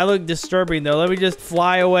 I look disturbing though. Let me just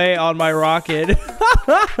fly away on my rocket.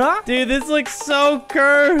 Dude, this looks so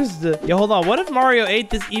cursed. Yo, hold on. What if Mario ate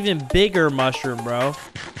this even bigger mushroom, bro?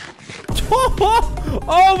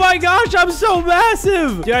 Oh my gosh, I'm so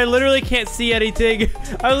massive. Dude, I literally can't see anything.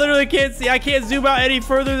 I literally can't see. I can't zoom out any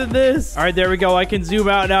further than this. All right, there we go. I can zoom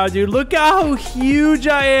out now, dude. Look how huge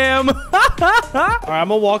I am. All right, I'm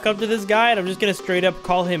gonna walk up to this guy and I'm just gonna straight up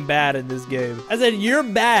call him bad in this game. I said, you're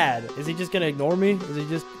bad. Is he just gonna ignore me? Is he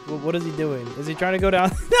just, what is he doing? Is he trying to go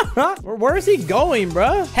down? Where is he going,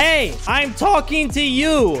 bro? Hey, I'm talking to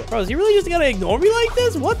you. Bro, is he really just gonna ignore me like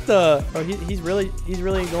this? What the? Bro, he's really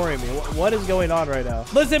ignoring me. What is going on right now?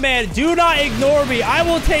 Listen, man, do not ignore me. I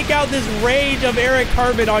will take out this rage of Eric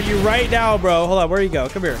Carbon on you right now, bro. Hold on, where you go?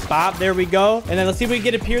 Come here. Bop, there we go. And then let's see if we can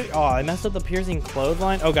get a piercing. Oh, I messed up the piercing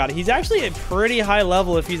clothesline. Oh god, he's actually at pretty high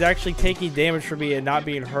level if he's actually taking damage from me and not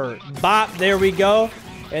being hurt. Bop, there we go.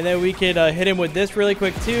 And then we can hit him with this really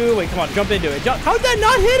quick too. Wait, come on, jump into it. How'd that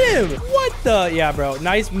not hit him? What the? Yeah, bro.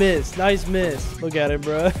 Nice miss. Nice miss. Look at him,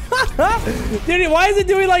 bro. Dude, why is it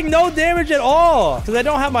doing like no damage at all? Because I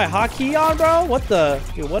don't have my hotkey on, bro. What the?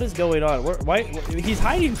 Dude, what is going on? Why? He's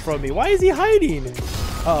hiding from me. Why is he hiding?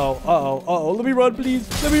 Uh-oh. Let me run, please.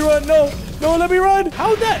 Let me run. No, let me run.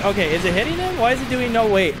 How'd that? Okay, is it hitting him? Why is it doing no?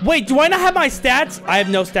 Wait, do I not have my stats? I have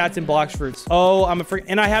no stats in Blox fruits. Oh, I'm a freak.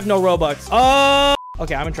 And I have no Robux.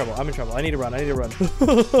 Okay, I'm in trouble. I need to run. He's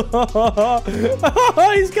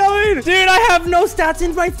coming. Dude, I have no stats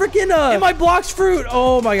in my freaking, in my Blox fruit.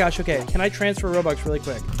 Oh my gosh. Okay, can I transfer Robux really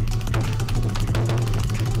quick?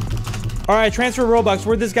 All right, transfer Robux.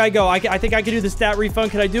 Where'd this guy go? I think I can do the stat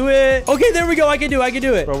refund. Can I do it? Okay, there we go. I can do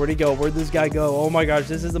it. Bro, where'd he go? Where'd this guy go? Oh my gosh,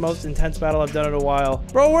 this is the most intense battle I've done in a while.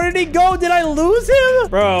 Bro, where did he go? Did I lose him?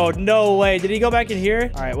 Bro, no way. Did he go back in here?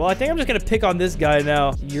 All right, well, I think I'm just gonna pick on this guy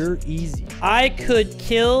now. You're easy. I could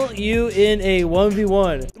kill you in a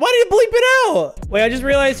 1v1. Why did you bleep it out? Wait, I just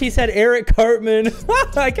realized he said Eric Cartman.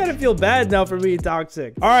 I kind of feel bad now for being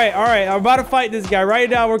toxic. All right. I'm about to fight this guy right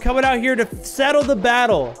now. We're coming out here to settle the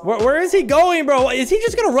battle. Where is he going, bro? Is he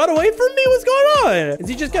just gonna run away from me? What's going on? Is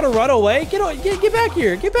he just gonna run away? Get back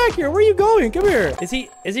here. Where are you going? Come here. Is he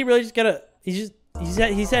really just gonna? He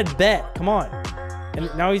said bet. Come on. And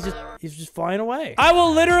now he's just flying away. I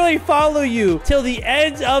will literally follow you till the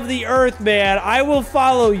ends of the earth, man. I will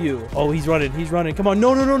follow you. Oh, he's running. Come on.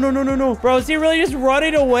 No. Bro, is he really just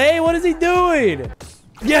running away? What is he doing?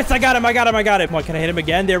 Yes, I got him. Come on, can I hit him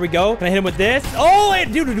again? There we go. Can I hit him with this? Oh,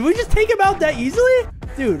 wait, dude, did we just take him out that easily?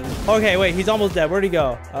 Dude. Okay, wait, he's almost dead. Where'd he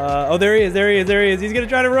go? Oh, there he is. He's gonna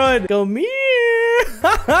try to run. Come here.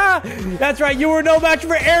 That's right. You were no match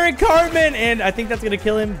for Eric Cartman. And I think that's gonna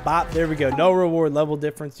kill him. Bop. There we go. No reward. Level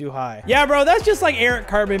difference too high. Yeah, bro, that's just like Eric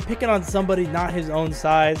Cartman picking on somebody not his own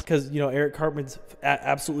size. Because, you know, Eric Cartman's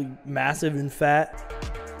absolutely massive and fat.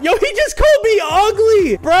 Yo, he just called me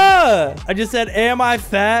ugly, bruh. I just said, am I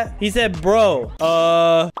fat? He said, bro.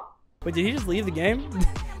 Wait, did he just leave the game?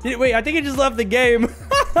 Wait, I think he just left the game.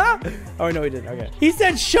 Oh, no, he didn't. Okay. He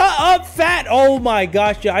said, shut up, fat. Oh, my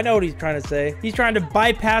gosh. Yeah, I know what he's trying to say. He's trying to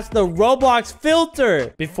bypass the Roblox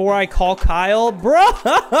filter before I call Kyle. Bro.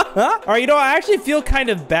 All right, you know, I actually feel kind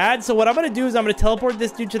of bad. So what I'm going to do is I'm going to teleport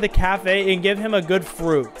this dude to the cafe and give him a good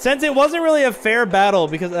fruit. Since it wasn't really a fair battle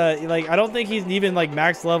because, like, I don't think he's even, like,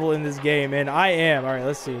 max level in this game. And I am. All right,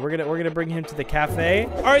 let's see. We're going to bring him to the cafe.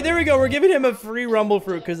 All right, there we go. We're giving him a free rumble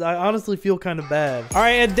fruit because I honestly feel kind of bad. All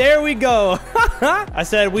right, and there we go. I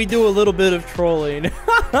said we do a little bit of trolling. Dude,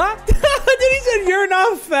 he said you're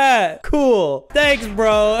not fat. Cool. Thanks,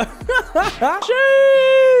 bro.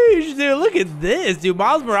 Sheesh, dude, look at this, dude.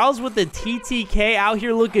 Miles Morales with the TTK out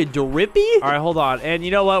here looking drippy. All right, hold on. And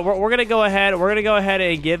you know what? We're gonna go ahead. We're gonna go ahead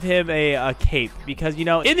and give him a cape because, you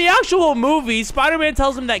know, in the actual movie, Spider-Man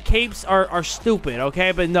tells him that capes are stupid.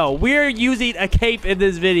 Okay, but no, we're using a cape in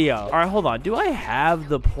this video. All right, hold on. Do I have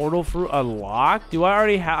the portal fruit unlocked? Do I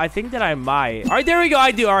already have? I think that I might. All right, there we go.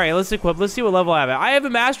 I do. All right, let's equip. Let's see what level I have. I have a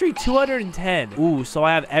mastery 210. Ooh, so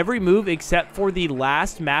I have every move except for the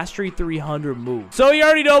last mastery 300 move. So you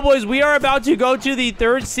already know, boys, we are about to go to the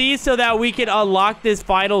third sea so that we can unlock this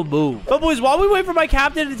final move. But boys, while we wait for my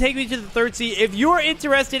captain to take me to the third sea, if you are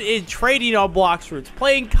interested in trading on Blox fruits,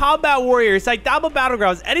 playing Combat Warriors, Saitama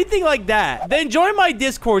Battlegrounds, anything like that, then join my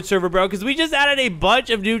Discord server, bro, because we just added a bunch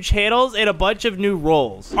of new channels and a bunch of new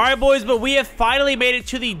roles. All right, boys, but we have finally made it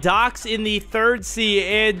to the docks in the third sea,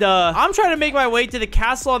 and I'm trying to make my way to the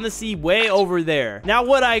castle on the sea way over there. Now,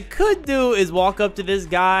 what I could do is walk up to this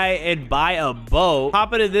guy and buy a boat,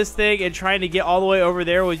 hop into this thing, and trying to get all the way over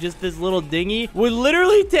there with just this little dinghy would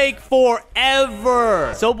literally take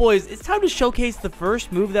forever. So, boys, it's time to showcase the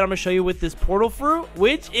first move that I'm gonna show you with this portal fruit,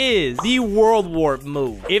 which is the world warp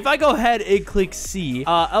move. If I go ahead and click C,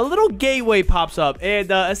 a little gateway pops up, and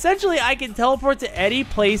essentially I can teleport to any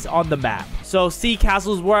place on the map. So sea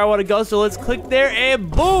castle is where I want to go. So let's click there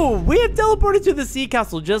and boom, we have teleported to the sea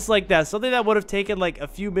castle just like that. Something that would have taken like a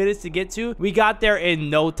few minutes to get to. We got there in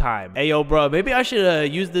no time. Hey, yo, bro, maybe I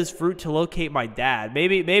should use this fruit to locate my dad.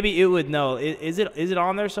 Maybe it would know. Is it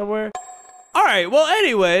on there somewhere? All right, well,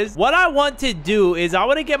 anyways, what I want to do is I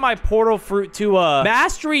want to get my portal fruit to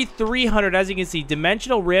mastery 300. As you can see,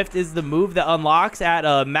 dimensional rift is the move that unlocks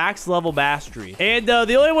at max level mastery. And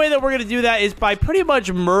the only way that we're going to do that is by pretty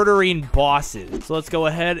much murdering bosses. So let's go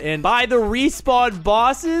ahead and buy the respawn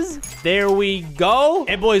bosses. There we go.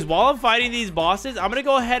 And boys, while I'm fighting these bosses, I'm going to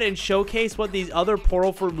go ahead and showcase what these other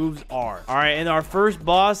portal fruit moves are. All right, and our first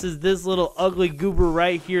boss is this little ugly goober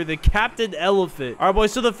right here, the Captain Elephant. All right,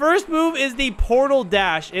 boys, so the first move is the portal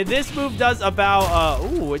dash. And this move does about,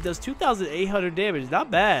 it does 2,800 damage. Not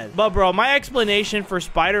bad. But, bro, my explanation for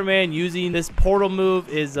Spider-Man using this portal move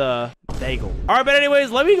is, bagel. All right, but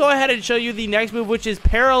anyways, let me go ahead and show you the next move, which is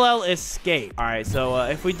parallel escape. All right, so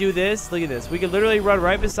if we do this, look at this. We can literally run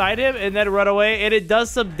right beside him and then run away, and it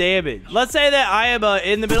does some damage. Let's say that I am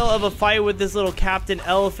in the middle of a fight with this little Captain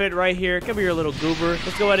Elephant right here. Come here, little goober.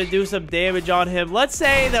 Let's go ahead and do some damage on him. Let's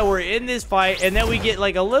say that we're in this fight, and then we get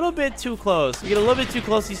like a little bit too close. We get a little bit too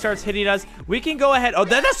close. He starts hitting us. We can go ahead. Oh,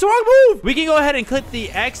 that's the wrong move. We can go ahead and click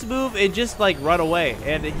the X move and just like run away,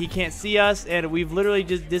 and he can't see us, and we've literally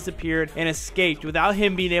just disappeared and escaped without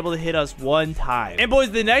him being able to hit us one time. And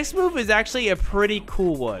boys, the next move is actually a pretty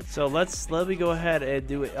cool one. So let me go ahead and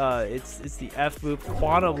do it. It's the F move,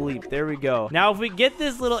 quantum leap. There we go. Now if we get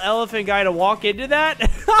this little elephant guy to walk into that,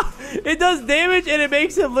 it does damage and it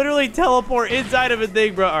makes him literally teleport inside of a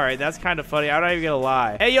thing, bro. All right, that's kind of funny. I'm not even gonna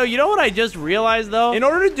lie. Hey, yo, you know what I just realized though? In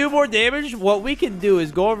order to do more damage, what we can do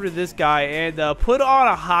is go over to this guy and put on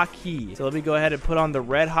a hotkey. So let me go ahead and put on the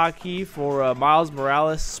red hotkey for Miles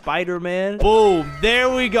Morales Spider-Man. Boom, there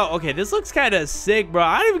we go. Okay, this looks kind of sick, bro.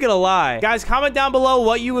 I ain't even gonna lie. Guys, comment down below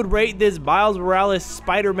what you would rate this Miles Morales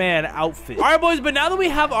Spider-Man outfit. All right, boys, but now that we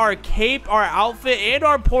have our cape, our outfit, and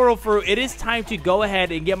our portal fruit, it is time to go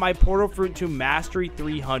ahead and get my portal fruit to mastery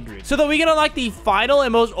 300 so that we can unlock the final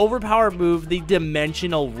and most overpowered move, the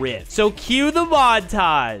dimensional rift. So cue the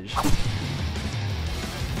montage.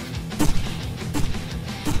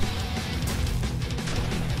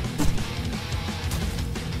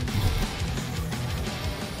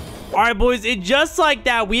 All right, boys, and just like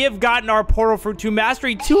that, we have gotten our portal fruit to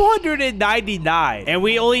mastery 299. And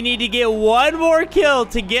we only need to get one more kill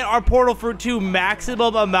to get our portal fruit to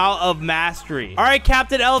maximum amount of mastery. All right,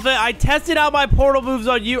 Captain Elephant, I tested out my portal moves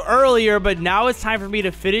on you earlier, but now it's time for me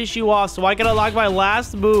to finish you off so I can unlock my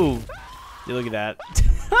last move. Dude, look at that.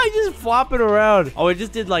 I just flop it around. Oh, it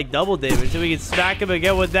just did like double damage, so we can smack him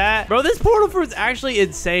again with that. Bro, this portal fruit's actually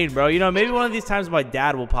insane, bro. You know, maybe one of these times my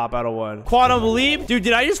dad will pop out of one. Quantum leap. Dude,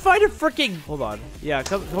 did I just find a freaking... Hold on. Yeah,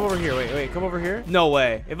 come over here. Wait, come over here. No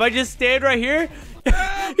way. If I just stand right here... He's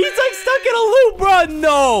like stuck in a loop,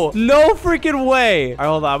 bro. No freaking way. All right,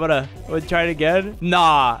 hold on. I'm gonna try it again.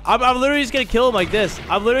 Nah, I'm literally just gonna kill him like this.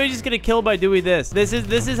 I'm literally just gonna kill him by doing this. This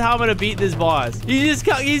is how I'm gonna beat this boss. He's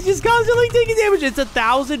just constantly taking damage. It's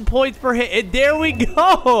 1,000 points per hit, and there we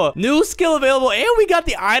go. New skill available, and we got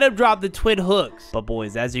the item drop, the twin hooks. But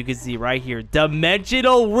boys, as you can see right here,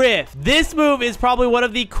 dimensional rift. This move is probably one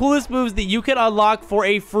of the coolest moves that you can unlock for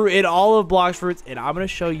a fruit in all of Blox fruits, and I'm gonna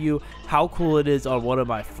show you how cool it is on one of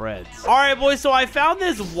my friends. All right, boys, so I found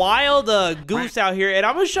this wild goose out here, and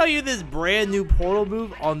I'm gonna show you this brand new portal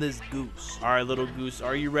move on this goose. All right, little goose,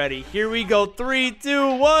 are you ready? Here we go. 3,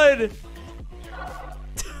 2, 1.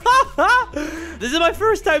 This is my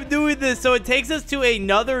first time doing this, so it takes us to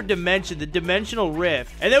another dimension, the dimensional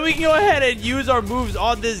rift, and then we can go ahead and use our moves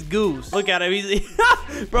on this goose. Look at him.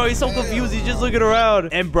 Bro, he's so confused. He's just looking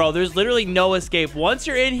around. And bro, there's literally no escape. Once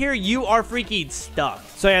you're in here, you are freaking stuck.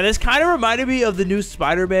 So yeah, this kind of reminded me of the new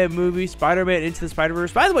Spider-Man movie, Spider-Man Into the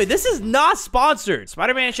Spider-Verse. By the way, this is not sponsored.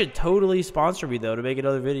 Spider-Man should totally sponsor me though to make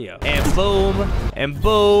another video. And boom, and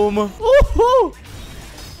boom. Woohoo!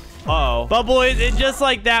 Uh-oh. But boys, and just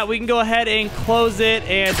like that, we can go ahead and close it.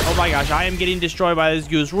 And oh my gosh, I am getting destroyed by this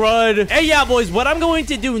goose. Run. Hey, yeah, boys, what I'm going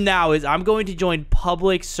to do now is I'm going to join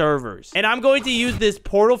public servers. And I'm going to use this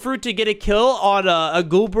portal fruit to get a kill on a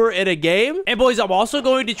goober in a game. And boys, I'm also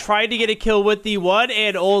going to try to get a kill with the one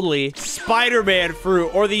and only Spider-Man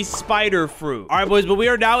fruit, or the spider fruit. All right, boys, but we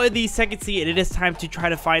are now in the second scene, and it is time to try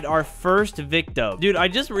to find our first victim. Dude, I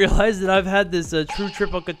just realized that I've had this true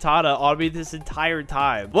triple katana on me this entire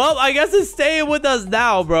time. Well, I guess it's staying with us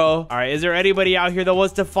now, bro. All right, is there anybody out here that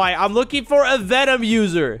wants to fight? I'm looking for a venom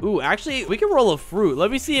user. Ooh, actually, we can roll a fruit.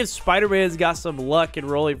 Let me see if Spider-Man's got some luck in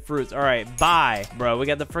rolling fruits. All right, bye, bro. We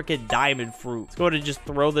got the freaking diamond fruit. Let's go ahead and just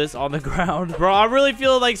throw this on the ground. Bro, I'm really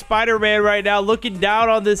feeling like Spider-Man right now, looking down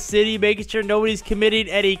on this city, making sure nobody's committing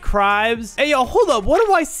any crimes. Hey, yo, hold up. What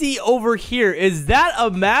do I see over here? Is that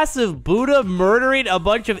a massive Buddha murdering a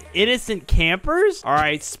bunch of innocent campers? All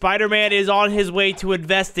right, Spider-Man is on his way to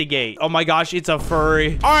investigate. Oh my gosh, it's a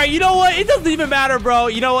furry. All right, you know what? It doesn't even matter, bro.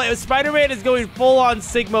 You know what? Spider-Man is going full on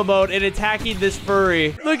Sigma mode and attacking this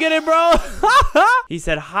furry. Look at it, bro. He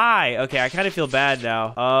said hi. Okay, I kind of feel bad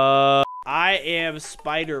now. I am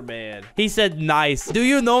Spider-Man. He said nice. Do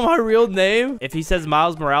you know my real name? If he says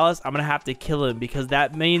Miles Morales, I'm gonna have to kill him because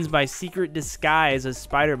that means my secret disguise as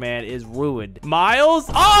Spider-Man is ruined. Miles?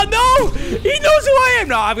 Oh no! He knows who I am!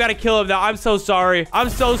 not. I've got to kill him now. I'm so sorry. I'm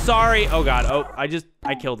so sorry. Oh, God. Oh,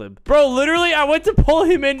 I killed him. Bro, literally, I went to pull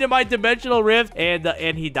him into my dimensional rift,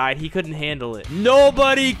 and he died. He couldn't handle it.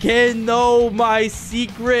 Nobody can know my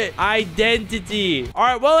secret identity. All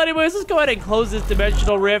right, well, anyways, let's go ahead and close this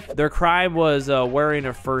dimensional rift. Their crime was wearing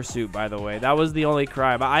a fursuit, by the way. That was the only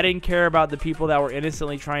crime. I didn't care about the people that were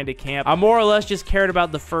innocently trying to camp. I more or less just cared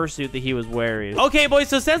about the fursuit that he was wearing. Okay, boys,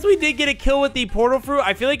 so since we did get a kill with the portal fruit,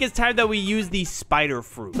 I feel like it's time that we use the spider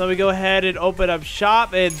fruit. So let me go ahead and open up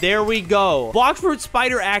shop, and there we go. Blox fruit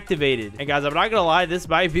spider activated. And guys, I'm not gonna lie, this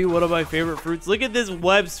might be one of my favorite fruits. Look at this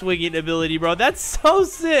web swinging ability, bro. That's so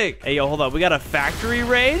sick. Hey, yo, hold on. We got a factory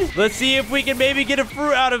raid. Let's see if we can maybe get a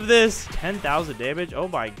fruit out of this. 10,000 damage. Oh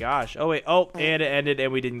my gosh. Oh wait. Oh, and it ended,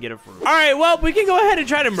 and we didn't get a fruit. All right, well, we can go ahead and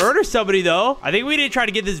try to murder somebody though. I think we need to try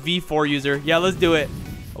to get this V4 user. Yeah, let's do it.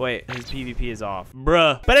 Wait, his PvP is off.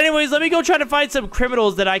 Bruh. But anyways, let me go try to find some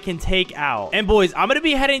criminals that I can take out. And boys, I'm going to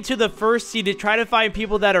be heading to the first sea to try to find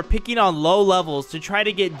people that are picking on low levels to try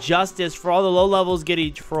to get justice for all the low levels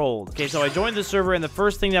getting trolled. Okay, so I joined the server, and the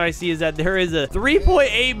first thing that I see is that there is a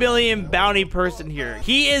 3.8 million bounty person here.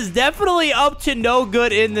 He is definitely up to no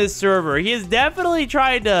good in this server. He is definitely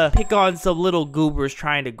trying to pick on some little goobers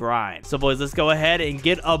trying to grind. So boys, let's go ahead and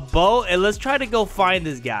get a boat, and let's try to go find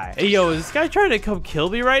this guy. Hey, yo, is this guy trying to come kill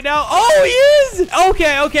me right now? Oh, he is.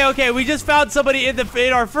 Okay. We just found somebody in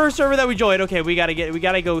our first server that we joined. Okay, we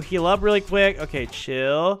gotta go heal up really quick. Okay,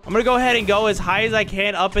 chill. I'm gonna go ahead and go as high as I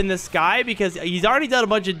can up in the sky because he's already done a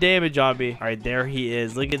bunch of damage on me. All right, there he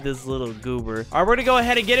is. Look at this little goober. All right, we're gonna go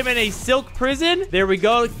ahead and get him in a silk prison. There we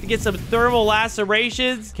go. Get some thermal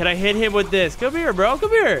lacerations. Can I hit him with this? Come here, bro.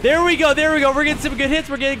 Come here. There we go. We're getting some good hits.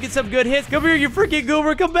 Come here, you freaking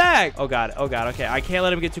goober. Come back. Oh god. Okay, I can't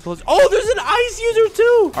let him get too close. Oh, there's an ice user too.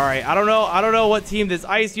 All right, I don't know what team this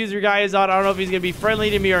ice user guy is on. I don't know if he's gonna be friendly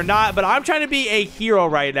to me or not, but I'm trying to be a hero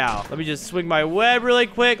right now. Let me just swing my web really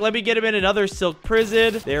quick. Let me get him in another silk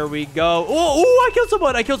prison. There we go. Oh, I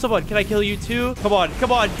killed someone. Can I kill you too? Come on.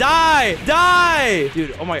 Die.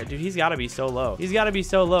 Dude, oh my god, dude, he's gotta be so low.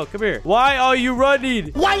 Come here. Why are you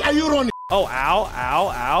running? Why are you running? Oh,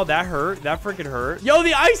 ow. That hurt. That freaking hurt. Yo,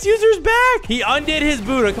 the ice user's back. He undid his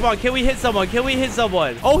Buddha. Come on, can we hit someone?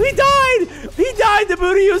 Oh, he died. The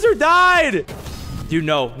Buddha user died. Dude,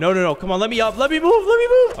 no. Come on, let me up. Let me move.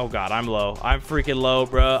 Oh, God, I'm low. I'm freaking low,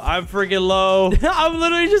 bro. I'm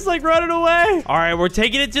literally just, like, running away. All right, we're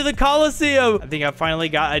taking it to the Coliseum. I think I finally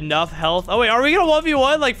got enough health. Oh, wait, are we going to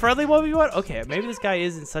 1v1? Like, friendly 1v1? Okay, maybe this guy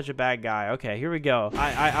isn't such a bad guy. Okay, here we go.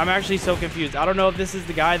 I'm actually so confused. I don't know if this is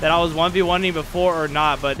the guy that I was 1v1ing before or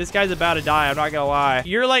not, but this guy's about to die. I'm not going to lie.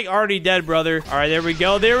 You're, like, already dead, brother. All right, there we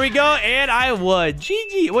go. And I won.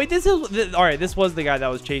 GG. Wait, all right, this was the guy that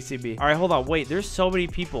was chasing me. All right, hold on. Wait, there's so many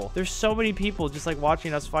people. There's so many people just like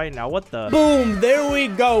watching us fight now. What the? Boom. There we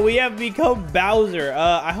go. We have become Bowser.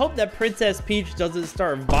 I hope that Princess Peach doesn't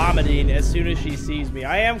start vomiting as soon as she sees me.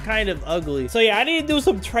 I am kind of ugly. So yeah, I need to do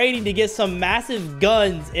some training to get some massive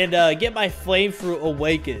guns and get my flame fruit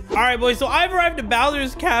awakened. All right, boys. So I've arrived at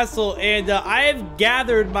Bowser's castle and I have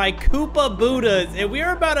gathered my Koopa Buddhas and we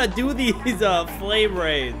are about to do these flame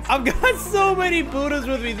raids. I've got so many Buddhas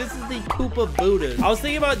with me. This is the Koopa Buddhas. I was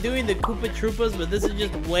thinking about doing the Koopa Troopas, but this is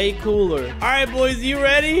just way cooler. All right, boys, you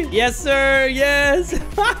ready? Yes, sir. Yes.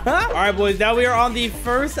 All right, boys, now we are on the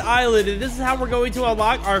first island, and this is how we're going to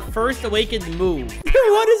unlock our first awakened move.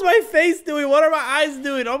 What is my face doing? What are my eyes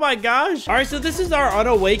doing? Oh my gosh. All right, so this is our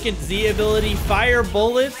unawakened Z ability, fire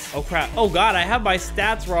bullets. Oh crap. Oh god, I have my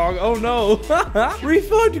stats wrong. Oh no.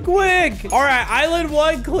 Refund quick. All right, island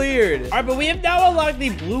 1 cleared. All right, but we have now unlocked the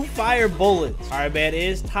blue fire bullets. All right, man, it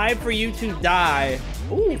is time for you to die.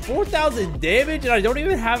 Ooh, 4,000 damage, and I don't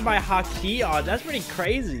even have my haki on. That's pretty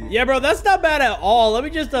crazy. Yeah, bro, that's not bad at all. Let me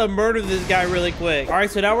just murder this guy really quick. All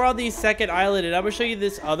right, so now we're on the second island, and I'm gonna show you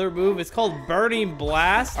this other move. It's called Burning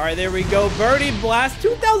Blast. All right, there we go. Burning Blast,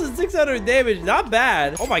 2,600 damage. Not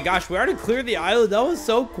bad. Oh my gosh, we already cleared the island. That was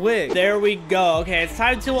so quick. There we go. Okay, it's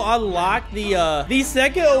time to unlock the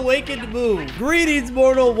second awakened move. Greetings,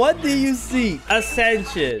 mortal. What do you see?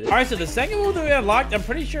 Ascension. All right, so the second move that we unlocked, I'm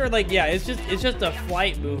pretty sure, like, yeah, it's just a flight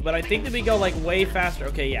move, but I think that we go like way faster.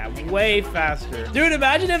 Okay, yeah, way faster. Dude,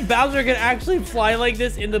 imagine if Bowser could actually fly like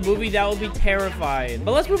this in the movie. That would be terrifying.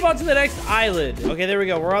 But let's move on to the next island. Okay, there we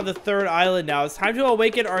go. We're on the third island now. It's time to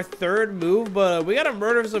awaken our third move, but we gotta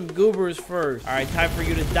murder some goobers first. All right, time for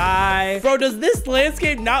you to die. Bro, does this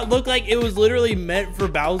landscape not look like it was literally meant for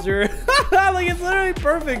Bowser? Like, it's literally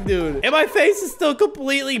perfect, dude. And my face is still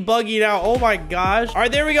completely bugging out. Oh my gosh. All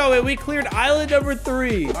right, there we go. And we cleared island number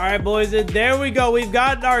 3. All right, boys, and there we go. We've we've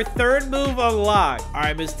gotten our third move unlocked. All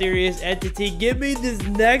right, mysterious entity, give me this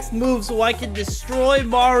next move so I can destroy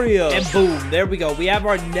Mario. And boom, there we go. We have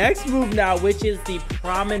our next move now, which is the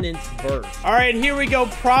prominence burst. All right, here we go.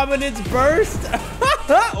 Prominence burst.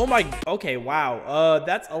 Oh my, okay, wow.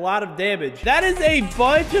 That's a lot of damage. That is a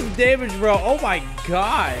bunch of damage, bro. Oh my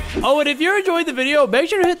god. Oh, and if you're enjoying the video, make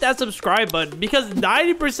sure to hit that subscribe button because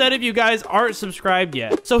 90% of you guys aren't subscribed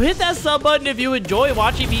yet. So hit that sub button if you enjoy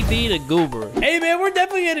watching me being a goober. Hey man, we're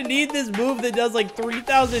definitely gonna need this move that does like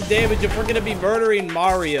 3,000 damage if we're gonna be murdering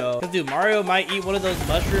Mario. Cause dude, Mario might eat one of those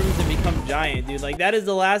mushrooms and become giant, dude. Like that is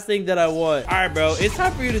the last thing that I want. All right, bro, it's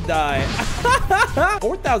time for you to die.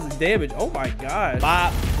 4,000 damage. Oh my god.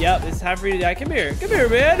 Bop. Yep, it's time for you to die. Come here,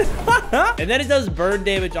 man. And then it does burn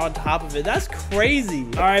damage on top of it. That's crazy.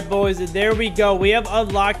 All right, boys, and there we go. We have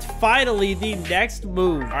unlocked finally the next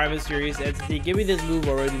move. All right, mysterious entity, give me this move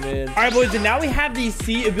already, man. All right, boys, and now we have the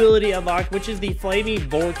C ability unlocked, which is the flaming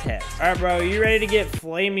vortex. All right, bro, you ready to get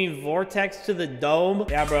flaming vortex to the dome?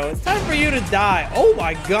 Yeah, bro, it's time for you to die. Oh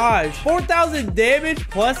my gosh, 4,000 damage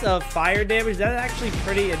plus fire damage. That's actually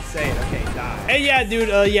pretty insane. Okay, die. And yeah,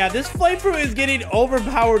 dude, yeah, this flamethrower is getting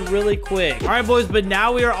overpowered really quick. All right, boys, but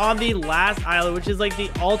now we are on the last island, which is like the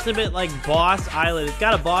ultimate like boss island. It's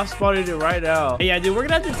got a boss spawn in it right now. And yeah, dude, we're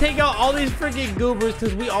gonna have to take out all these freaking goobers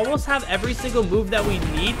because we almost have every single move that we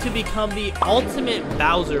need to become the ultimate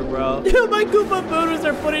Bowser, bro. Dude, my Koopa Boodles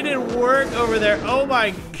are putting in work over there. Oh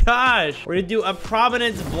my gosh. We're gonna do a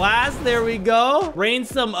prominence blast. There we go. Rain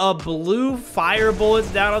some blue fire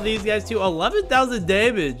bullets down on these guys too. 11,000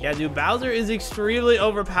 damage. Yeah, dude, Bowser is extremely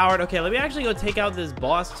overpowered. Okay, let me actually go take out this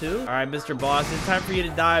boss too. All right, Mr. Boss, it's time for you to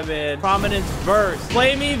die, man. Prominence burst.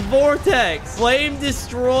 Flaming vortex. Flame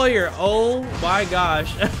destroyer. Oh my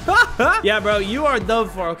gosh. Yeah, bro, you are done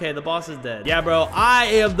for. Okay, the boss is dead. Yeah, bro, I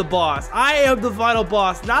am the boss. I am the final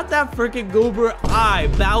boss. Not that freaking goober.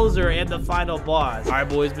 Bowser, am the final boss. All right,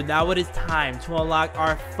 boys, but now it is time to unlock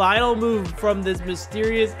our final move from this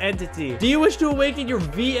mysterious entity. Do you wish to awaken your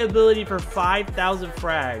V ability for 5,000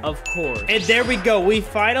 frags? Of course. And there we go. We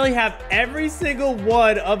finally have every single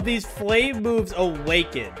one of these flame moves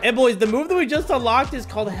awakened. And boys, the move that we just unlocked is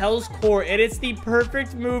called Hell's Core, and it's the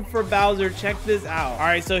perfect move for Bowser. Check this out. All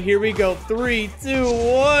right, so here we go. 3, 2,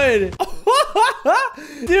 1.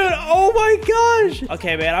 Dude, oh my gosh.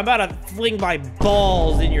 Okay, man, I'm about to fling my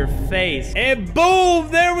balls in your face. And boom,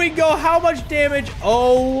 there we go. How much damage?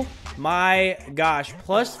 Oh my gosh,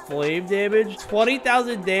 plus flame damage,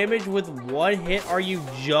 20,000 damage with one hit. Are you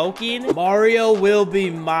joking? Mario will be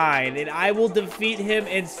mine, and I will defeat him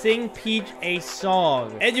and sing Peach a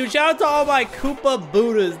song. And you shout out to all my Koopa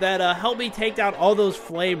Buddhas that helped me take down all those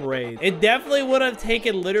flame raids. It definitely would have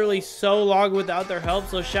taken literally so long without their help,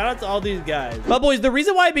 so shout out to all these guys. But boys, the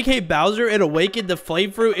reason why I became Bowser and awakened the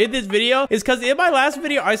flame fruit in this video is because in my last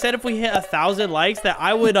video, I said if we hit 1,000 likes that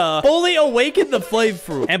I would fully awaken the flame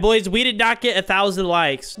fruit. And boys, we did not get 1,000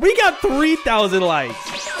 likes. We got 3,000 likes.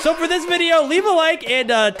 So for this video, leave a like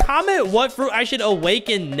and comment what fruit I should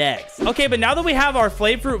awaken next. Okay, but now that we have our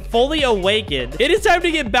flame fruit fully awakened, it is time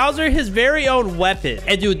to get Bowser his very own weapon.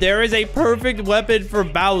 And dude, there is a perfect weapon for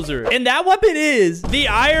Bowser. And that weapon is the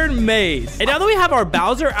Iron Mace. And now that we have our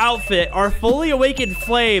Bowser outfit, our fully awakened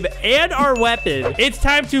flame, and our weapon, it's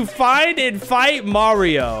time to find and fight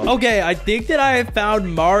Mario. Okay, I think that I have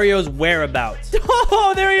found Mario's whereabouts.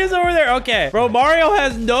 Oh, there he is over there. Okay, bro, Mario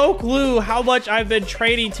has no clue how much I've been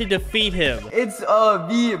training to defeat him. It's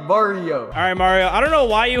the Mario. All right, Mario, I don't know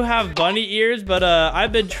why you have bunny ears, but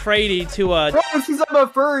I've been training to Bro, it's because I'm a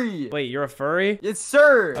furry. Wait, you're a furry? Yes,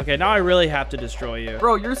 sir. Okay, now I really have to destroy you.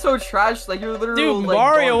 Bro, you're so trash. Like, you're literally dude, like,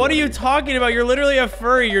 Mario, what are you talking about? You're literally a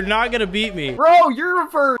furry. You're not gonna beat me. Bro, you're a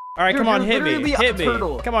furry. All right, Dude, come on, hit me. Hit me.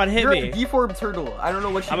 Turtle. Come on, hit you're me. A deformed turtle. I don't know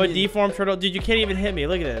what you mean. I'm a deformed turtle. Dude, you can't even hit me.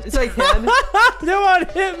 Look at this. Yes, I can. Come on,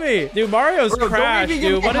 hit me. Dude, Mario's trash,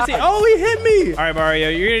 dude. What is he? Oh, he hit me. All right, Mario,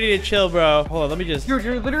 you're gonna need to chill, bro. Hold on, let me just. Dude,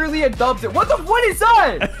 you're literally a dumpster. What is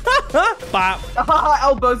that? Bop.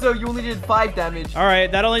 Albozo, you only did 5 damage. All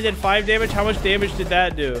right, that only did 5 damage. How much damage did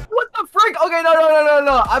that do? What the frick? Okay,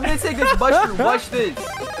 no. I'm gonna take this mushroom. Watch this.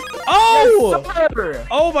 Oh! Yes,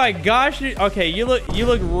 oh my gosh! Okay, you look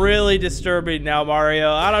really disturbing now,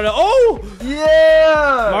 Mario. I don't know. Oh!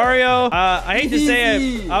 Yeah! Mario, I hate to say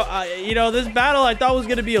it. You know, this battle I thought was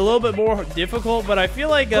gonna be a little bit more difficult, but I feel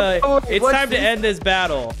like it's time to end this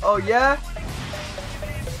battle. Oh yeah?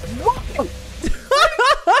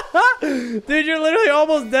 Dude, you're literally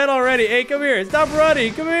almost dead already. Hey, come here. Stop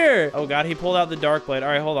running. Come here. Oh, God. He pulled out the dark blade. All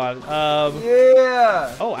right, hold on.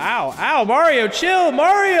 Yeah. Oh, ow. Ow. Mario, chill.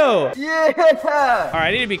 Mario. Yeah. All right,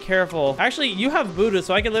 I need to be careful. Actually, you have Buddha,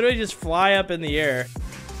 so I can literally just fly up in the air.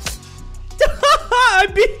 I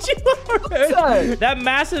beat you. That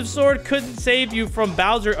massive sword couldn't save you from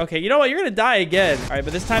Bowser. Okay, you know what? You're gonna die again. All right,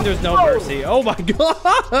 but this time there's no mercy. Oh my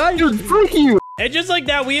god. Dude, freak you. And just like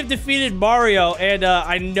that, we have defeated Mario, and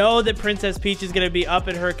I know that Princess Peach is gonna be up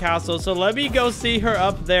in her castle, so let me go see her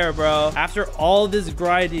up there, bro. After all this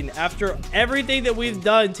grinding, after everything that we've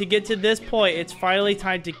done to get to this point, it's finally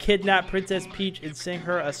time to kidnap Princess Peach and sing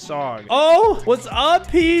her a song. Oh, what's up,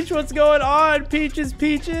 Peach? What's going on, Peaches?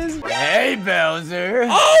 Hey, Bowser.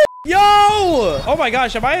 Oh! Yo! Oh my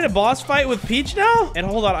gosh, am I in a boss fight with Peach now? And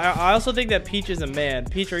hold on, I also think that Peach is a man.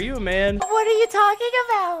 Peach, are you a man? What are you talking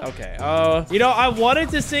about? Okay, you know, I wanted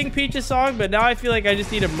to sing Peach's song, but now I feel like I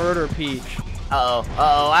just need to murder Peach.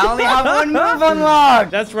 I only have one move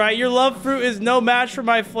unlocked. That's right, your love fruit is no match for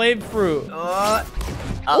my flame fruit.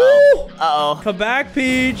 Come back,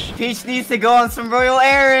 Peach. Peach needs to go on some royal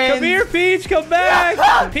errands. Come here, Peach. Come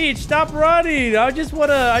back. Peach, stop running. I just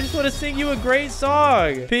wanna sing you a great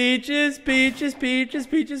song. Peaches. Come here.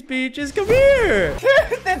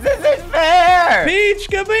 This isn't fair. Peach,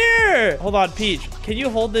 come here. Hold on, Peach. Can you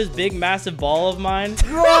hold this big, massive ball of mine?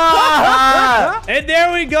 And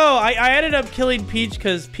there we go. I ended up killing Peach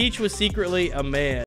because Peach was secretly a man.